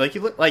honestly, like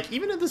you look, like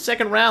even in the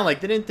second round,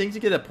 like they didn't think to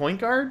get a point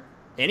guard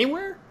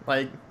anywhere.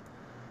 Like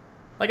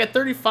at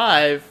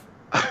 35,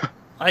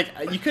 like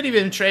you couldn't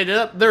even trade it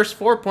up. There's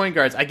 4 point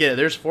guards. I get it.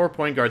 There's 4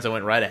 point guards that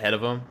went right ahead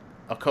of them: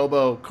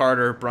 Okobo,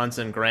 Carter,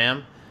 Brunson,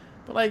 Graham.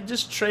 But like,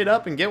 just trade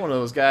up and get one of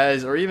those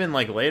guys, or even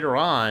like later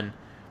on.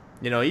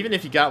 Even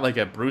if you got like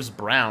a Bruce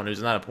Brown,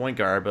 who's not a point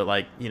guard, but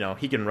like,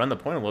 he can run the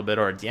point a little bit,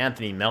 or a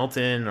D'Anthony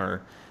Melton,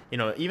 or,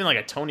 even like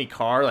a Tony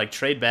Carr, like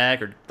trade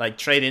back or like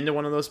trade into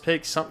one of those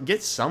picks,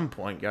 get some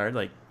point guard.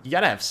 Like, you got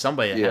to have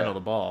somebody to Yeah. handle the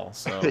ball.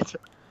 So,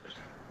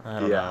 I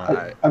don't Yeah.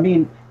 know. I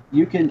mean,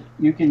 you can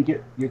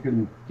get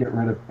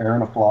rid of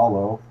Aaron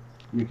Aflalo.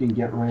 You can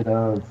get rid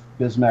of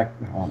Bismack.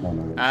 Oh,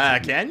 no.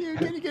 Can you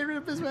get rid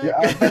of Bismack?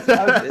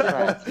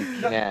 Yeah,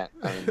 You can't.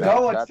 I mean,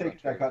 no one's that's taking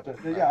that untrue.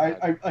 content.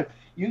 Yeah,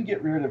 you can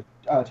get rid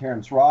of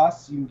Terrence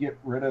Ross. You can get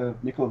rid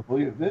of Nikola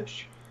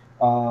Vujovic.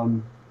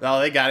 Oh,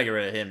 they got to get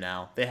rid of him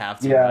now. They have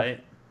to, Yeah.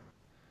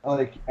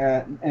 right?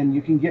 And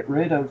you can get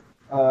rid of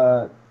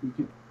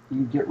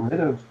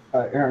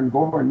Aaron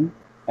Gordon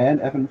and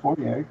Evan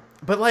Fournier.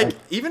 But like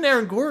even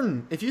Aaron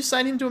Gordon, if you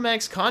sign him to a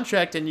max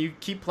contract and you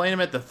keep playing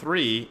him at the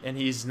 3 and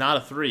he's not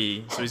a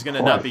 3, so he's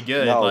gonna not be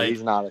good. No, like,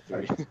 he's not a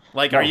 3.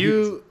 like No,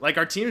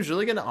 are teams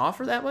really gonna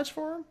offer that much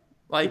for him?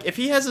 Like if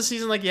he has a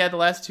season like he had the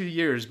last 2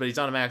 years, but he's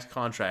on a max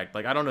contract,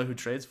 like I don't know who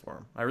trades for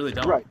him. I really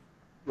don't.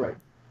 Right.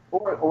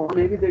 Or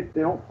maybe they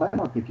don't plan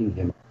on picking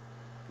him.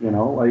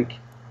 Like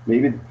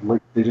maybe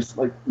like they just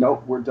like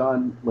nope, we're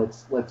done.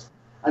 Let's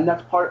and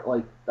that's part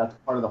of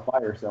the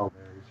fire sale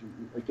there.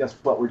 Is guess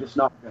what? We're just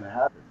not going to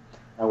have it.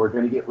 And we're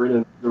going to get rid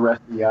of the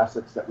rest of the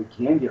assets that we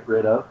can get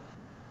rid of,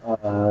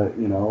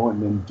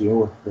 and then deal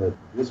with the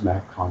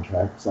Bismack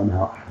contract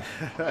somehow.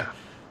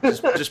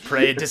 just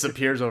pray it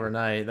disappears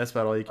overnight. That's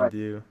about all you can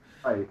do.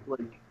 Right,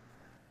 like,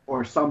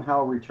 or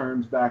somehow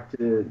returns back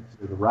to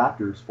the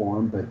Raptors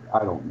form, but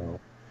I don't know.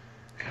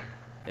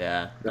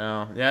 Yeah,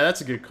 no, yeah,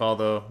 that's a good call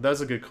though. That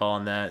was a good call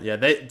on that. Yeah,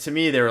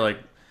 they were like,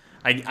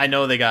 I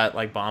know they got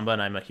like Bamba,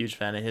 and I'm a huge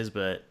fan of his,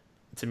 but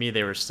to me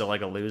they were still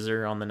like a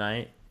loser on the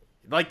night.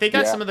 Like they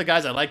got some of the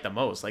guys I like the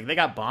most. Like they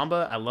got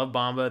Bamba, I love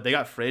Bamba. They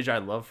got Frazier, I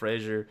love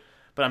Frazier.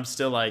 But I'm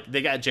still like,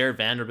 they got Jared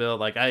Vanderbilt.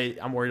 Like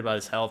I'm worried about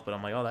his health, but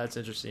I'm like, oh, that's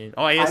interesting.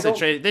 Oh, I guess they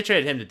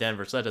traded him to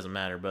Denver, so that doesn't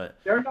matter. But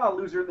they're not a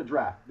loser in the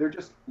draft. They're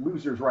just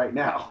losers right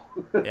now.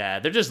 yeah,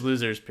 they're just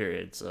losers.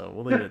 Period. So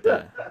we'll leave it at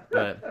that.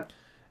 But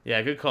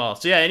yeah, good call.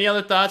 So yeah, any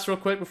other thoughts, real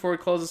quick, before we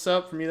close this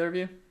up from either of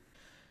you?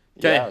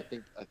 Okay. Yeah,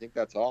 I think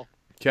that's all.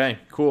 Okay,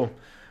 cool.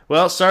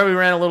 Well, sorry we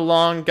ran a little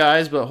long,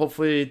 guys, but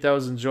hopefully that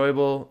was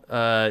enjoyable.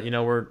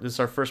 This is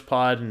our first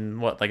pod in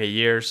like a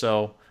year,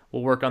 so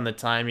we'll work on the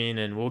timing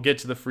and we'll get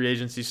to the free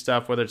agency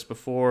stuff, whether it's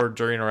before,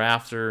 during, or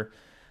after.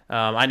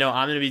 I know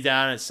I'm going to be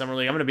down at Summer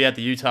League. I'm going to be at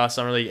the Utah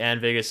Summer League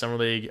and Vegas Summer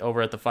League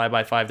over at the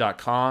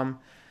 5x5.com.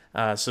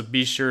 So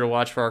be sure to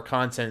watch for our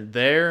content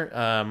there.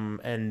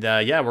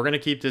 We're going to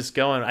keep this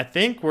going. I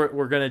think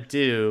we're going to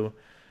do.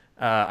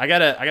 I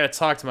gotta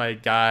talk to my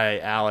guy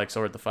Alex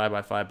over at the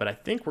 5x5, but I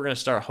think we're gonna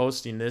start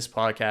hosting this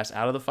podcast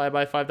out of the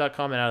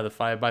 5x5.com and out of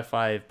the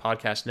 5x5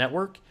 podcast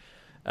network.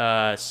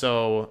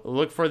 So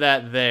look for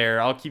that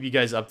there. I'll keep you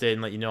guys updated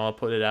and let you know. I'll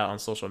put it out on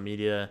social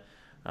media,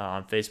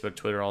 on Facebook,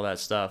 Twitter, all that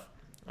stuff.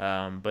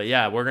 But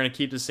yeah, we're gonna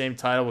keep the same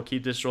title. We'll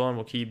keep this rolling.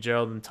 We'll keep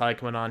Gerald and Ty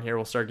coming on here.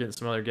 We'll start getting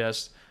some other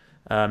guests.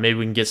 Maybe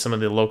we can get some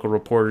of the local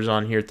reporters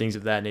on here, things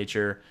of that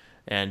nature.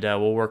 And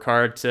we'll work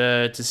hard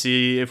to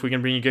see if we can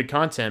bring you good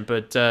content.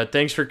 But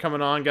thanks for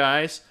coming on,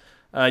 guys.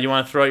 You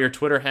want to throw out your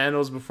Twitter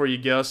handles before you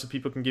go so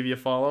people can give you a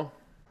follow?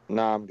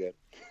 No, I'm good.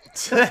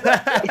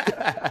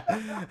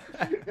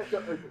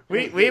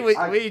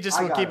 we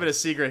just will keep it a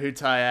secret who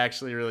Ty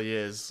actually really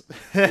is.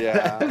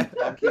 Yeah,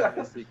 I'm keeping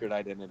a secret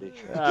identity.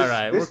 All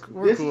right, we're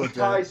cool with that.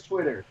 Ty's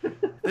Twitter.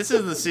 This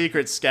is the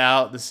secret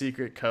scout, the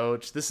secret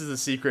coach. This is the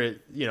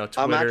secret, Twitter.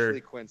 I'm actually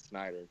Quinn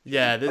Snyder.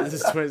 Yeah, this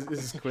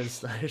is Quinn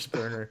Snyder's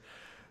burner.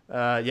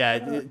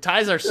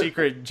 Ty's our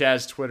secret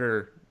Jazz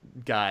Twitter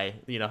guy.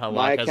 How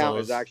my account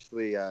is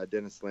actually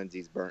Dennis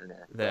Lindsay's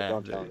burner.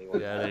 Don't tell anyone.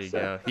 Yeah, there you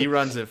go. He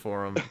runs it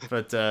for him.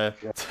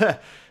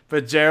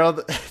 But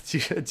Gerald, do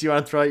you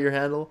want to throw out your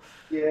handle?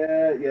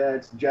 Yeah,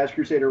 it's Jazz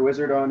Crusader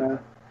Wizard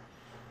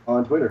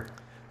on Twitter.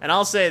 And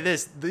I'll say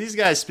this: these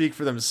guys speak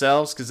for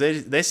themselves because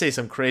they say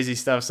some crazy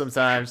stuff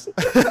sometimes.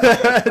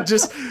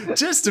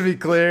 just to be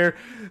clear,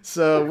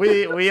 so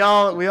we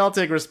all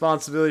take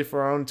responsibility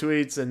for our own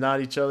tweets and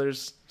not each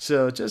other's.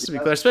 So just to be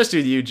clear, especially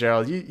with you,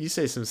 Gerald, you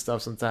say some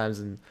stuff sometimes,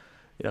 and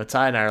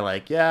Ty and I are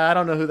like, yeah, I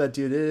don't know who that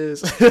dude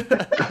is.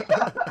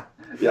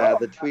 Yeah,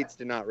 the tweets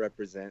do not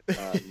represent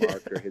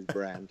Mark or his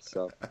brand,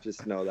 so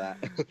just know that.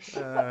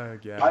 Oh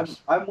gosh.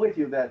 I'm with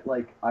you that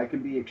I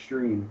can be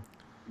extreme.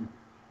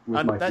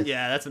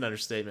 That's an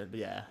understatement. But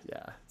yeah.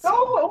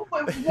 No,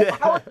 how is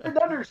it an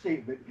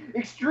understatement?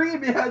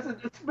 Extreme has a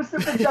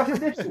specific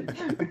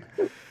definition.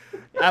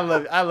 I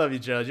love you,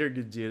 Gerald. You're a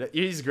good dude.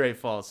 He's a great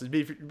follow. So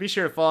be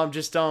sure to follow him.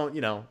 Just don't,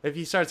 if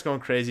he starts going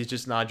crazy,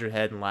 just nod your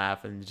head and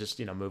laugh and just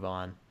move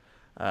on.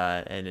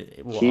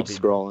 We'll keep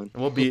scrolling.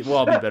 We'll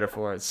all be better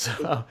for it.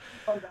 So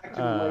come back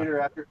to me later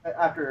after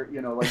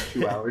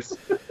 2 hours.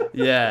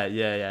 Yeah,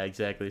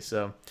 exactly.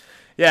 So.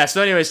 Yeah,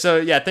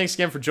 thanks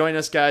again for joining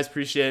us, guys.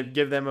 Appreciate it.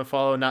 Give them a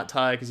follow, not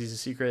Ty because he's a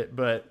secret,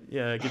 but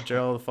give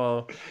Gerald a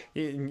follow.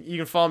 You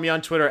can follow me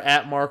on Twitter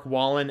at Mark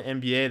Wallen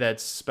NBA.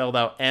 That's spelled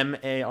out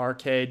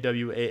MarkWahlen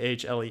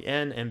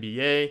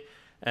NBA.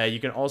 You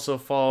can also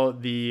follow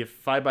the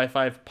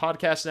 5x5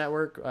 podcast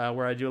network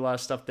where I do a lot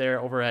of stuff there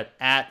over at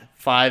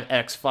 5x5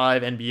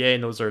 NBA,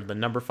 and those are the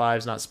number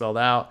 5s, not spelled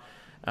out.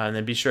 And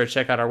then be sure to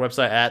check out our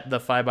website at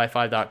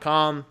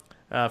the5x5.com.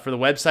 For the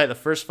website, the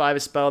first 5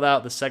 is spelled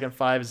out. The second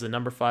 5 is the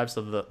number 5,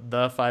 so the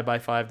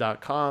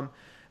 5x5.com.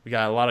 We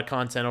got a lot of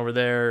content over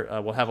there.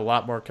 We'll have a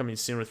lot more coming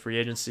soon with free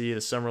agency,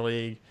 the summer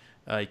league.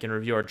 You can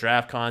review our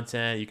draft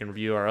content. You can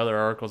review our other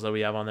articles that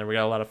we have on there. We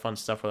got a lot of fun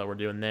stuff that we're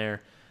doing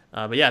there.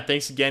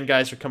 Thanks again,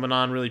 guys, for coming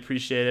on. Really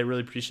appreciate it.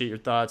 Really appreciate your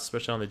thoughts,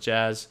 especially on the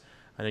Jazz.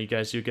 I know you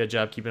guys do a good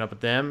job keeping up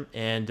with them.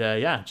 And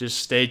just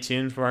stay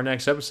tuned for our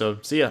next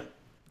episode. See ya.